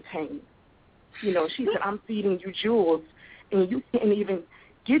other than the pain. She said, I'm feeding you jewels, and you can't even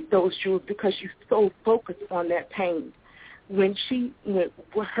get those jewels because you're so focused on that pain. When she went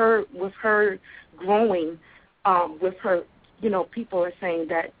with her growing, with her, people are saying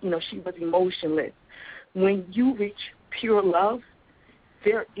that, she was emotionless. When you reach pure love,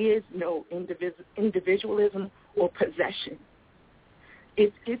 there is no individualism or possession.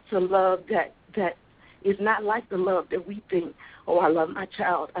 It's a love that is not like the love that we think, oh, I love my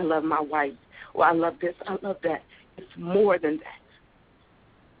child, I love my wife, or I love this, I love that. It's more than that.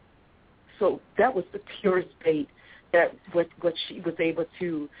 So that was the purest state that what she was able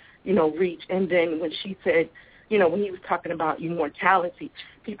to, reach. And then when she said, when he was talking about immortality,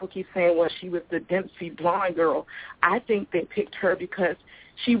 people keep saying, well, she was the Dempsey blonde girl. I think they picked her because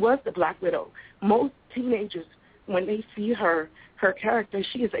she was the Black Widow. Most teenagers, when they see her character,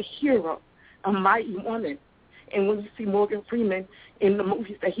 she is a hero, a mighty woman. And when you see Morgan Freeman in the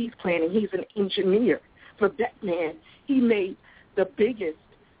movies that he's playing, and he's an engineer for Batman, he made the biggest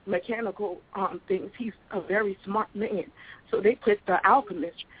mechanical things. He's a very smart man. So they put the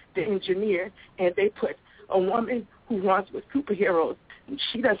alchemist, the engineer, and they put a woman who runs with superheroes.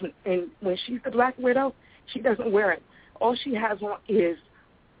 She doesn't, and when she's the Black Widow, she doesn't wear it. All she has on is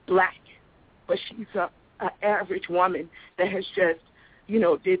black. But she's an average woman that has just,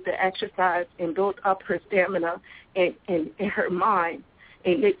 did the exercise and built up her stamina and her mind.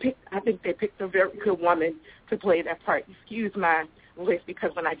 And I think they picked a very good woman to play that part. Excuse my voice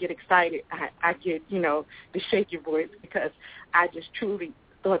because when I get excited, I get, the shaky voice because I just truly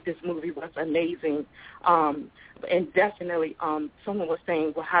thought this movie was amazing. And definitely someone was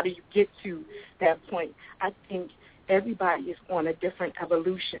saying, well, how do you get to that point? I think everybody is on a different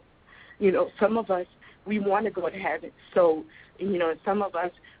evolution. Some of us, we want to go to heaven. So, some of us,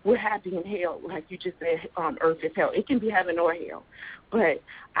 we're happy in hell, like you just said, earth is hell. It can be heaven or hell. But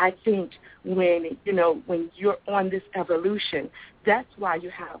I think when you're on this evolution, that's why you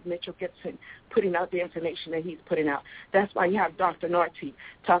have Mitchell Gibson putting out the information that he's putting out. That's why you have Dr. Nartey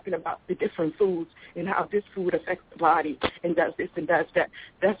talking about the different foods and how this food affects the body and does this and does that.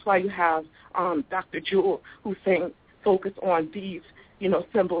 That's why you have Dr. Jewell who's saying focus on these,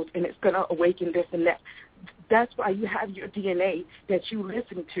 symbols, and it's going to awaken this and that. That's why you have your DNA that you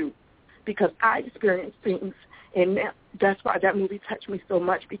listen to, because I experienced things, and that's why that movie touched me so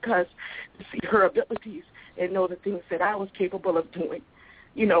much, because to see her abilities and know the things that I was capable of doing,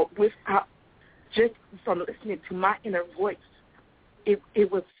 without just from listening to my inner voice, it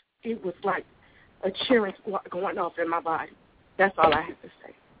was like a cheering squad going off in my body. That's all I have to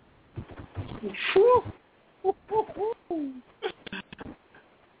say.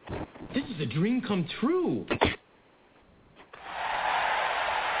 This is a dream come true.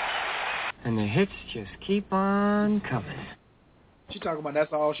 And the hits just keep on coming. She talking about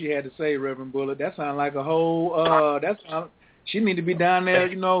that's all she had to say, Reverend Bullet. That sounds like a whole, she need to be down there,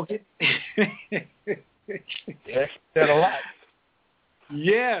 Yes, said a lot.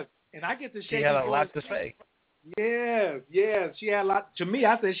 Yes, and I get to shake. She had a lot to say. Yes, she had a lot. To me,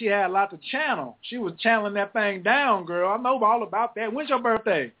 I said she had a lot to channel. She was channeling that thing down, girl. I know all about that. When's your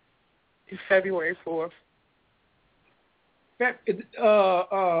birthday? It's February 4th.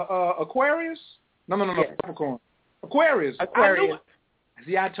 Aquarius? No, yes. Capricorn. Aquarius. I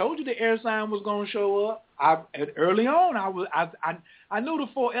told you the air sign was going to show up. Early on, I knew the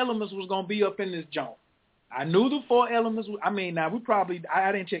 4 elements was going to be up in this joint. I knew the 4 elements. I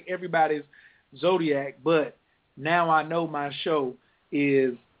didn't check everybody's zodiac, but now I know my show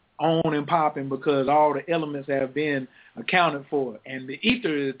is on and popping because all the elements have been accounted for. And the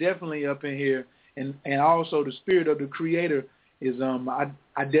ether is definitely up in here. And also the spirit of the creator is, I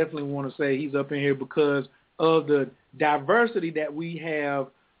definitely want to say he's up in here because of the diversity that we have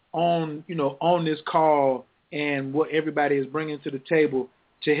on this call and what everybody is bringing to the table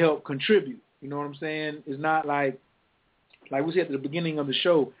to help contribute. You know what I'm saying? It's not like we said at the beginning of the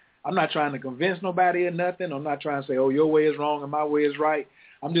show, I'm not trying to convince nobody or nothing. I'm not trying to say, oh, your way is wrong and my way is right.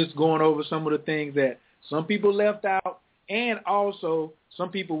 I'm just going over some of the things that some people left out, and also some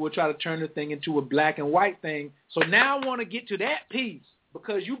people will try to turn the thing into a black and white thing. So now I want to get to that piece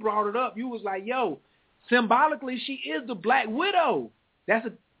because you brought it up. You was like, yo, symbolically, she is the Black Widow.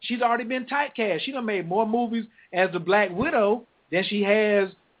 She's already been typecast. She done made more movies as the Black Widow than she has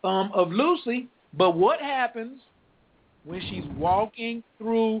of Lucy. But what happens when she's walking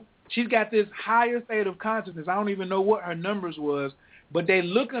through? She's got this higher state of consciousness. I don't even know what her numbers was, but they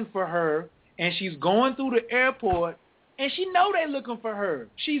looking for her, and she's going through the airport, and she know they looking for her.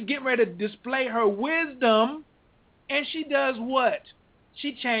 She's getting ready to display her wisdom, and she does what?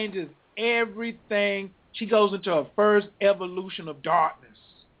 She changes everything. She goes into her first evolution of darkness.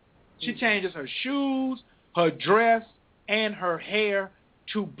 She changes her shoes, her dress, and her hair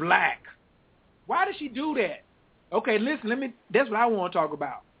to black. Why does she do that? Okay, listen, that's what I want to talk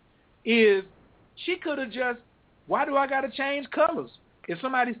about. Is she could have just, why do I got to change colors? If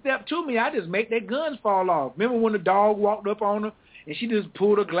somebody stepped to me, I just make their guns fall off. Remember when the dog walked up on her and she just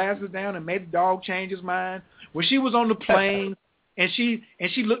pulled her glasses down and made the dog change his mind? When she was on the plane and she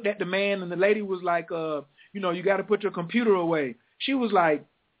looked at the man and the lady was like, you got to put your computer away. She was like,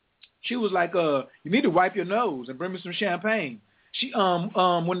 you need to wipe your nose and bring me some champagne. She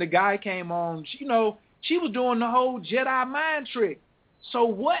when the guy came on, she was doing the whole Jedi mind trick. So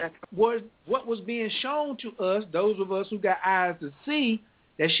what was being shown to us, those of us who got eyes to see,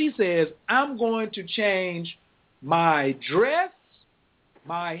 that she says, I'm going to change my dress,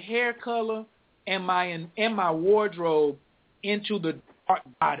 my hair color, and my wardrobe into the dark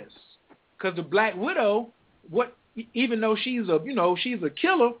goddess. Because the Black Widow, even though she's a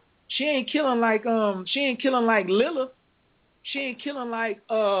killer, she ain't killing like Lilith. She ain't killing like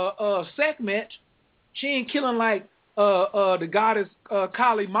Sekhmet. She ain't killing like the goddess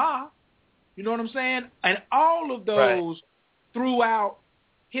Kali Ma. You know what I'm saying? And all of those throughout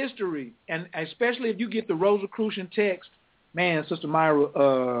history, and especially if you get the Rosicrucian text, man, Sister Myra,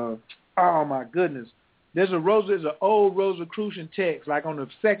 oh my goodness. There's an old Rosicrucian text, like on the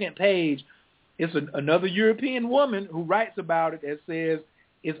second page, it's another European woman who writes about it that says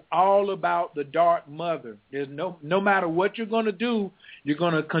it's all about the Dark Mother. There's no matter what you're going to do, you're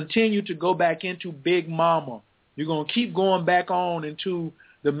going to continue to go back into Big Mama. You're going to keep going back on into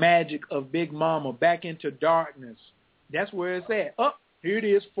the magic of Big Mama, back into darkness. That's where it's at. Here it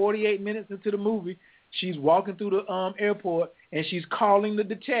is, 48 minutes into the movie. She's walking through the airport, and she's calling the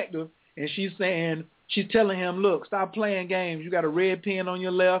detective, and she's telling him, look, stop playing games. You got a red pen on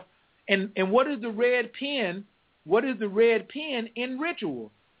your left. And what is the red pen? What is the red pen in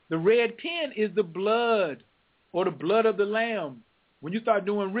ritual? The red pen is the blood or the blood of the lamb. When you start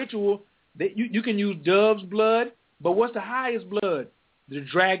doing ritual, you can use dove's blood, but what's the highest blood? The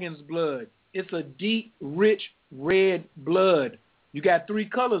dragon's blood. It's a deep, rich red blood. You got 3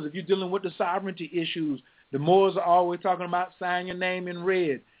 colors if you're dealing with the sovereignty issues. The Moors are always talking about sign your name in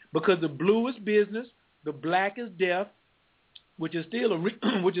red because the blue is business, the black is death, which is still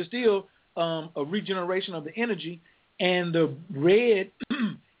a regeneration of the energy, and the red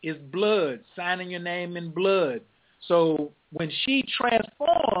is blood, signing your name in blood. So when she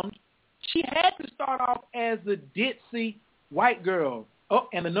transformed, she had to start off as the ditzy white girl. Oh,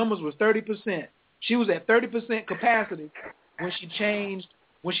 and the numbers was 30%. She was at 30% capacity when she changed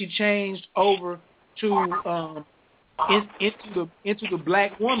over to into the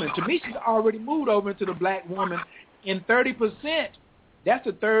black woman. To me, she's already moved over into the black woman. In 30%, that's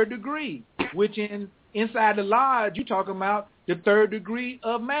the third degree, which inside the lodge, you're talking about the third degree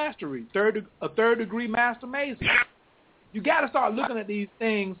of mastery, a third degree master mason. You got to start looking at these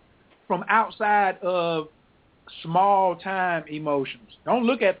things from outside of small time emotions. Don't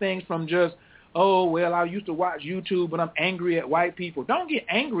look at things from just, oh, well, I used to watch YouTube, but I'm angry at white people. Don't get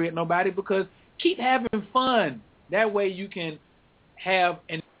angry at nobody, because keep having fun. That way you can have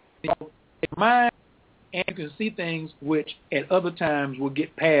a mind, and you can see things which at other times will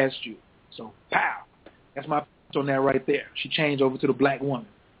get past you. So, pow. That's my point on that right there. She changed over to the black woman.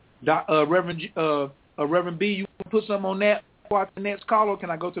 Reverend B, you can put something on that before the next caller, or can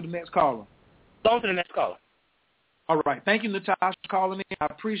I go to the next caller? Go to the next caller. All right. Thank you, Natasha, for calling in. I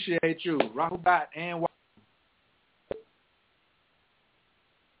appreciate you. Rahul Bhatt and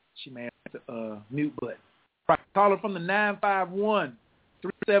she may have the mute button. Right. Caller from the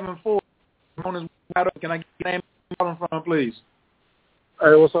 951-374. Can I get your name and calling from, please?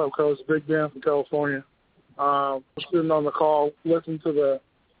 Hey, what's up, Coach? Big Dan from California. Sitting on the call, listening to the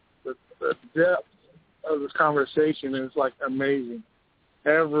depth of this conversation, and it's like amazing.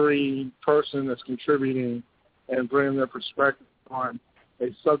 Every person that's contributing and bringing their perspective on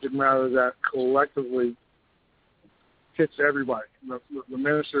a subject matter that collectively hits everybody. The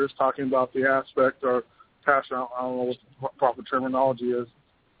minister is talking about the aspect, or pastor, I don't know what the proper terminology is,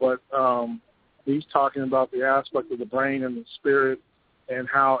 but he's talking about the aspect of the brain and the spirit and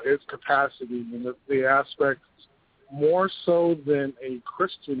how its capacity, and the aspect more so than a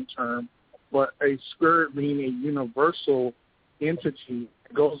Christian term, but a spirit being a universal entity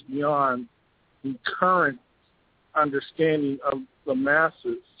that goes beyond the current understanding of the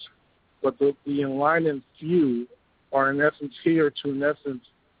masses, but the enlightened few are in essence here to, in essence,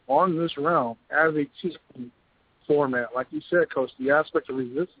 on this realm as a teaching format. Like you said, Coach, the aspect of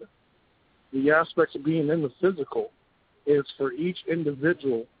resistance, the aspect of being in the physical is for each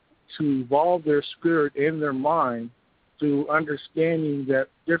individual to evolve their spirit and their mind through understanding that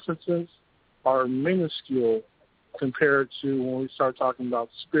differences are minuscule compared to when we start talking about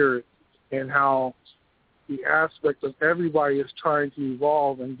spirit, and how the aspect of everybody is trying to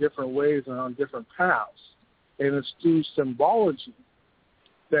evolve in different ways and on different paths. And it's through symbology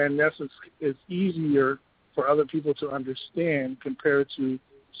that, in essence, is easier for other people to understand compared to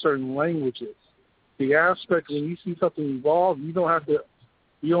certain languages. The aspect when you see something evolve, you don't have to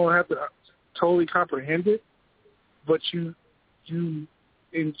totally comprehend it, but you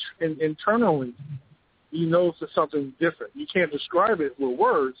internally you know that something's different. You can't describe it with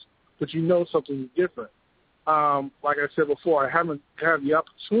words, but you know something's different. Like I said before, I haven't had the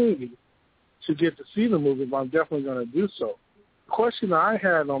opportunity to get to see the movie, but I'm definitely going to do so. The question I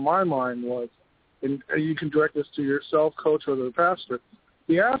had on my mind was, and you can direct this to yourself, Coach, or the pastor,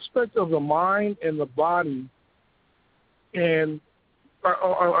 the aspect of the mind and the body, and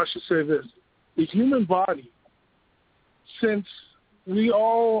or I should say this, the human body, since we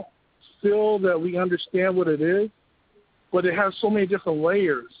all feel that we understand what it is, but it has so many different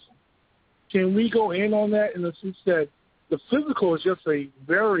layers, can we go in on that in the sense that the physical is just a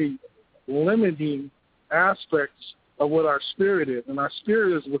very limiting aspect of what our spirit is, and our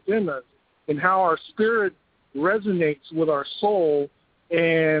spirit is within us, and how our spirit resonates with our soul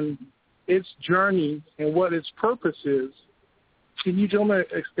and its journey and what its purpose is. Can you gentlemen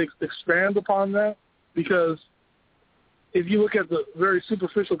expand upon that? Because if you look at the very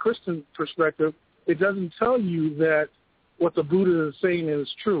superficial Christian perspective, it doesn't tell you that what the Buddha is saying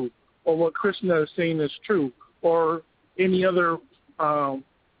is true, or what Krishna is saying is true, or any other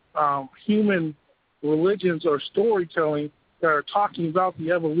human religions or storytelling that are talking about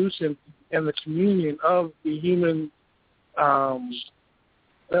the evolution and the communion of the human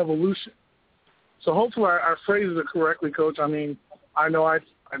evolution. So hopefully I phrased it correctly, Coach. I mean, I know like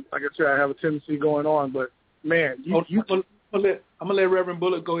I said, I have a tendency going on, but man, I'm gonna let Reverend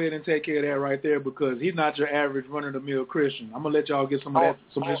Bullock go ahead and take care of that right there, because he's not your average run-of-the-mill Christian. I'm gonna let y'all get some of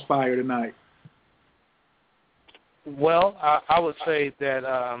this fire tonight. Well, I would say that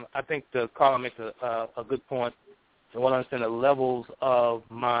I think the caller makes a good point. I want to understand the levels of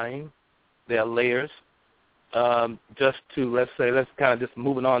mind, their layers, just to, let's kind of just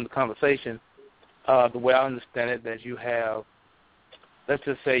moving on the conversation, the way I understand it, that you have, let's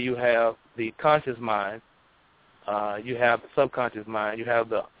just say you have the conscious mind, you have the subconscious mind, you have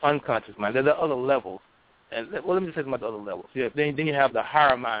the unconscious mind. There are other levels. And let me just say about the other levels. Then you have the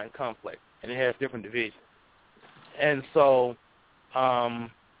higher mind complex, and it has different divisions. And so the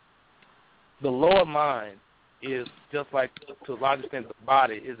lower mind is just like, to a large extent, the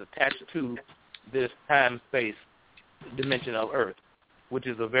body is attached to this time-space dimension of Earth, which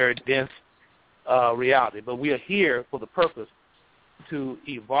is a very dense reality. But we are here for the purpose to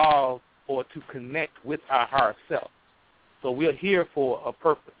evolve or to connect with our higher self. So we are here for a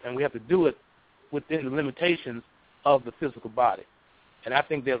purpose, and we have to do it within the limitations of the physical body. And I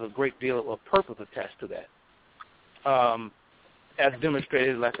think there's a great deal of purpose attached to that. As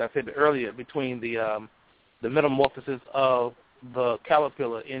demonstrated, like I said earlier, between the metamorphosis of the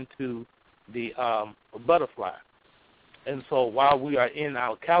caterpillar into the butterfly. And so while we are in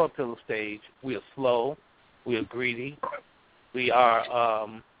our caterpillar stage, we are slow, we are greedy, we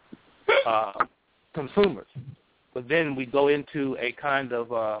are consumers. But then we go into a kind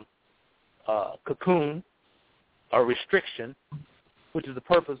of cocoon or restriction, which is the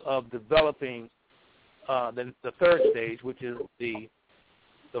purpose of developing the third stage, which is the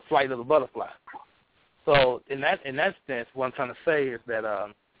flight of the butterfly. So in that sense, what I'm trying to say is that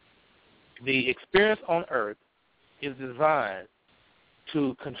the experience on Earth is designed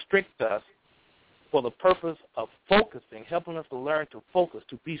to constrict us for the purpose of focusing, helping us to learn to focus,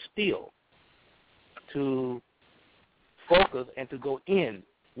 to be still, to focus and to go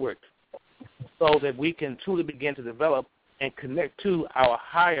inward, so that we can truly begin to develop and connect to our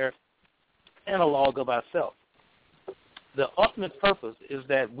higher analog of ourselves. The ultimate purpose is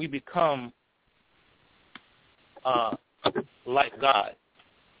that we become like God,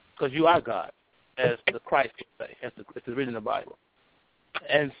 because you are God, as the Christ would say, as it's written in the Bible.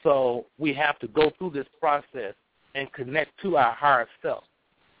 And so we have to go through this process and connect to our higher self.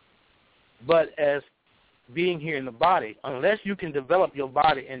 But as being here in the body, unless you can develop your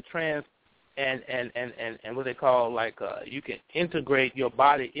body and what they call you can integrate your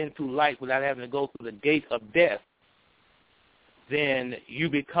body into light without having to go through the gate of death, then you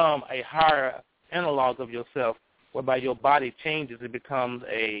become a higher analog of yourself, whereby your body changes. It becomes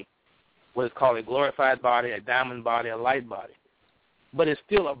what is called a glorified body, a diamond body, a light body. But it's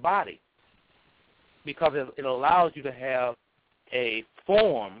still a body, because it allows you to have a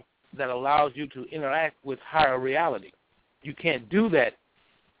form that allows you to interact with higher reality. You can't do that.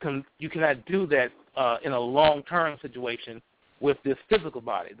 You cannot do that in a long-term situation with this physical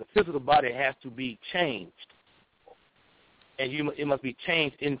body. The physical body has to be changed, and it must be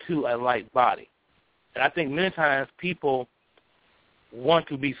changed into a light body. And I think many times people want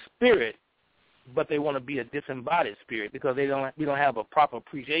to be spirit, but they want to be a disembodied spirit because we don't have a proper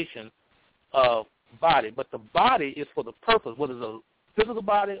appreciation of body. But the body is for the purpose, whether it's a physical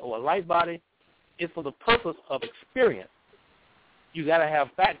body or a light body, is for the purpose of experience. You got to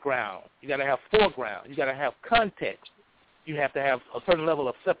have background. You got to have foreground. You got to have context. You have to have a certain level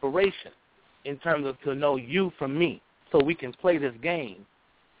of separation in terms of to know you from me, so we can play this game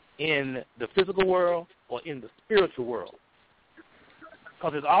in the physical world or in the spiritual world,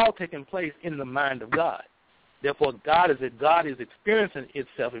 because it's all taking place in the mind of God. Therefore, God is experiencing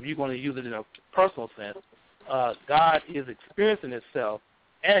itself. If you're going to use it in a personal sense, God is experiencing itself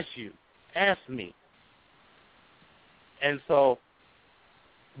as you, as me. And so,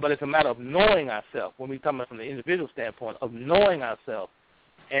 but it's a matter of knowing ourselves. When we come from the individual standpoint of knowing ourselves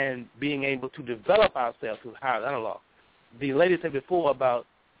and being able to develop ourselves through higher analog. The lady said before about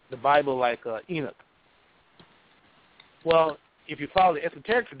the Bible like Enoch. Well, if you follow the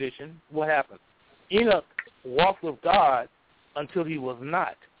esoteric tradition, what happened? Enoch walked with God until he was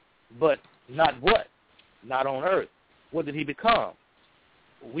not. But not what? Not on earth. What did he become?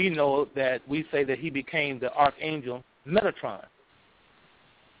 We know that we say that he became the archangel Metatron.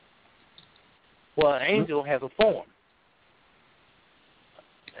 Well, an angel has a form.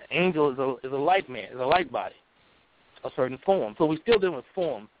 An angel is a light man, is a light body, a certain form. So we're still dealing with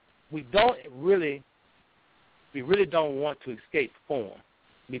form. We really don't want to escape form,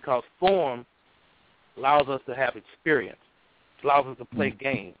 because form allows us to have experience, allows us to play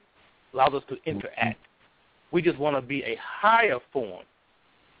games, allows us to interact. We just want to be a higher form,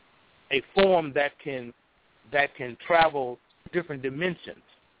 a form that can travel different dimensions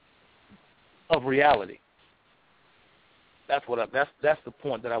of reality. That's the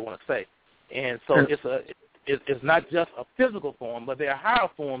point that I want to say. And so it's not just a physical form, but there are higher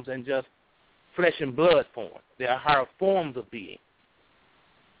forms than just flesh and blood form. There are higher forms of being.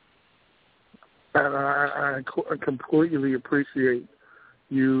 And I completely appreciate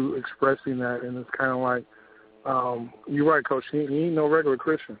you expressing that, and it's kind of like, you're right, Coach. He ain't no regular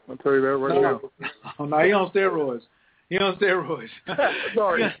Christian. I'll tell you that right now. No, he on steroids. He on steroids.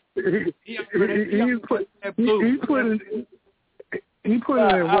 Sorry, he put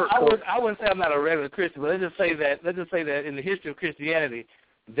in work. I wouldn't say I'm not a regular Christian, but let's just say that in the history of Christianity,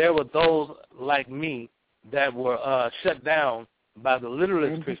 there were those like me that were shut down by the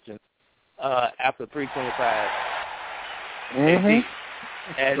literalist Christians after 325 AD.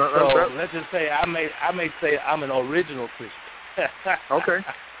 And so let's just say I may say I'm an original Christian. Okay.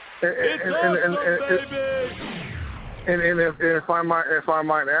 And if I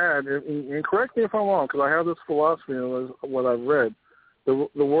might add, and correct me if I'm wrong, because I have this philosophy of what I've read. The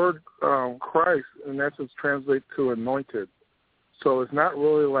word Christ in essence translates to anointed. So it's not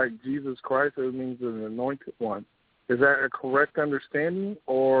really like Jesus Christ. It means an anointed one. Is that a correct understanding?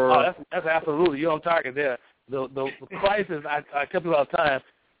 Or that's absolutely. You're on target there. The Christ is, I tell people all the time,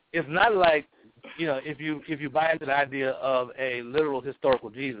 it's not like, if you buy into the idea of a literal historical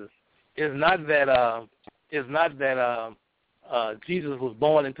Jesus, it's not that Jesus was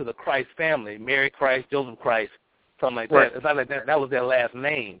born into the Christ family, Mary Christ, Joseph Christ, something like that. It's not like that. That was their last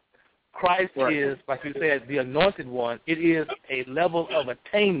name. Christ is, like you said, the anointed one. It is a level of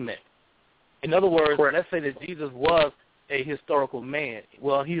attainment. In other words, let's say that Jesus was a historical man.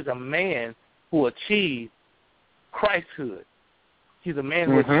 Well, he's a man who achieved Christhood. He's a man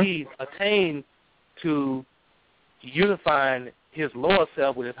who attained to unifying his lower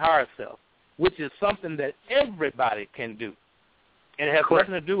self with his higher self, which is something that everybody can do. And it has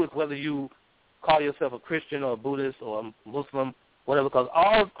nothing to do with whether you call yourself a Christian or a Buddhist or a Muslim, whatever, because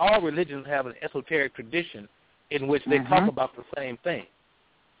all religions have an esoteric tradition in which they talk about the same thing.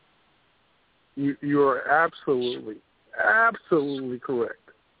 You are absolutely correct.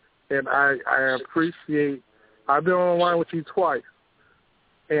 And I appreciate, I've been on the line with you twice,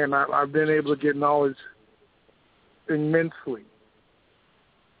 and I've been able to get knowledge immensely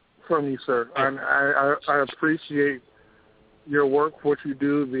from you, sir. And I appreciate your work, what you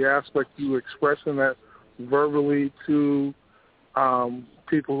do, the aspect you expressing that verbally to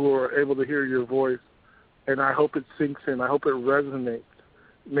people who are able to hear your voice. And I hope it sinks in. I hope it resonates.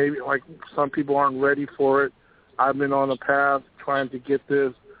 Maybe like some people aren't ready for it. I've been on a path trying to get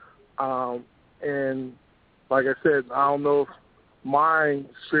this. And like I said, I don't know if my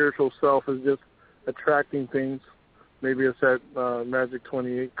spiritual self is just attracting things. Maybe it's that Magic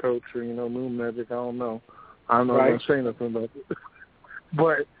 28 coach or, Moon Magic. I don't know. I don't know if I'm saying nothing about it.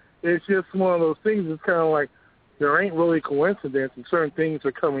 But it's just one of those things. It's kind of like there ain't really coincidence, and certain things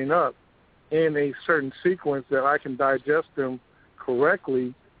are coming up in a certain sequence that I can digest them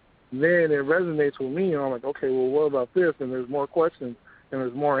correctly. Then it resonates with me, and I'm like, okay, well, what about this? And there's more questions, and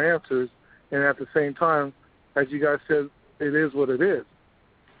there's more answers. And at the same time, as you guys said, it is what it is.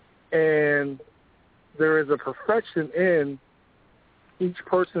 And there is a perfection in each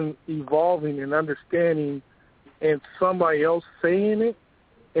person evolving and understanding and somebody else saying it,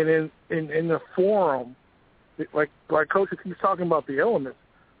 and in the forum, like Coach keeps talking about the elements.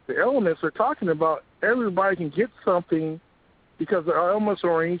 The elements are talking about everybody can get something because the elements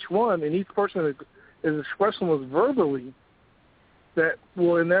are in each one, and each person is expressing this verbally that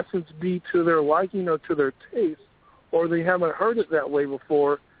will, in essence, be to their liking or to their taste, or they haven't heard it that way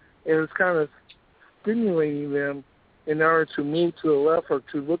before, and it's kind of stimulating them in order to move to the left or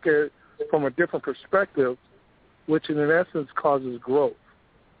to look at it from a different perspective, which in essence causes growth.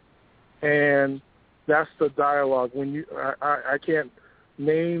 And that's the dialogue. When I can't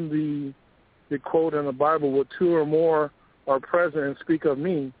name the quote in the Bible, "Where two or more are present and speak of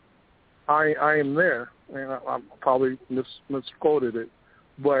me, I am there." And I probably misquoted it,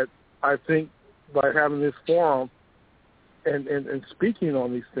 but I think by having this forum and speaking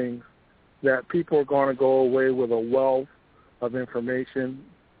on these things, that people are going to go away with a wealth of information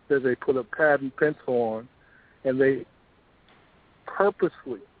that they put a pad and pencil on, and they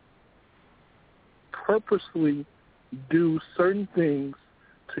purposely do certain things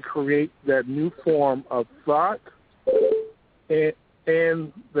to create that new form of thought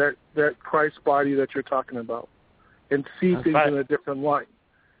and that Christ body that you're talking about, and see things in a different light.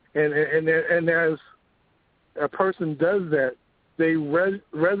 And as a person does that, they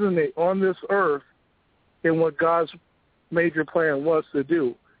resonate on this earth in what God's major plan was to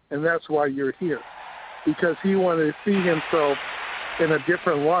do, and that's why you're here, because he wanted to see himself in a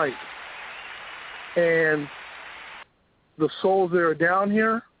different light. And the souls that are down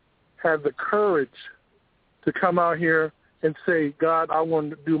here have the courage to come out here and say, God, I want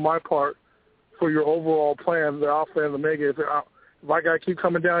to do my part for your overall plan, the Alpha and the Omega. If I got to keep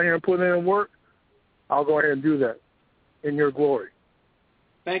coming down here and putting in work, I'll go ahead and do that in your glory.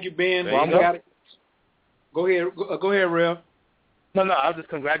 Thank you, Ben. Well, go ahead, Rev. No, I was just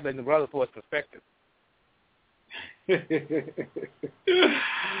congratulating the brother for his perspective.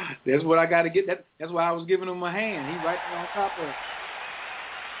 That's what I got to get. That's why I was giving him a hand. He's right there on top of it.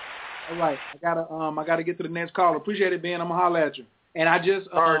 All right, I gotta get to the next caller. Appreciate it, Ben. I'm gonna holler at you. And I just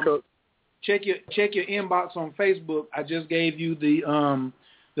check your inbox on Facebook. I just gave you the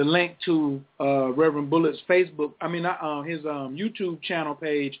link to Reverend Bullett's Facebook. His YouTube channel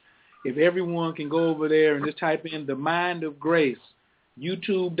page. If everyone can go over there and just type in The Mind of Grace,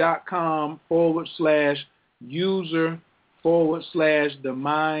 YouTube.com/user/The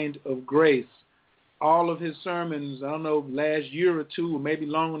Mind of Grace. All of his sermons, I don't know, last year or two, or maybe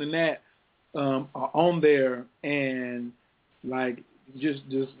longer than that, are on there, and like just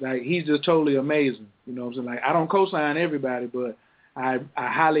like he's just totally amazing. You know what I'm saying? Like, I don't co-sign everybody, but I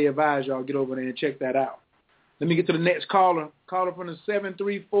highly advise y'all get over there and check that out. Let me get to the next caller. Caller from the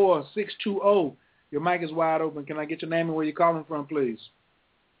 734-620. Your mic is wide open. Can I get your name and where you're calling from, please?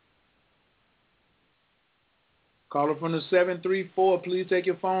 Caller from the 734, please take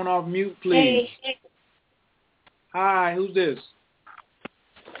your phone off mute, please. Hey. Hi, who's this?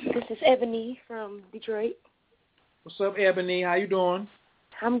 This is Ebony from Detroit. What's up, Ebony? How you doing?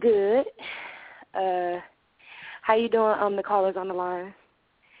 I'm good. How you doing, the callers on the line?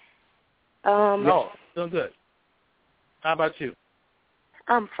 No, doing good. How about you?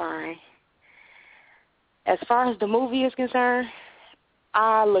 I'm fine. As far as the movie is concerned,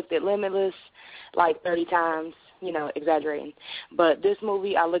 I looked at Limitless like 30 times, exaggerating. But this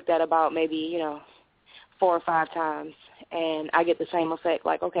movie I looked at about maybe, 4 or 5 times, and I get the same effect,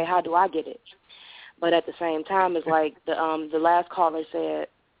 like, okay, how do I get it? But at the same time, it's like the last caller said,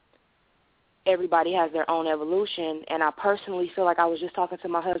 everybody has their own evolution, and I personally feel like I was just talking to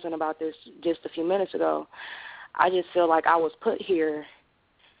my husband about this just a few minutes ago. I just feel like I was put here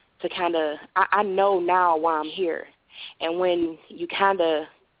to kind of, I know now why I'm here. And when you kind of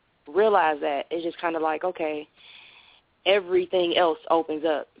realize that, it's just kind of like, okay, everything else opens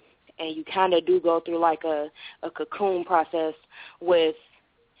up. And you kind of do go through like a cocoon process with,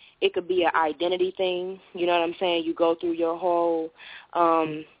 it could be an identity thing, you know what I'm saying? You go through your whole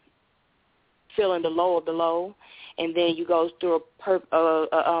feeling the low of the low, and then you go through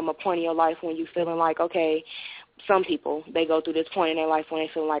a point in your life when you're feeling like, okay, some people, they go through this point in their life when they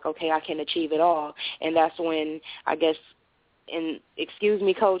feel like, okay, I can achieve it all. And that's when, I guess, and excuse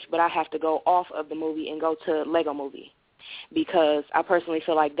me, Coach, but I have to go off of the movie and go to Lego Movie. Because I personally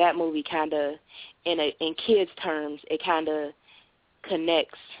feel like that movie kind of, in kids' terms, it kind of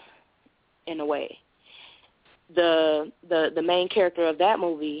connects in a way. The main character of that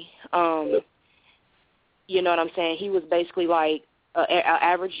movie, you know what I'm saying, he was basically like an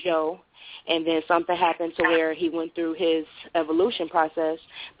average Joe, and then something happened to where he went through his evolution process,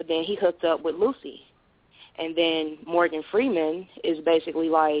 but then he hooked up with Lucy. And then Morgan Freeman is basically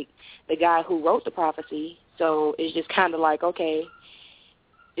like the guy who wrote the prophecy. So it's just kind of like, okay,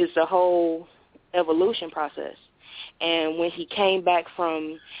 it's a whole evolution process. And when he came back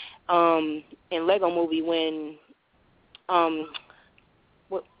from, in Lego Movie, when,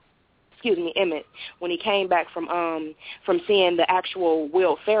 Emmett, when he came back from seeing the actual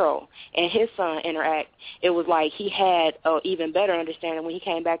Will Ferrell and his son interact, it was like he had an even better understanding. When he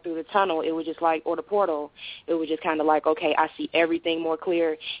came back through the tunnel, it was just like, or the portal, it was just kind of like, okay, I see everything more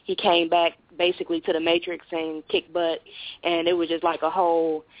clear. He came back basically to the Matrix and kicked butt, and it was just like a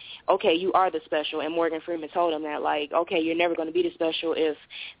whole, okay, you are the special. And Morgan Freeman told him that, like, okay, you're never going to be the special if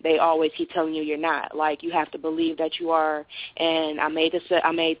they always keep telling you you're not. Like, you have to believe that you are. And I made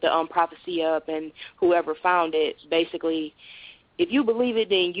the prophecy up, and whoever found it, basically, if you believe it,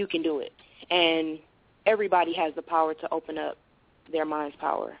 then you can do it. And everybody has the power to open up their mind's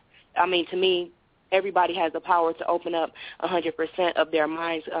power. I mean, to me, everybody has the power to open up 100% of their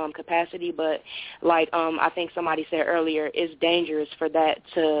mind's capacity, but like I think somebody said earlier, it's dangerous for that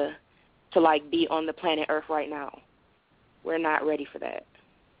to like be on the planet Earth right now. We're not ready for that.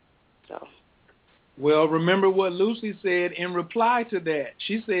 So. Well, remember what Lucy said in reply to that.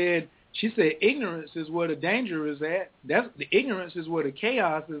 She said ignorance is where the danger is at. That's the ignorance is where the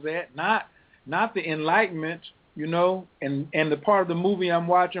chaos is at, not the enlightenment, you know. And the part of the movie I'm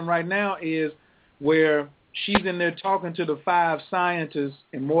watching right now is where she's in there talking to the 5 scientists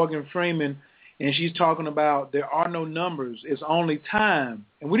and Morgan Freeman, and she's talking about there are no numbers, it's only time.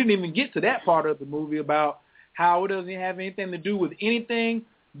 And we didn't even get to that part of the movie about how it doesn't have anything to do with anything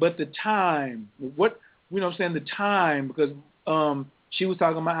but the time. What, you know what I'm saying, the time, because she was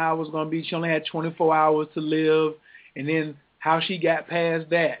talking about how it was going to be, she only had 24 hours to live, and then how she got past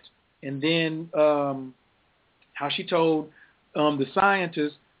that. and then how she told the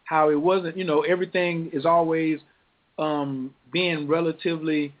scientists how it wasn't, everything is always being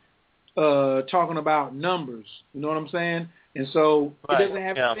relatively talking about numbers. You know what I'm saying? And so it doesn't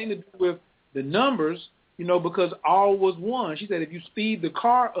have anything to do with the numbers, because all was one. She said if you speed the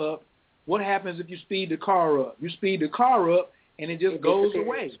car up, what happens if you speed the car up? You speed the car up, and it just goes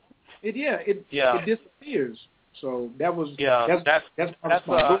away. It disappears. So that was that's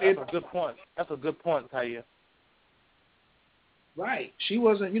a good point. That's a good point, Taya. Right. She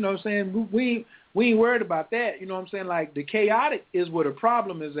wasn't, saying we ain't worried about that. You know what I'm saying? Like the chaotic is where the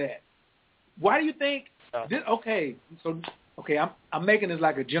problem is at. Why do you think this? Okay, I'm making this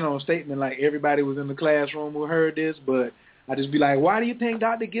like a general statement, like everybody was in the classroom who heard this, but I just be like, why do you think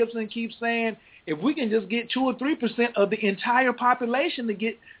Dr. Gibson keeps saying if we can just get 2 or 3% of the entire population to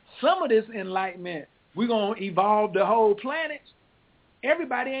get some of this enlightenment, we're going to evolve the whole planet?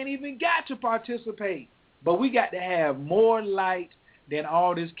 Everybody ain't even got to participate, but we got to have more light than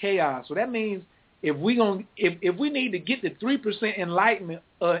all this chaos. So that means if we need to get the 3% enlightenment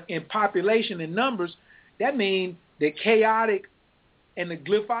in population and numbers, that means the chaotic and the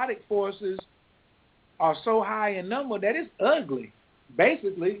glyphotic forces are so high in number that it's ugly.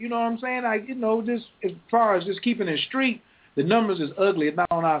 Basically, you know what I'm saying? Like, just as far as just keeping it straight, the numbers is ugly. It's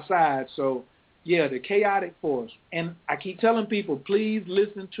not on our side. So, yeah, the chaotic force. And I keep telling people, please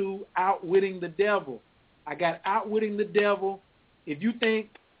listen to Outwitting the Devil. I got Outwitting the Devil. If you think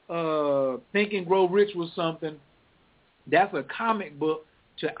Think and Grow Rich was something, that's a comic book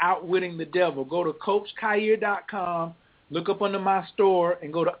to Outwitting the Devil. Go to CoachKair.com, look up under my store,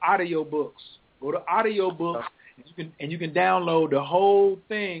 and go to audiobooks. Go to audiobooks, and you can download the whole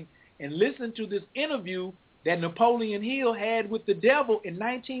thing and listen to this interview that Napoleon Hill had with the devil in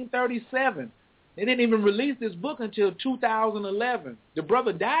 1937. They didn't even release this book until 2011. The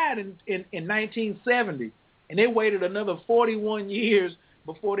brother died in 1970, and they waited another 41 years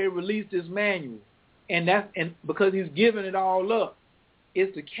before they released this manual. And because he's giving it all up.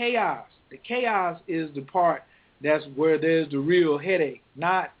 It's the chaos. The chaos is the part that's where there's the real headache.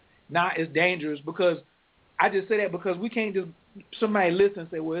 Not as dangerous, because I just say that because we can't just, somebody listen and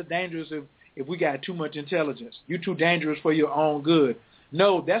say, well, it's dangerous if we got too much intelligence. You're too dangerous for your own good.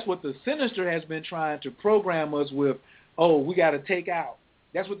 No, that's what the sinister has been trying to program us with. Oh, we got to take out.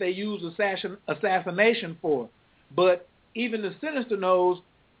 That's what they use assassination for. But even the sinister knows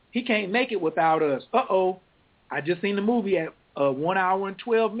he can't make it without us. I just seen the movie at 1 hour and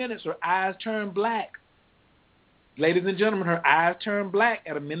 12 minutes. Her eyes turn black. Ladies and gentlemen, her eyes turn black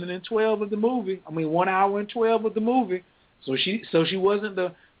at 1 minute and 12 of the movie. 1 hour and 12 of the movie. So she wasn't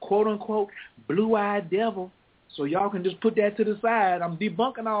the quote-unquote blue-eyed devil. So y'all can just put that to the side. I'm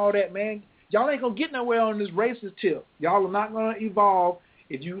debunking all that, man. Y'all ain't going to get nowhere on this racist tip. Y'all are not going to evolve.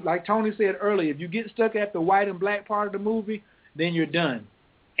 If you, like Tony said earlier, if you get stuck at the white and black part of the movie, then you're done.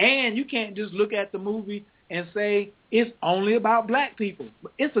 And you can't just look at the movie and say it's only about black people.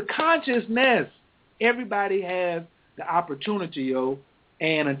 It's a consciousness. Everybody has the opportunity, yo.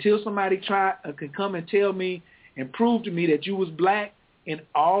 And until somebody can come and tell me and prove to me that you was black in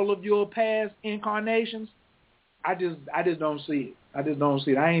all of your past incarnations, I just don't see it. I just don't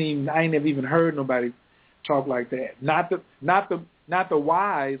see it. I ain't never even heard nobody talk like that. Not the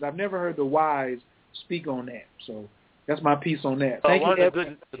wise. I've never heard the wise speak on that. So that's my piece on that. Thank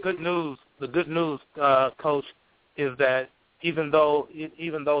you. The good news, Coach, is that even though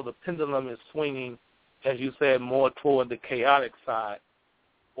the pendulum is swinging, as you said, more toward the chaotic side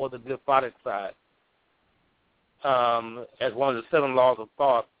or the glyphotic side, as one of the 7 laws of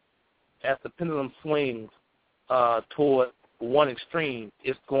thought, as the pendulum swings toward one extreme,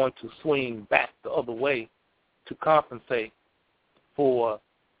 it's going to swing back the other way to compensate for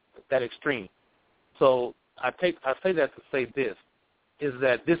that extreme. So I say that to say this, is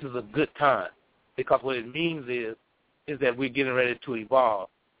that this is a good time, because what it means is that we're getting ready to evolve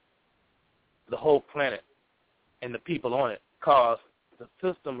the whole planet and the people on it, because the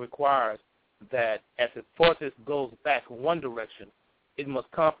system requires that as the forces goes back in one direction, it must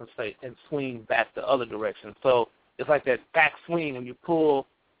compensate and swing back the other direction. So it's like that back swing when you pull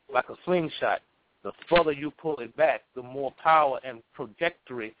like a slingshot. The further you pull it back, the more power and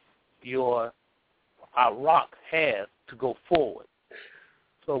trajectory our rock has to go forward.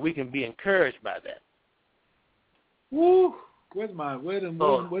 So we can be encouraged by that. Woo!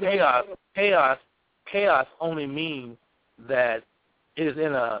 Chaos only means that it is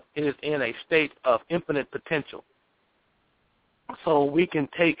in a state of infinite potential. So we can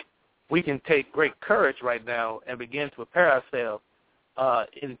take great courage right now and begin to prepare ourselves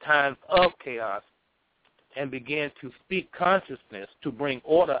in times of chaos and began to speak consciousness to bring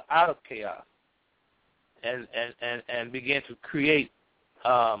order out of chaos and begin to create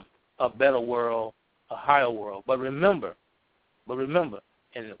a better world, a higher world. But remember,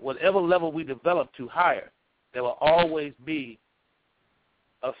 in whatever level we develop to higher, there will always be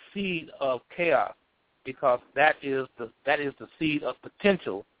a seed of chaos, because that is the seed of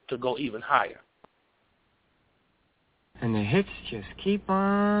potential to go even higher. And the hits just keep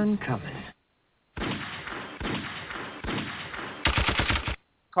on coming.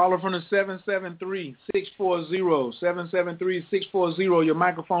 Caller from the 773-640. 773-640. Your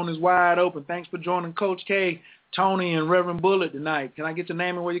microphone is wide open. Thanks for joining Coach K, Tony, and Reverend Bullet tonight. Can I get your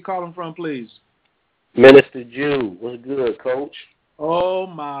name and where you're calling from, please? Minister Jude. What's good, Coach? Oh,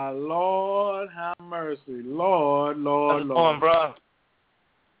 my Lord, have mercy. Lord. What's going on, bro?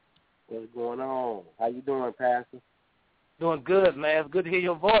 What's going on? How you doing, Pastor? Doing good, man. It's good to hear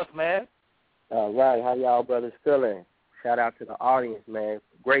your voice, man. All right. How y'all brothers feeling? Shout out to the audience, man.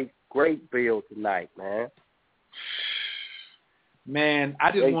 Great bill tonight, man. Man,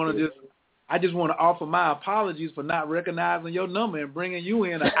 I just want to offer my apologies for not recognizing your number and bringing you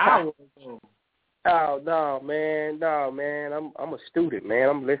in an hour ago. Oh, no, man. I'm a student, man.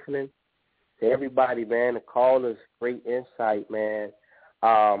 I'm listening to everybody, man. The callers, great insight, man.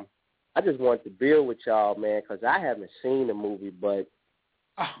 I just wanted to build with y'all, man, because I haven't seen the movie, but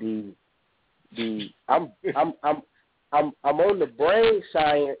I'm on the brain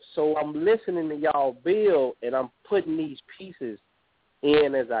science, so I'm listening to y'all build, and I'm putting these pieces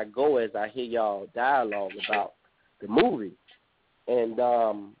in as I go, as I hear y'all dialogue about the movie. And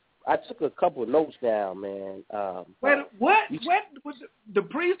I took a couple of notes down, man. Wait, what? The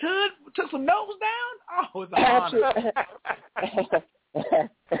priesthood took some notes down? Oh, it's an honor.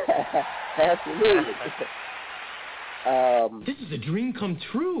 Absolutely. This is a dream come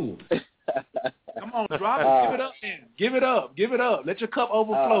true. Come on, drop it. Give it up, man. Give it up. Let your cup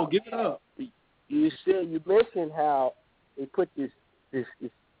overflow. Give it up. You mentioned how they put this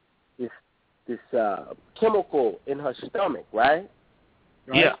chemical in her stomach, right?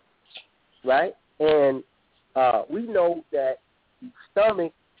 Yeah. Right? And we know that the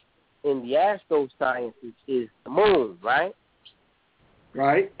stomach in the astrosciences is the moon, right?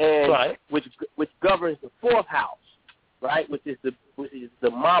 Right. And which governs the fourth house, right? Which is the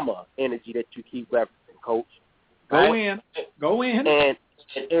mama energy that you keep referencing, Coach. Right? Go in. And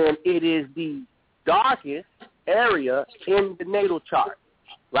it is the darkest area in the natal chart,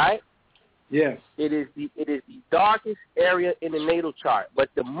 right? Yes. It is the darkest area in the natal chart. But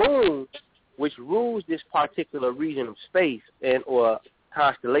the moon, which rules this particular region of space and or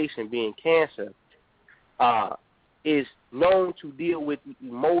constellation being Cancer, is known to deal with the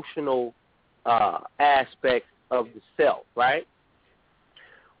emotional aspects of the self, right?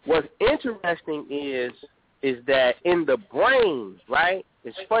 What's interesting is that in the brain, right?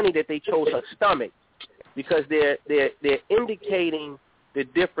 It's funny that they chose her stomach because they're indicating the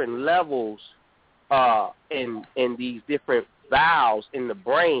different levels in these different valves in the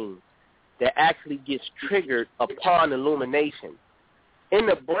brain that actually gets triggered upon illumination. In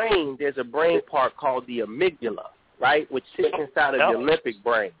the brain, there's a brain part called the amygdala, right, which sits inside of your limbic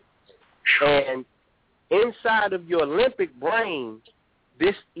brain. And inside of your limbic brain,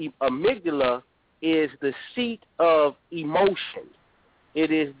 this amygdala is the seat of emotion.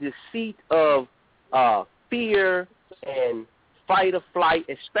 It is the seat of fear and fight or flight,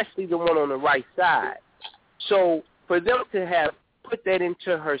 especially the one on the right side. So for them to have put that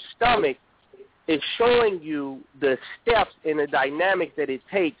into her stomach is showing you the steps and the dynamics that it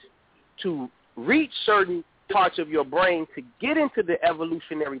takes to reach certain parts of your brain to get into the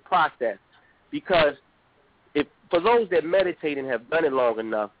evolutionary process. Because for those that meditate and have done it long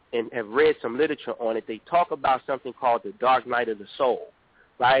enough and have read some literature on it, they talk about something called the dark night of the soul,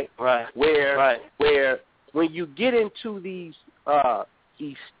 right? Right. Where when you get into these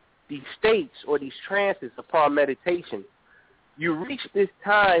states or these trances upon meditation, you reach this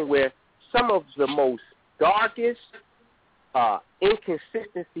time where some of the most darkest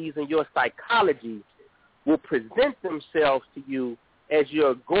inconsistencies in your psychology will present themselves to you as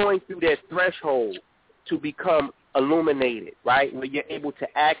you're going through that threshold to become illuminated, right? Where you're able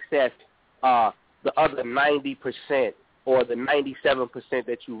to access the other 90% or the 97%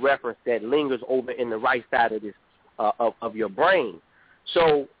 that you referenced that lingers over in the right side of this of your brain.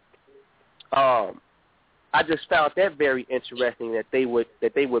 So I just found that very interesting that they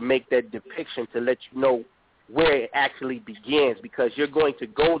would make that depiction to let you know where it actually begins, because you're going to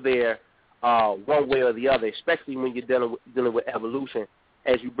go there one way or the other, especially when you're dealing with evolution,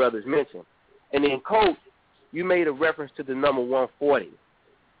 as you brothers mentioned. And then, Coach, you made a reference to the number 140.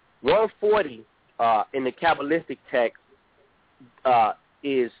 140 in the Kabbalistic text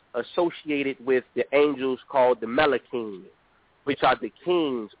is associated with the angels called the Melachim, which are the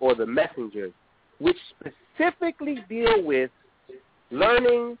kings or the messengers, which specifically deal with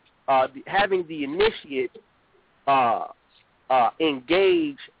learning, having the initiate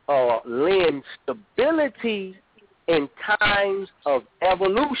engage or lend stability in times of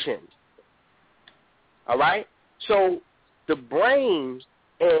evolution. All right? So the brain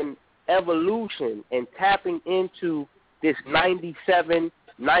and evolution and tapping into this 90%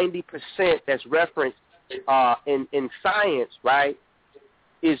 that's referenced in science, right,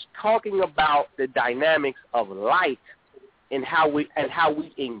 is talking about the dynamics of light and how we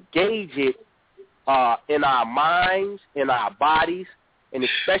engage it in our minds, in our bodies, and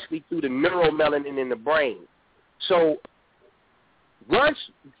especially through the neuromelanin in the brain. So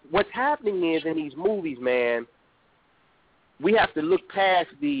what's happening is in these movies, man, we have to look past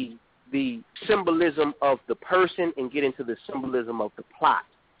the symbolism of the person and get into the symbolism of the plot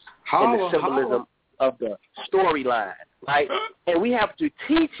and the symbolism of the storyline, right? And we have to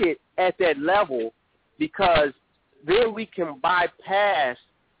teach it at that level, because then we can bypass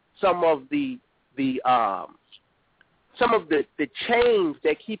some of the chains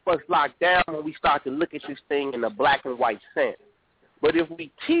that keep us locked down when we start to look at this thing in a black and white sense. But if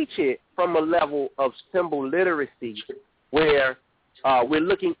we teach it from a level of symbol literacy, where we're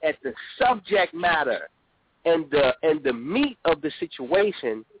looking at the subject matter and the meat of the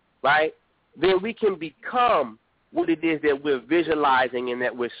situation, right, then we can become what it is that we're visualizing and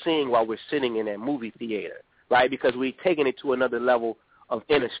that we're seeing while we're sitting in that movie theater, right? Because we're taking it to another level of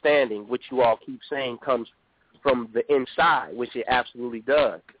understanding, which you all keep saying comes from the inside, which it absolutely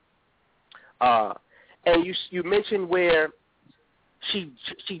does. And you mentioned where she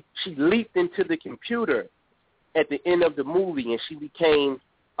leaped into the computer at the end of the movie, and she became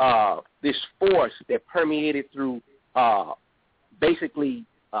this force that permeated through basically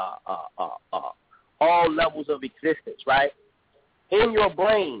all levels of existence, right? In your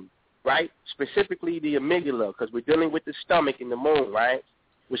brain, right, specifically the amygdala, because we're dealing with the stomach and the moon, right,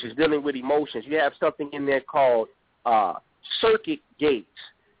 which is dealing with emotions. You have something in there called circuit gates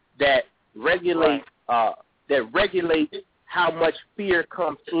that regulate how much fear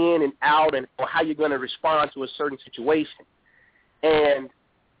comes in and out, and or how you're going to respond to a certain situation. And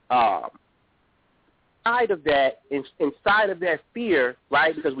inside of that fear,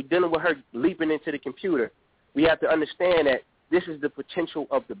 right, because we're dealing with her leaping into the computer, we have to understand that this is the potential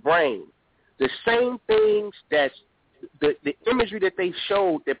of the brain. The same things that the imagery that they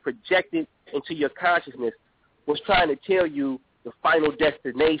showed that projected into your consciousness was trying to tell you the final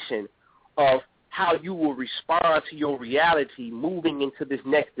destination of how you will respond to your reality moving into this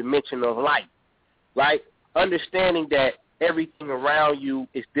next dimension of light, right? Understanding that everything around you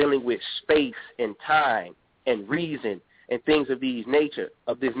is dealing with space and time and reason and things of this nature.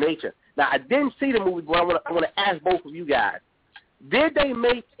 Now, I didn't see the movie, but I want to ask both of you guys, did they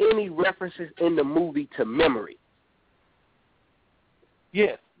make any references in the movie to memory?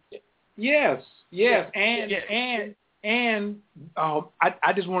 Yes. And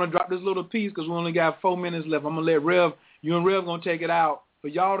I just want to drop this little piece because we only got 4 minutes left. I'm going to let Rev, you and Rev going to take it out. For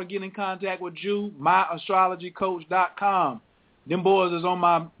y'all to get in contact with Jew, myastrologycoach.com. Them boys is on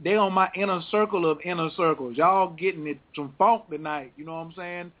my inner circle of inner circles. Y'all getting it some funk tonight. You know what I'm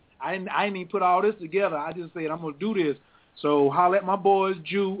saying? I didn't even put all this together. I just said I'm going to do this. So holler at my boys,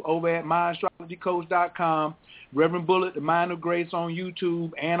 Jew, over at myastrologycoach.com. Reverend Bullet, The Mind of Grace on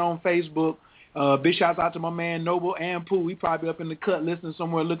YouTube and on Facebook. Big shouts out to my man Noble and Pooh. He probably up in the cut listening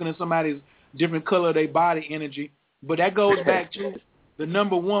somewhere, looking at somebody's different color of their body energy. But that goes back to the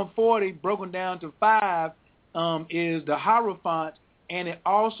number 140 broken down to 5 is the Hierophant, and it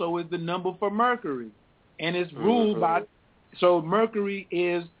also is the number for Mercury. And it's ruled by, so Mercury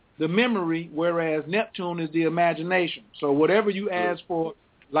is the memory, whereas Neptune is the imagination. So whatever you ask for,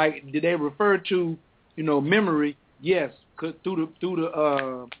 like, did they refer to, memory? Yes,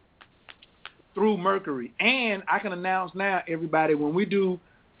 through Mercury. And I can announce now, everybody, when we do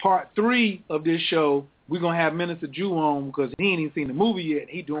part 3 of this show, we're going to have Minister Jew on because he ain't even seen the movie yet.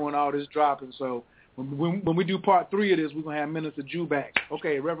 He doing all this dropping. So when we do part 3 of this, we're going to have Minister Jew back.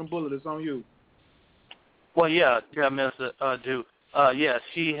 Okay, Reverend Bullet, it's on you. Well, yeah, Minister Jew. Yeah,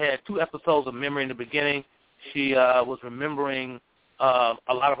 she had 2 episodes of memory in the beginning. She was remembering a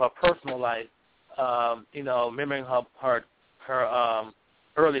lot of her personal life, remembering her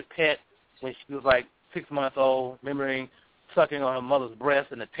early pet when she was like 6 months old, remembering sucking on her mother's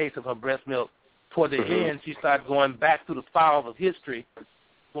breast and the taste of her breast milk. Toward the end, she started going back through the files of history,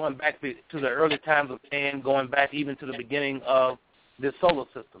 going back to the early times of man, going back even to the beginning of this solar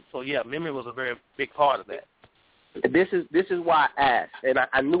system. So yeah, memory was a very big part of that. This is why I asked, and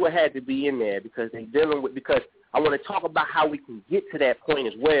I knew it had to be in there because I want to talk about how we can get to that point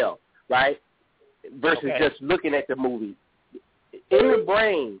as well, right? Versus just looking at the movie. In the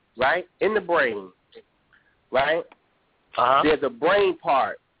brain, right? There's a brain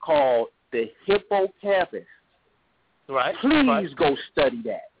part called the hippocampus. Right. Please go study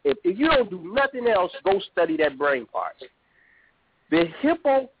that. If you don't do nothing else, go study that brain part. The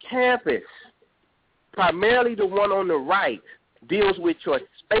hippocampus, primarily the one on the right, deals with your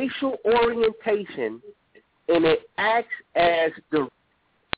spatial orientation, and it acts as the